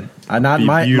 that would not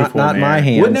my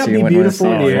hands. Wouldn't that be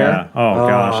beautiful in the air? Yeah. Oh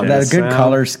gosh, that's a good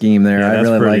color scheme there. I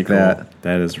really like cool. that.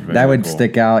 That is very that would cool.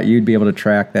 stick out. You'd be able to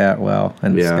track that well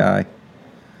in the sky,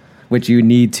 which you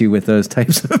need to with those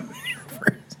types of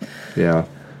maneuvers. Yeah.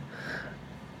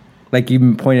 Like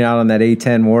you pointed out on that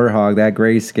A-10 Warthog, that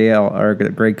gray scale or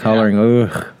gray coloring.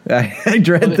 Ugh, I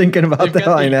dread thinking about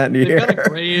that in the air. They've got a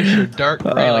grayish or dark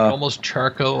gray, like almost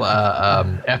charcoal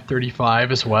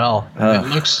F-35 as well.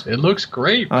 It looks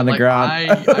great on the ground.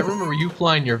 I remember you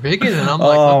flying your Viggen, and I'm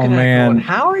like, looking at it going,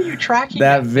 how are you tracking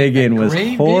that Viggen? Was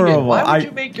horrible. Viggen? Why would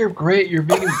you make your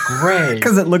Viggen gray?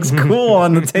 Because it looks cool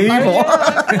on the table.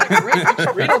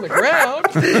 Great on the ground.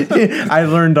 I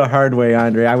learned the hard way,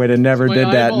 Andre. I would have never did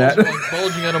that. Like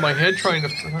bulging out of my head trying to.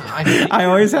 I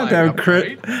always have to have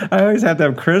Chris. I always have to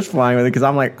have Chris flying with it because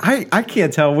I'm like I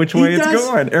can't tell which way it's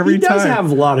going every time. He does have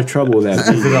a lot of trouble with that.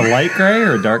 Is it a light gray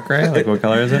or a dark gray? Like what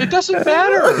color is it? It doesn't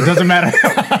matter. It doesn't matter.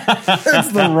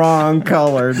 It's the wrong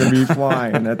color to be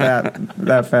flying at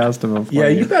that fast of a plane. Yeah,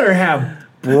 you better have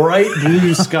bright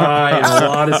blue sky and a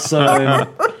lot of sun.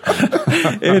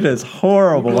 It is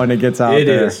horrible when it gets out there. It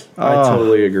is. I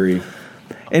totally agree.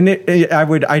 And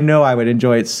I know I would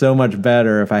enjoy it so much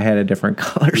better if I had a different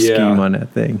color scheme on that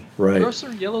thing. Right. Throw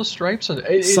some yellow stripes on it.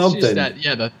 It's something. Just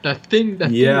the thin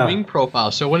wing profile.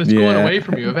 So when it's going away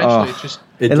from you, eventually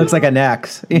it looks like an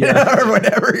X, or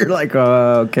whatever. You're like,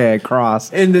 oh, okay,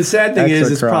 cross. And the sad thing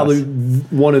is, it's probably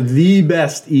one of the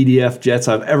best EDF jets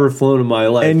I've ever flown in my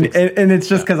life. And it's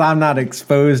just because I'm not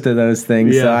exposed to those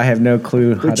things, so I have no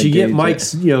clue how to gauge it. But you get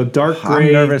Mike's, dark gray.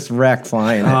 I'm nervous wreck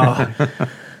flying it.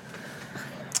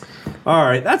 All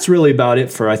right, that's really about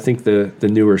it for, I think, the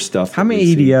newer stuff. How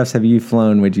many EDFs have you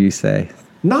flown, would you say?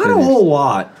 Not a whole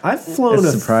lot. I've flown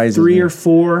 3 or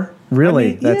 4.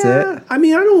 Really? That's it? I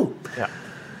mean, I don't... Yeah.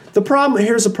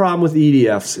 Here's the problem with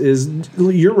EDFs is,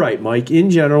 you're right, Mike. In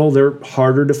general, they're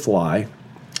harder to fly.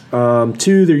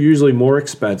 2, they're usually more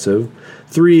expensive.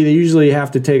 3, they usually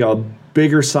have to take a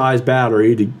bigger size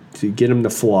battery to get them to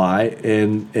fly.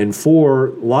 And 4,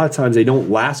 a lot of times they don't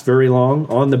last very long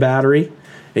on the battery.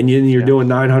 And you're doing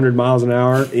 900 miles an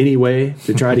hour anyway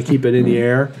to try to keep it in the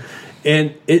air.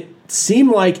 And it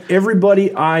seemed like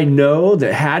everybody I know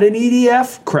that had an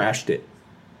EDF crashed it.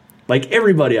 Like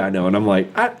everybody I know, and I'm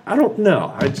like, I don't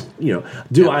know.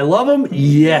 Do I love them?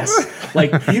 Yes.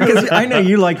 Like, because I know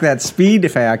you like that speed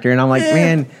factor, and I'm like,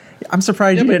 man, I'm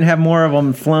surprised you didn't have more of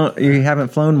them flown. You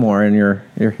haven't flown more in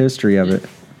your history of it.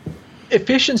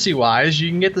 Efficiency-wise, you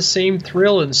can get the same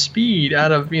thrill and speed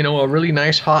out of a really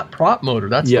nice hot prop motor.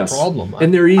 That's the problem,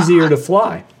 and they're easier to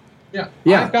fly. Yeah.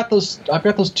 I've got those 2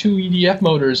 EDF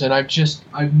motors, and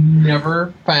I've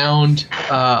never found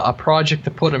a project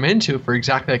to put them into for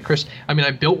exactly like Chris. I mean,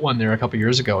 I built one there a couple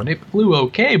years ago, and it flew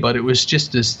okay, but it was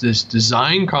just this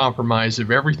design compromise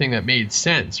of everything that made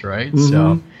sense, right?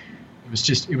 Mm-hmm.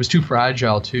 So it was too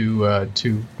fragile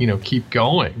to keep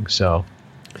going. So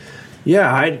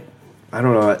yeah, I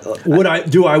don't know.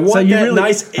 Do I want that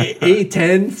nice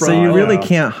A10 from... So you really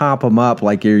can't hop them up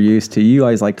like you're used to. You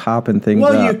always like hopping things up.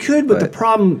 Well, you could, but the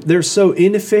problem, they're so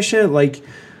inefficient. Like,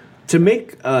 to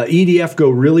make EDF go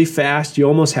really fast, you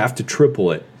almost have to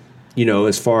triple it,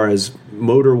 as far as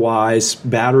motor-wise,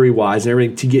 battery-wise, and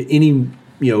everything, to get any,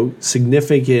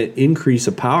 significant increase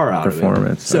of power out of it.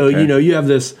 Performance. So, you have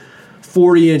this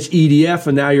 40-inch EDF,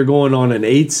 and now you're going on an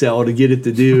 8-cell to get it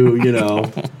to do,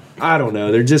 I don't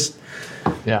know. They're just...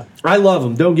 Yeah, I love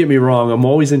them. Don't get me wrong. I'm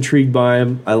always intrigued by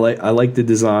them. I like the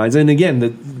designs. And again,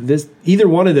 either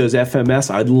one of those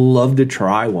FMS, I'd love to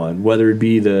try one. Whether it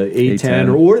be the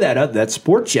A10 or that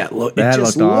sport jet look. That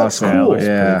just looked looks awesome. cool.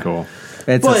 Yeah, pretty cool.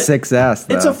 It's a 6S.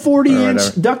 Though, it's a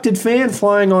 40-inch ducted fan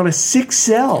flying on a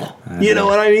 6-cell. You know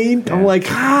what I mean? Yeah. I'm like,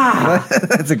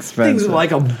 that's expensive. Things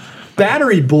like a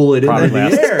battery bullet in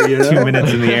the air. 2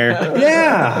 minutes in the air.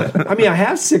 Yeah. I mean, I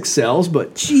have 6 cells,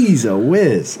 but geez, a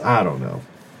whiz. I don't know.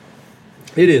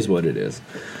 It is what it is.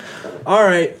 All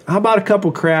right. How about a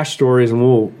couple crash stories, and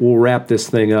we'll wrap this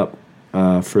thing up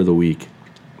for the week.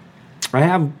 I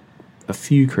have a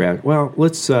few crash. Well,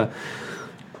 let's.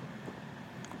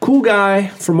 Cool guy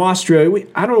from Australia.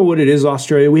 I don't know what it is,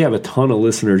 Australia. We have a ton of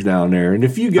listeners down there, and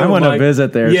if you go, I want to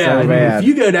visit there. Yeah, so bad. If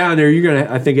you go down there, you're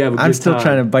gonna. I think have a good time. I'm still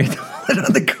trying to bite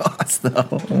on the cost, though.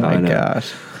 Oh my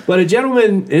gosh! But a gentleman,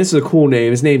 and this is a cool name.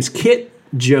 His name's Kit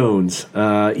Jones,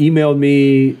 emailed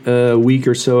me a week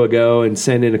or so ago and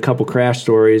sent in a couple crash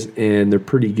stories, and they're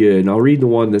pretty good. And I'll read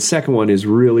the second one is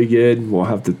really good. We'll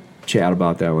have to chat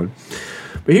about that one.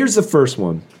 But here's the first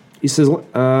one. He says,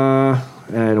 I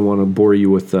don't want to bore you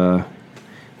with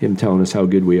him telling us how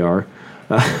good we are.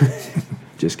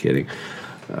 Just kidding.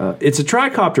 It's a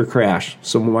tricopter crash.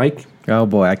 So, Mike. Oh,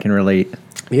 boy, I can relate.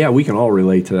 Yeah, we can all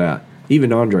relate to that.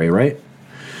 Even Andre, right?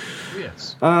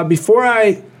 Yes. Before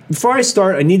I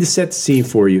start, I need to set the scene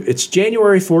for you. It's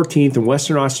January 14th in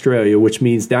Western Australia, which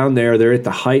means down there they're at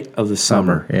the height of the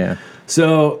summer. Yeah.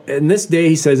 So, in this day,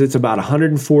 he says it's about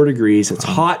 104 degrees. It's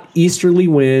hot easterly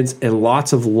winds and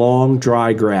lots of long,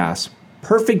 dry grass.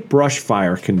 Perfect brush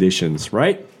fire conditions,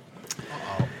 right?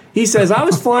 He says, I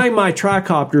was flying my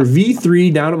tricopter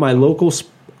V3 down at my local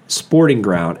sporting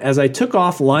ground. As I took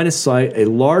off line of sight, a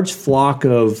large flock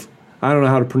of, I don't know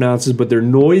how to pronounce this, but they're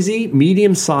noisy,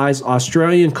 medium-sized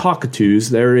Australian cockatoos.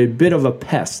 They're a bit of a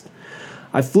pest.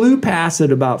 I flew past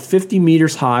at about 50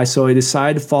 meters high, so I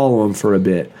decided to follow them for a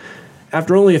bit.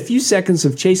 After only a few seconds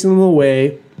of chasing them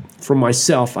away from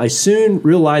myself, I soon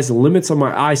realized the limits of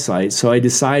my eyesight, so I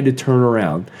decided to turn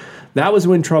around. That was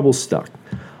when trouble struck.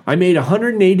 I made a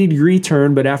 180-degree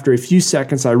turn, but after a few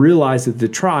seconds, I realized that the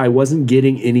try wasn't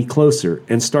getting any closer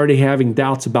and started having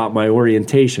doubts about my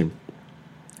orientation.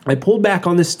 I pulled back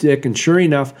on the stick, and sure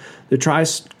enough, the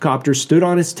tricopter stood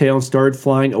on its tail and started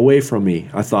flying away from me.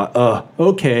 I thought,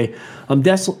 okay, I'm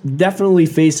definitely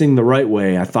facing the right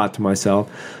way, I thought to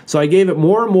myself. So I gave it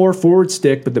more and more forward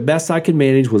stick, but the best I could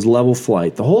manage was level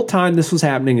flight. The whole time this was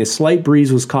happening, a slight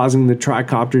breeze was causing the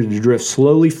tricopter to drift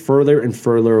slowly further and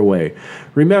further away.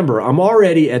 Remember, I'm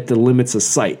already at the limits of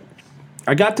sight.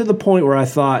 I got to the point where I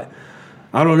thought,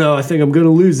 I don't know, I think I'm going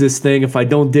to lose this thing if I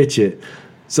don't ditch it.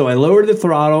 So I lowered the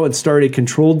throttle and started a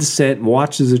controlled descent and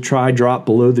watched as the try dropped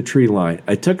below the tree line.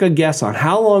 I took a guess on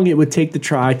how long it would take the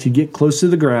try to get close to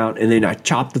the ground, and then I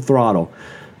chopped the throttle,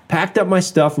 packed up my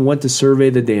stuff, and went to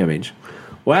survey the damage.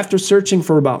 Well, after searching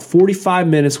for about 45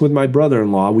 minutes with my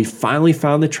brother-in-law, we finally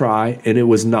found the try, and it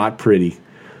was not pretty.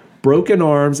 Broken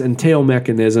arms and tail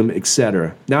mechanism,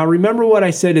 etc. Now, remember what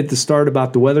I said at the start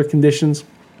about the weather conditions?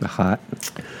 The hot.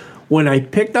 When I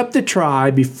picked up the try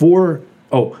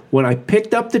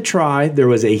there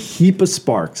was a heap of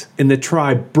sparks, and the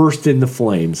try burst into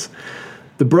flames.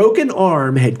 The broken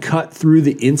arm had cut through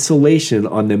the insulation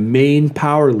on the main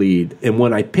power lead, and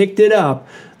when I picked it up,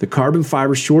 the carbon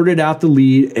fiber shorted out the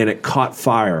lead and it caught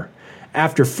fire.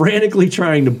 After frantically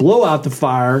trying to blow out the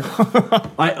fire,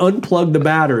 I unplugged the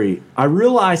battery. I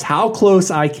realized how close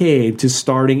I came to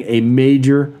starting a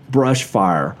major brush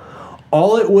fire.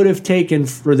 All it would have taken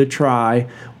for the try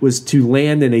was to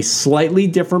land in a slightly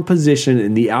different position,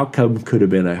 and the outcome could have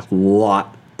been a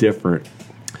lot different.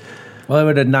 Well, it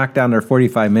would have knocked down their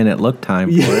 45-minute look time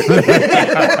for it.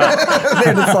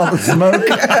 They just saw the smoke.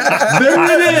 There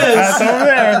it is. That's over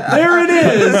there. There it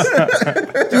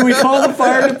is. Do we call the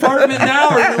fire department now?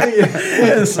 Or do we...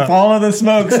 Yes, follow the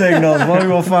smoke signals. One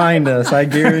will find us. I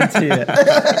guarantee it.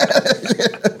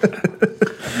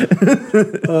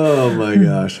 Oh, my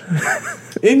gosh.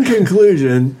 In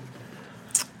conclusion,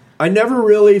 I never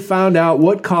really found out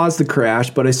what caused the crash,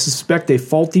 but I suspect a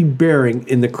faulty bearing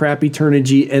in the crappy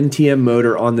Turnigy NTM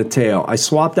motor on the tail. I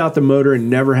swapped out the motor and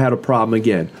never had a problem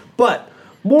again. But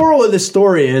moral of the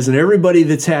story is, and everybody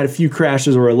that's had a few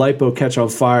crashes or a lipo catch on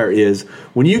fire is,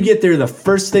 when you get there, the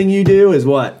first thing you do is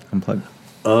what?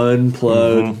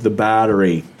 Unplug the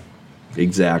battery.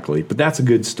 Exactly. But that's a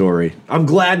good story. I'm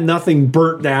glad nothing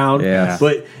burnt down. Yeah.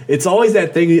 But it's always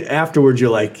that thing afterwards you're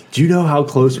like, do you know how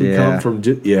close we come from?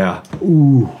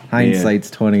 Ooh. Hindsight's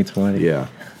 2020. Yeah.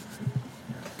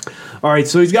 All right,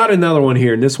 so he's got another one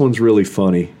here, and this one's really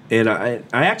funny. And I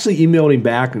actually emailed him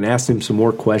back and asked him some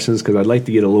more questions because I'd like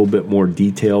to get a little bit more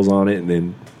details on it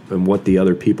and what the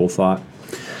other people thought.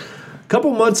 A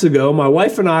couple months ago, my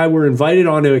wife and I were invited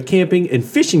on a camping and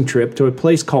fishing trip to a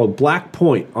place called Black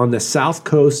Point on the south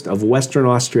coast of Western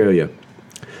Australia.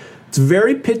 It's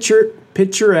very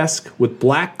picturesque with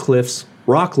black cliffs,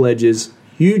 rock ledges,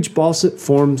 huge basalt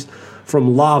forms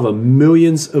from lava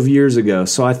millions of years ago.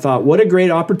 So I thought, what a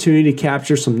great opportunity to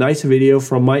capture some nice video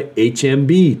from my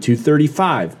HMB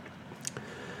 235.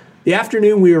 The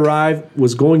afternoon we arrived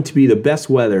was going to be the best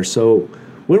weather, so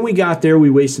when we got there, we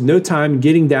wasted no time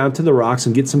getting down to the rocks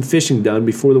and get some fishing done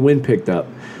before the wind picked up.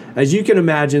 As you can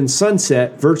imagine,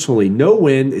 sunset, virtually no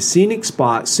wind, a scenic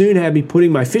spot soon had me putting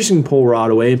my fishing pole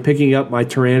rod away and picking up my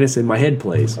Tyrannus and my head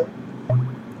plays.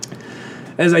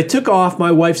 As I took off,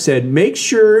 my wife said, make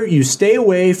sure you stay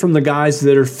away from the guys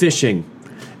that are fishing.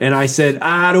 And I said,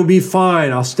 it'll be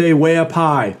fine. I'll stay way up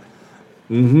high.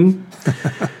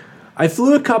 I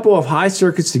flew a couple of high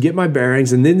circuits to get my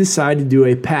bearings and then decided to do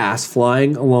a pass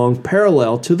flying along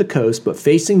parallel to the coast but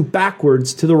facing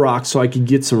backwards to the rocks so I could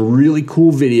get some really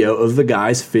cool video of the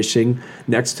guys fishing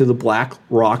next to the black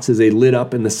rocks as they lit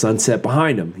up in the sunset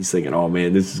behind them. He's thinking, oh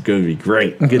man, this is going to be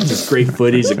great. Get this great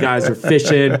footage. The guys are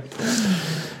fishing.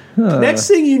 Next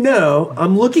thing you know,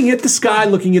 I'm looking at the sky,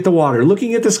 looking at the water,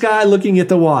 looking at the sky, looking at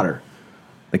the water.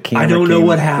 I don't know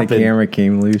what happened. The camera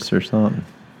came loose or something.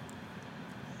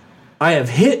 I have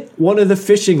hit one of the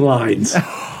fishing lines.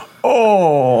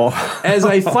 Oh. As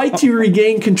I fight to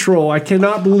regain control, I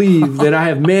cannot believe that I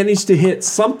have managed to hit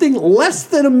something less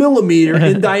than a millimeter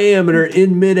in diameter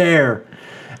in midair.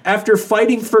 After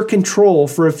fighting for control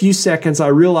for a few seconds, I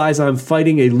realize I'm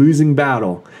fighting a losing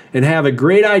battle and have a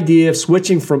great idea of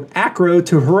switching from acro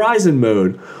to horizon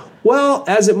mode. Well,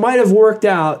 as it might have worked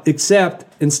out, except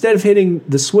instead of hitting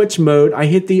the switch mode, I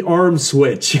hit the arm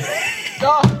switch.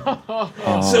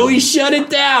 So he shut it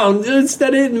down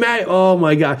instead of hitting oh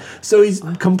my god. So he's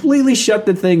completely shut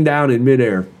the thing down in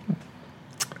midair.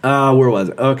 Where was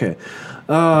it? Okay.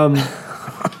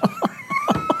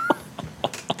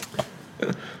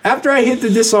 After I hit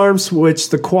the disarm switch,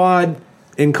 the quad,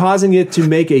 and causing it to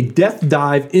make a death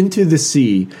dive into the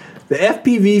sea, the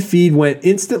FPV feed went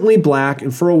instantly black,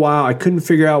 and for a while I couldn't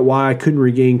figure out why I couldn't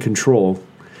regain control.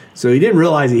 So he didn't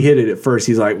realize he hit it at first.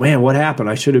 He's like, man, what happened?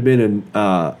 I should have been in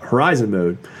horizon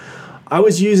mode. I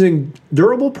was using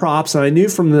durable props, and I knew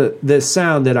from the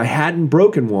sound that I hadn't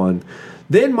broken one.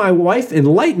 Then my wife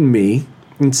enlightened me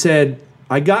and said,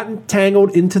 I got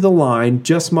entangled into the line,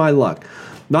 just my luck.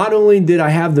 Not only did I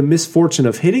have the misfortune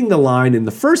of hitting the line in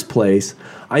the first place,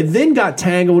 I then got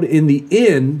tangled in the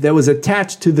end that was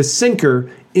attached to the sinker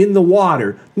in the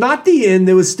water, not the end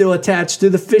that was still attached to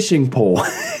the fishing pole.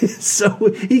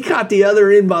 So he caught the other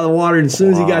end by the water, and as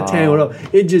soon as he got tangled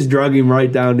up, it just drug him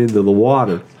right down into the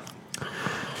water.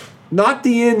 Not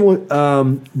the end,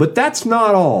 but that's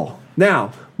not all.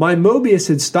 Now, My Mobius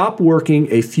had stopped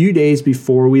working a few days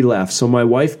before we left, so my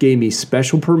wife gave me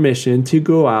special permission to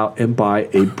go out and buy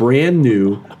a brand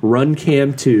new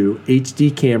Runcam 2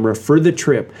 HD camera for the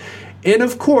trip. And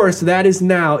of course, that is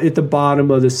now at the bottom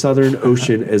of the Southern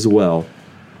Ocean as well.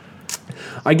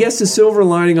 I guess the silver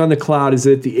lining on the cloud is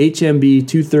that the HMB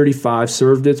 235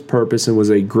 served its purpose and was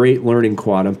a great learning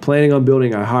quad. I'm planning on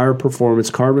building a higher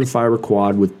performance carbon fiber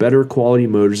quad with better quality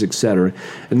motors, etc.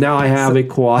 And now I have a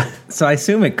quad. So I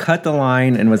assume it cut the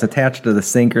line and was attached to the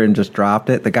sinker and just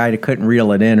dropped it. The guy couldn't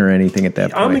reel it in or anything at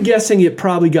that point. I'm guessing it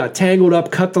probably got tangled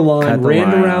up, cut the line,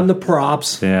 ran around the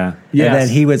props. Yeah. Yes. And then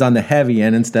he was on the heavy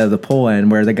end instead of the pull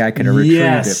end where the guy could have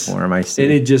retrieved it for him. I see.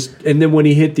 And then when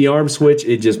he hit the arm switch,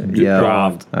 it just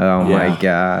dropped. Oh my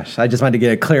gosh. I just wanted to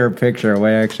get a clearer picture of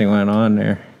what actually went on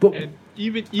there. But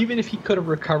even if he could have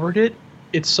recovered it,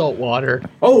 it's salt water.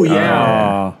 Oh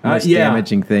yeah, most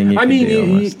damaging thing.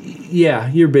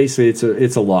 You're basically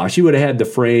it's a loss. You would have had the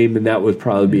frame, and that would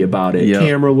probably be about it. Yep.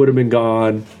 Camera would have been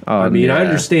gone. I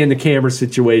understand the camera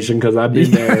situation because I've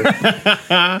been there.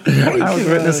 I was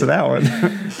witness to that one.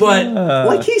 But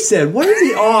like he said, what are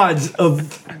the odds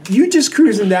of you just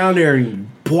cruising down there and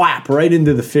blap right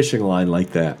into the fishing line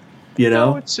like that? You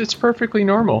know, it's perfectly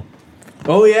normal.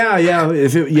 Oh yeah.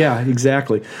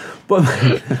 Exactly.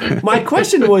 But my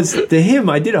question was to him.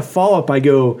 I did a follow-up. I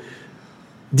go,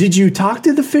 did you talk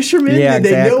to the fishermen? Yeah,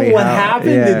 did they know what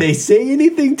happened? Yeah. Did they say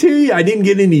anything to you? I didn't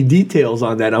get any details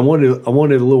on that. I wanted a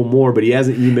little more, but he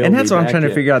hasn't emailed me. And that's what I'm trying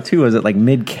to figure out too. Is it like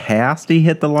mid-cast he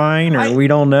hit the line, or we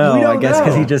don't know? I guess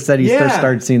because he just said he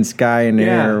started seeing sky in the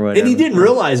air or whatever. And he didn't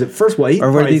realize it first.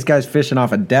 Or were these guys fishing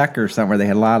off a deck or something where they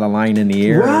had a lot of line in the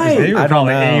air? Right. They were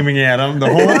probably aiming at him the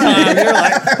whole time. They're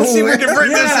like, let's see if we can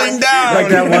bring this thing down. Like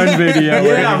that one video.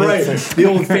 Yeah, right. The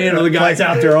old fan of the guys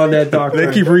out there on that dock.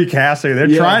 They keep recasting.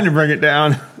 They're trying to bring it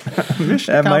down.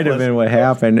 That might have been what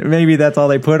happened. Maybe that's all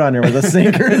they put on there was a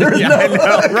sinker. I know,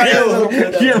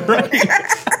 right? You're right.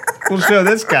 We'll show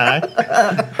this guy.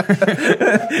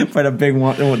 Put a big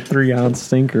 3-ounce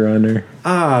sinker on there.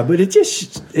 But it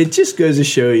just goes to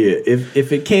show you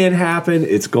if it can happen,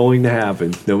 it's going to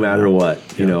happen no matter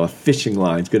what. You know, a fishing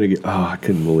line's going to get. Oh, I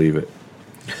couldn't believe it.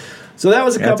 So that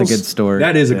was That's a good story.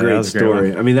 That is a great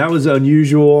story. I mean, that was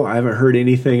unusual. I haven't heard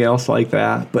anything else like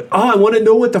that. But I want to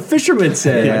know what the fishermen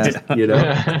said. You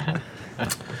know.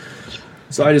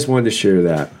 So I just wanted to share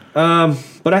that.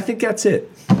 But I think that's it.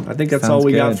 I think that's all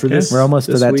we got for this. We're almost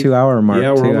to that 2-hour mark.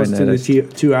 Yeah, we're almost to the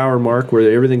 2-hour mark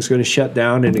where everything's going to shut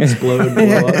down and explode and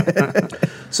blow up.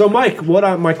 So, Mike,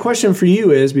 my question for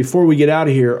you is, before we get out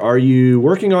of here, are you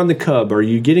working on the Cub? Are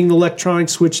you getting the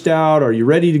electronics switched out? Are you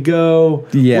ready to go?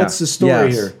 Yeah. What's the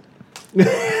story here?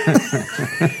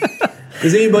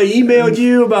 Has anybody emailed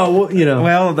you about what, you know?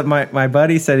 Well, my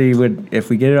buddy said he would, if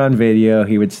we get it on video,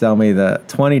 he would sell me the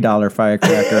 $20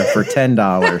 firecracker for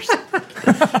 $10.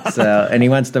 So, and he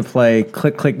wants to play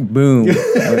Click Click Boom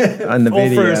on the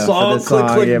video for the song Click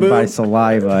Click Boom by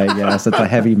Saliva. I guess it's a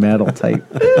heavy metal type.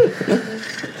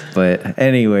 But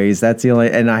anyways, that's the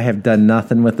only. And I have done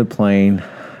nothing with the plane.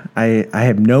 I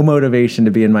have no motivation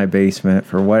to be in my basement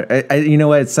for what. You know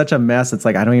what? It's such a mess. It's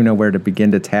like I don't even know where to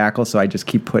begin to tackle. So I just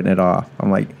keep putting it off.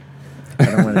 I'm like, I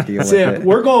don't want to deal with it.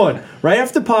 We're going right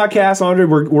after the podcast, Andre.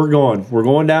 We're going. We're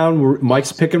going down.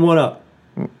 Mike's picking one up.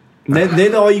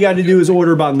 Then all you got to do is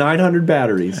order about 900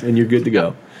 batteries, and you're good to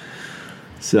go.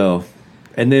 So,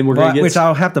 and then we're going to get... Which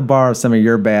I'll have to borrow some of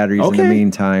your batteries in the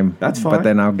meantime. That's fine. But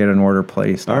then I'll get an order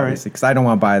placed, all obviously. Because I don't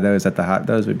want to buy those at the hot...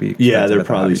 Those would be expensive. Yeah, they're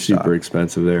probably super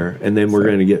expensive there. And then we're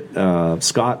going to get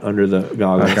Scott under the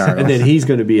goggles. And then he's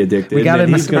going to be addicted.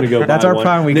 He's going to go That's our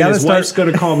problem. His wife's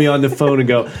going to call me on the phone and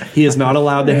go, he is not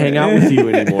allowed to hang out with you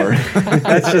anymore.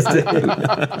 That's just it.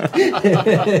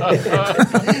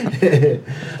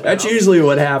 That's usually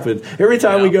what happens. Every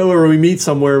time we go or we meet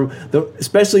somewhere,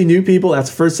 especially new people, that's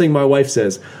the first thing my wife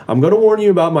says. I'm going to warn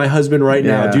you about my husband right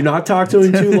now. Do not talk to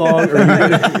him too long, or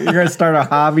you're going to start a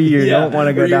hobby you don't want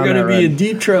to go down. You're going to be in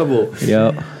deep trouble.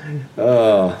 Yep.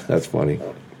 Oh, that's funny.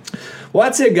 Well,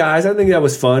 that's it, guys. I think that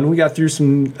was fun. We got through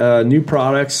some new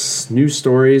products, new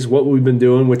stories, what we've been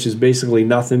doing, which is basically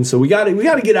nothing. So we got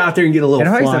to get out there and get a little. It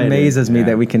always amazes me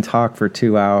that we can talk for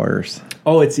 2 hours.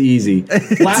 Oh, it's easy.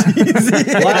 Last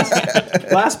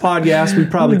podcast, we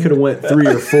probably could have went 3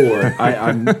 or 4.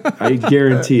 I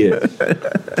guarantee it.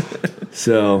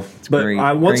 So,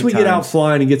 once we get out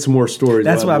flying and get some more stories,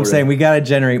 that's what I'm saying. We got to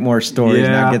generate more stories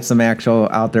now. Get some actual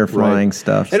out there flying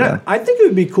stuff. And I think it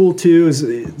would be cool too.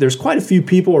 Is there's quite a few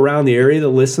people around the area that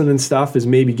listen and stuff. Is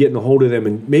maybe getting a hold of them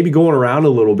and maybe going around a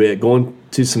little bit, going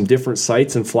to some different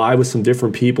sites and fly with some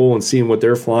different people and seeing what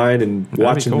they're flying and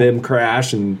watching them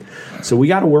crash. And so we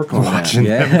got to work on that.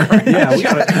 Yeah, we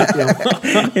got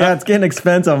to. Yeah, it's getting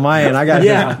expensive on my end. I got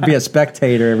to be a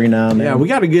spectator every now and then. Yeah, we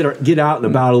got to get out and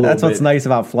about a little bit. That's what's nice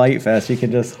about Flight Fest. You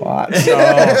can just watch.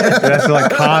 That's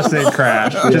like constant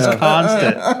crash. Just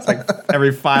constant. It's like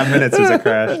every 5 minutes there's a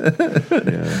crash.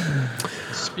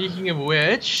 Speaking of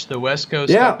which, the West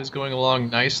Coast stuff is going along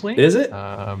nicely. Is it?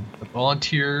 The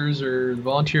volunteer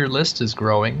list is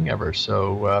growing ever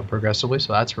so progressively,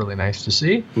 so that's really nice to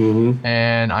see. Mm-hmm.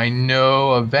 And I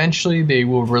know eventually they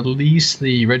will release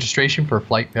the registration for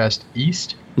Flight Fest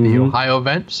East, the Ohio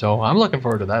event. So I'm looking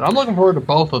forward to that. I'm looking forward to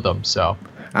both of them. So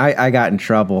I got in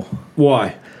trouble.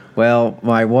 Why? Well,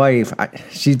 my wife,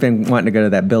 she's been wanting to go to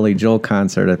that Billy Joel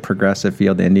concert at Progressive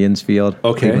Field, Indians Field,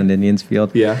 Cleveland Indians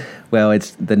Field. Yeah. Well,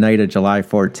 it's the night of July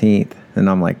 14th, and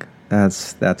I'm like,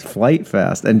 that's Flight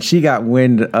Fest. And she got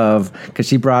wind of, because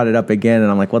she brought it up again, and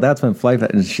I'm like, well, that's when Flight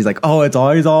Fest, and she's like, oh, it's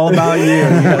always all about you.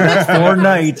 That's 4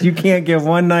 nights. You can't give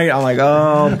one night. I'm like,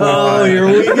 oh, boy. Oh, here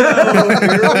we go.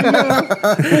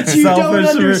 But you don't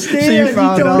understand. You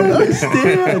don't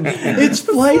understand. It's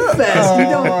Flight Fest.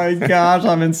 Oh, my gosh.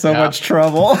 I'm in so much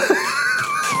trouble.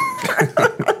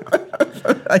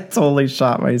 I totally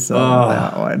shot myself on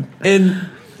that one. And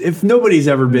if nobody's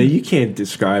ever been, you can't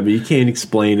describe it. You can't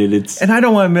explain it. And I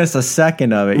don't want to miss a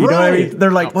second of it. You know what I mean? They're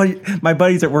like, well, my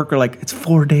buddies at work are like, it's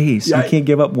 4 days. You can't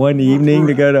give up one evening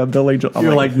to go to a Billy Joel.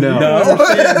 You're like, no.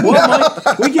 Well,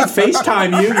 Mike, we can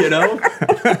FaceTime you, you know.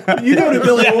 You know the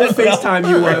Billy will FaCetime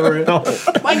you.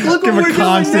 Mike, look what we're doing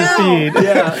now. Feed.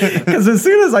 Yeah. Because as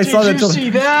soon as I saw that. Did you see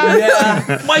that?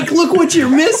 Yeah. Mike, look what you're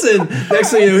missing.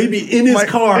 Next thing you know, he'd be in his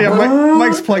car. Yeah,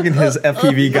 Mike's plugging his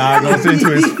FPV goggles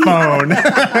into his phone.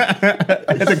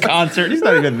 At the concert, he's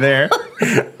not even there.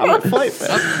 I'm at Flight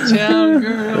Fest. Uptown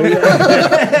girl.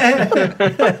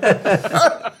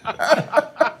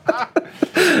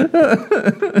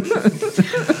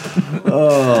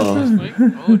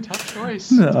 Oh, tough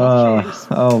choice.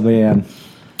 Oh man,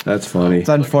 that's funny. It's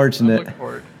unfortunate.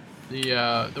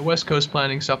 The West Coast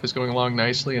planning stuff is going along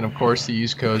nicely, and of course the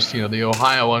East Coast. The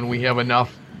Ohio one, we have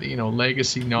enough.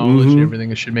 Legacy knowledge and everything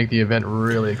that should make the event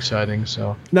really exciting.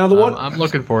 So now the one I'm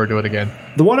looking forward to it again.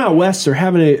 The one out west, they're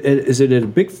having is it at a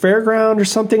big fairground or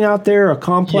something out there? A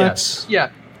complex?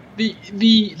 Yes. Yeah.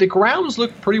 The grounds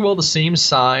look pretty well the same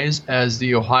size as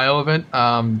the Ohio event,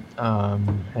 and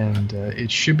it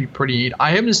should be pretty neat.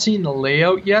 I haven't seen the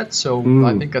layout yet, so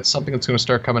I think that's something that's going to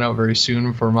start coming out very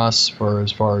soon from us for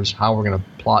as far as how we're going to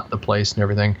plot the place and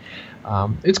everything.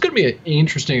 It's going to be an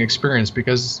interesting experience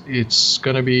because it's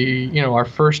going to be, our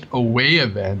first away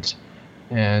event.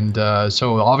 And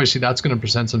so obviously that's going to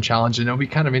present some challenge, and it'll be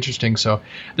kind of interesting. So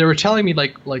they were telling me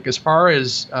like as far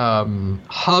as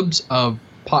hubs of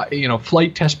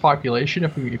flight test population,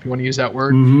 if you want to use that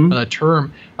word, that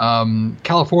term,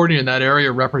 California in that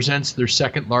area represents their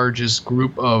second largest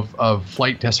group of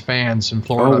flight test fans, and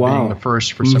Florida being the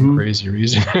first for some crazy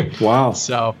reason. Wow.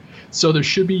 So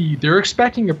they're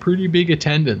expecting a pretty big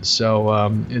attendance. So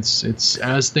it's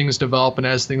as things develop and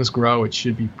as things grow, it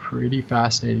should be pretty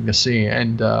fascinating to see.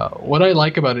 And what I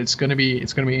like about it, it's going to be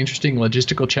interesting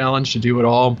logistical challenge to do it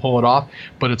all and pull it off.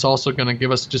 But it's also going to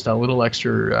give us just a little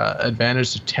extra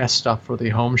advantage to test stuff for the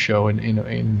home show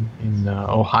in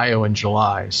Ohio in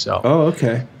July. So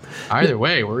okay. Either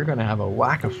way, we're going to have a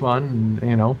whack of fun.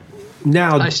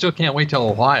 Now I still can't wait till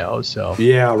Ohio. So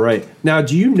yeah, right. Now,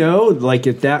 do you know, like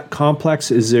at that complex,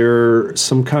 is there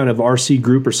some kind of RC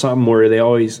group or something where they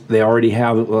already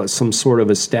have some sort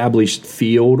of established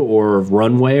field or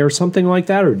runway or something like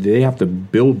that, or do they have to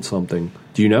build something?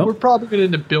 Do you know? We're probably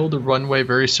going to build a runway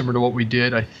very similar to what we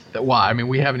did.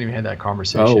 We haven't even had that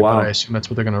conversation. But I assume that's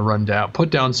what they're going to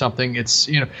put down something. It's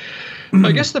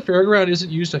I guess the fairground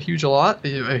isn't used a huge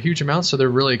amount, so they're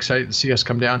really excited to see us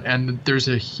come down. And there's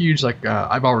a huge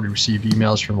I've already received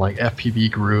emails from FPV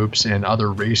groups and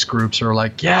other race groups who are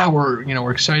like, yeah,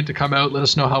 we're excited to come out. Let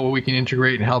us know how we can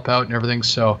integrate and help out and everything.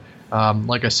 So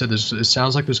like I said, it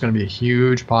sounds like there's going to be a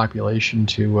huge population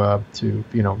to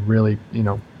really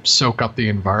soak up the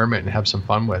environment and have some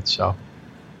fun with. So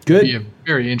good. It'll be a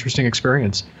very interesting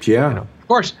experience. Yeah. Of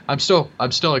course, I'm still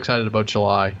excited about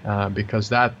July because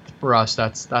that for us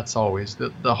that's always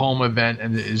the home event,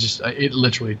 and it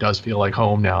literally does feel like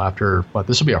home now after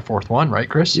this will be our 4th one, right,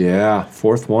 Chris? Yeah,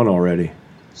 4th one already.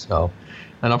 So,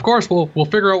 and of course we'll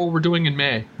figure out what we're doing in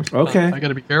May. Okay. I got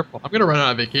to be careful. I'm going to run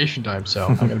out of vacation time, so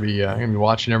I'm going to be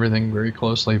watching everything very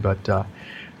closely. But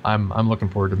I'm looking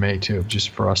forward to May too,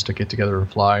 just for us to get together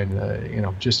and fly,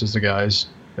 and just as the guys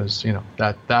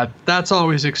because that's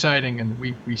always exciting, and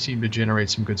we seem to generate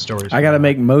some good stories. I got to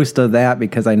make most of that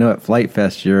because I know at Flight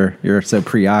Fest you're so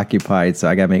preoccupied, so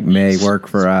I got to make May work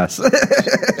for us.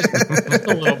 Just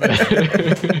a little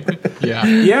bit.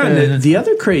 Yeah. And the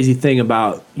other crazy thing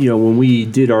about, when we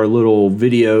did our little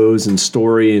videos and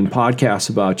story and podcasts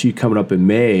about you coming up in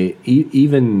May,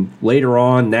 even later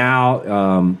on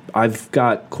now, I've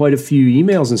got quite a few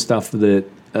emails and stuff that,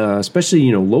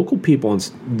 especially, local people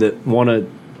that want to,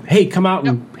 hey, come out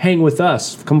and hang with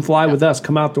us, come fly with us,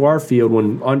 come out to our field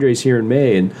when Andre's here in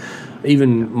May. And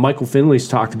even Michael Finley's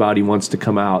talked about he wants to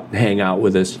come out and hang out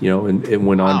with us, and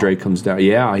when Andre comes down.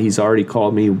 Yeah, he's already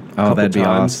called me a couple that'd be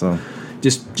times. Awesome.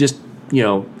 Just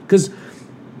because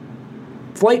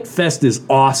Flight Fest is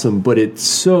awesome, but it's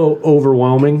so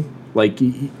overwhelming. Like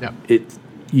you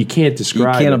can't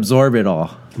describe. You can't absorb it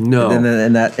all. No,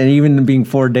 and even being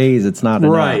 4 days, it's not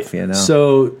enough.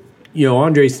 So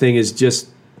Andre's thing is just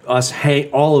us,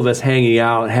 all of us hanging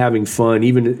out, having fun,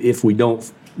 even if we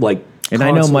don't like. And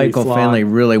I know Michael Finley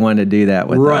really wanted to do that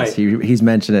with us. He's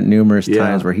mentioned it numerous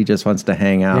times where he just wants to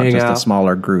hang out, a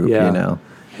smaller group.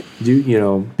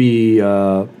 Be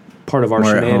part of our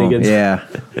shenanigans. Yeah.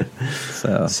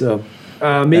 So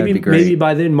maybe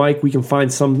by then, Mike, we can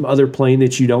find some other plane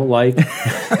that you don't like.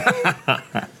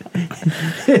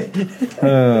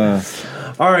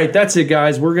 All right, that's it,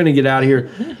 guys. We're going to get out of here.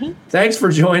 Thanks for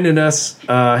joining us,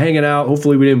 hanging out.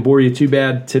 Hopefully we didn't bore you too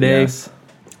bad today. Yes.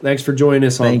 Thanks for joining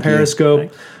us on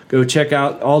Periscope. Go check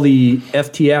out all the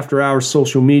FT After Hours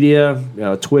social media,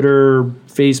 Twitter,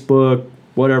 Facebook,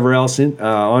 whatever else.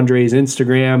 Andre's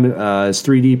Instagram, his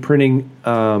 3D printing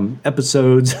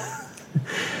episodes,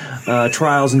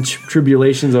 trials and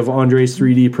tribulations of Andre's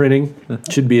 3D printing.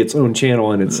 Should be its own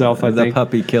channel in itself, I think. The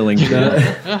puppy killing channel.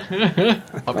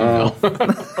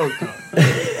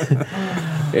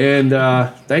 And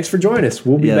thanks for joining us.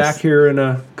 We'll be back here in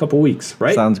a couple weeks,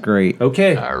 right? Sounds great.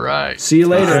 Okay. All right. See you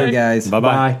later. All right, guys.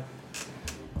 Bye-bye.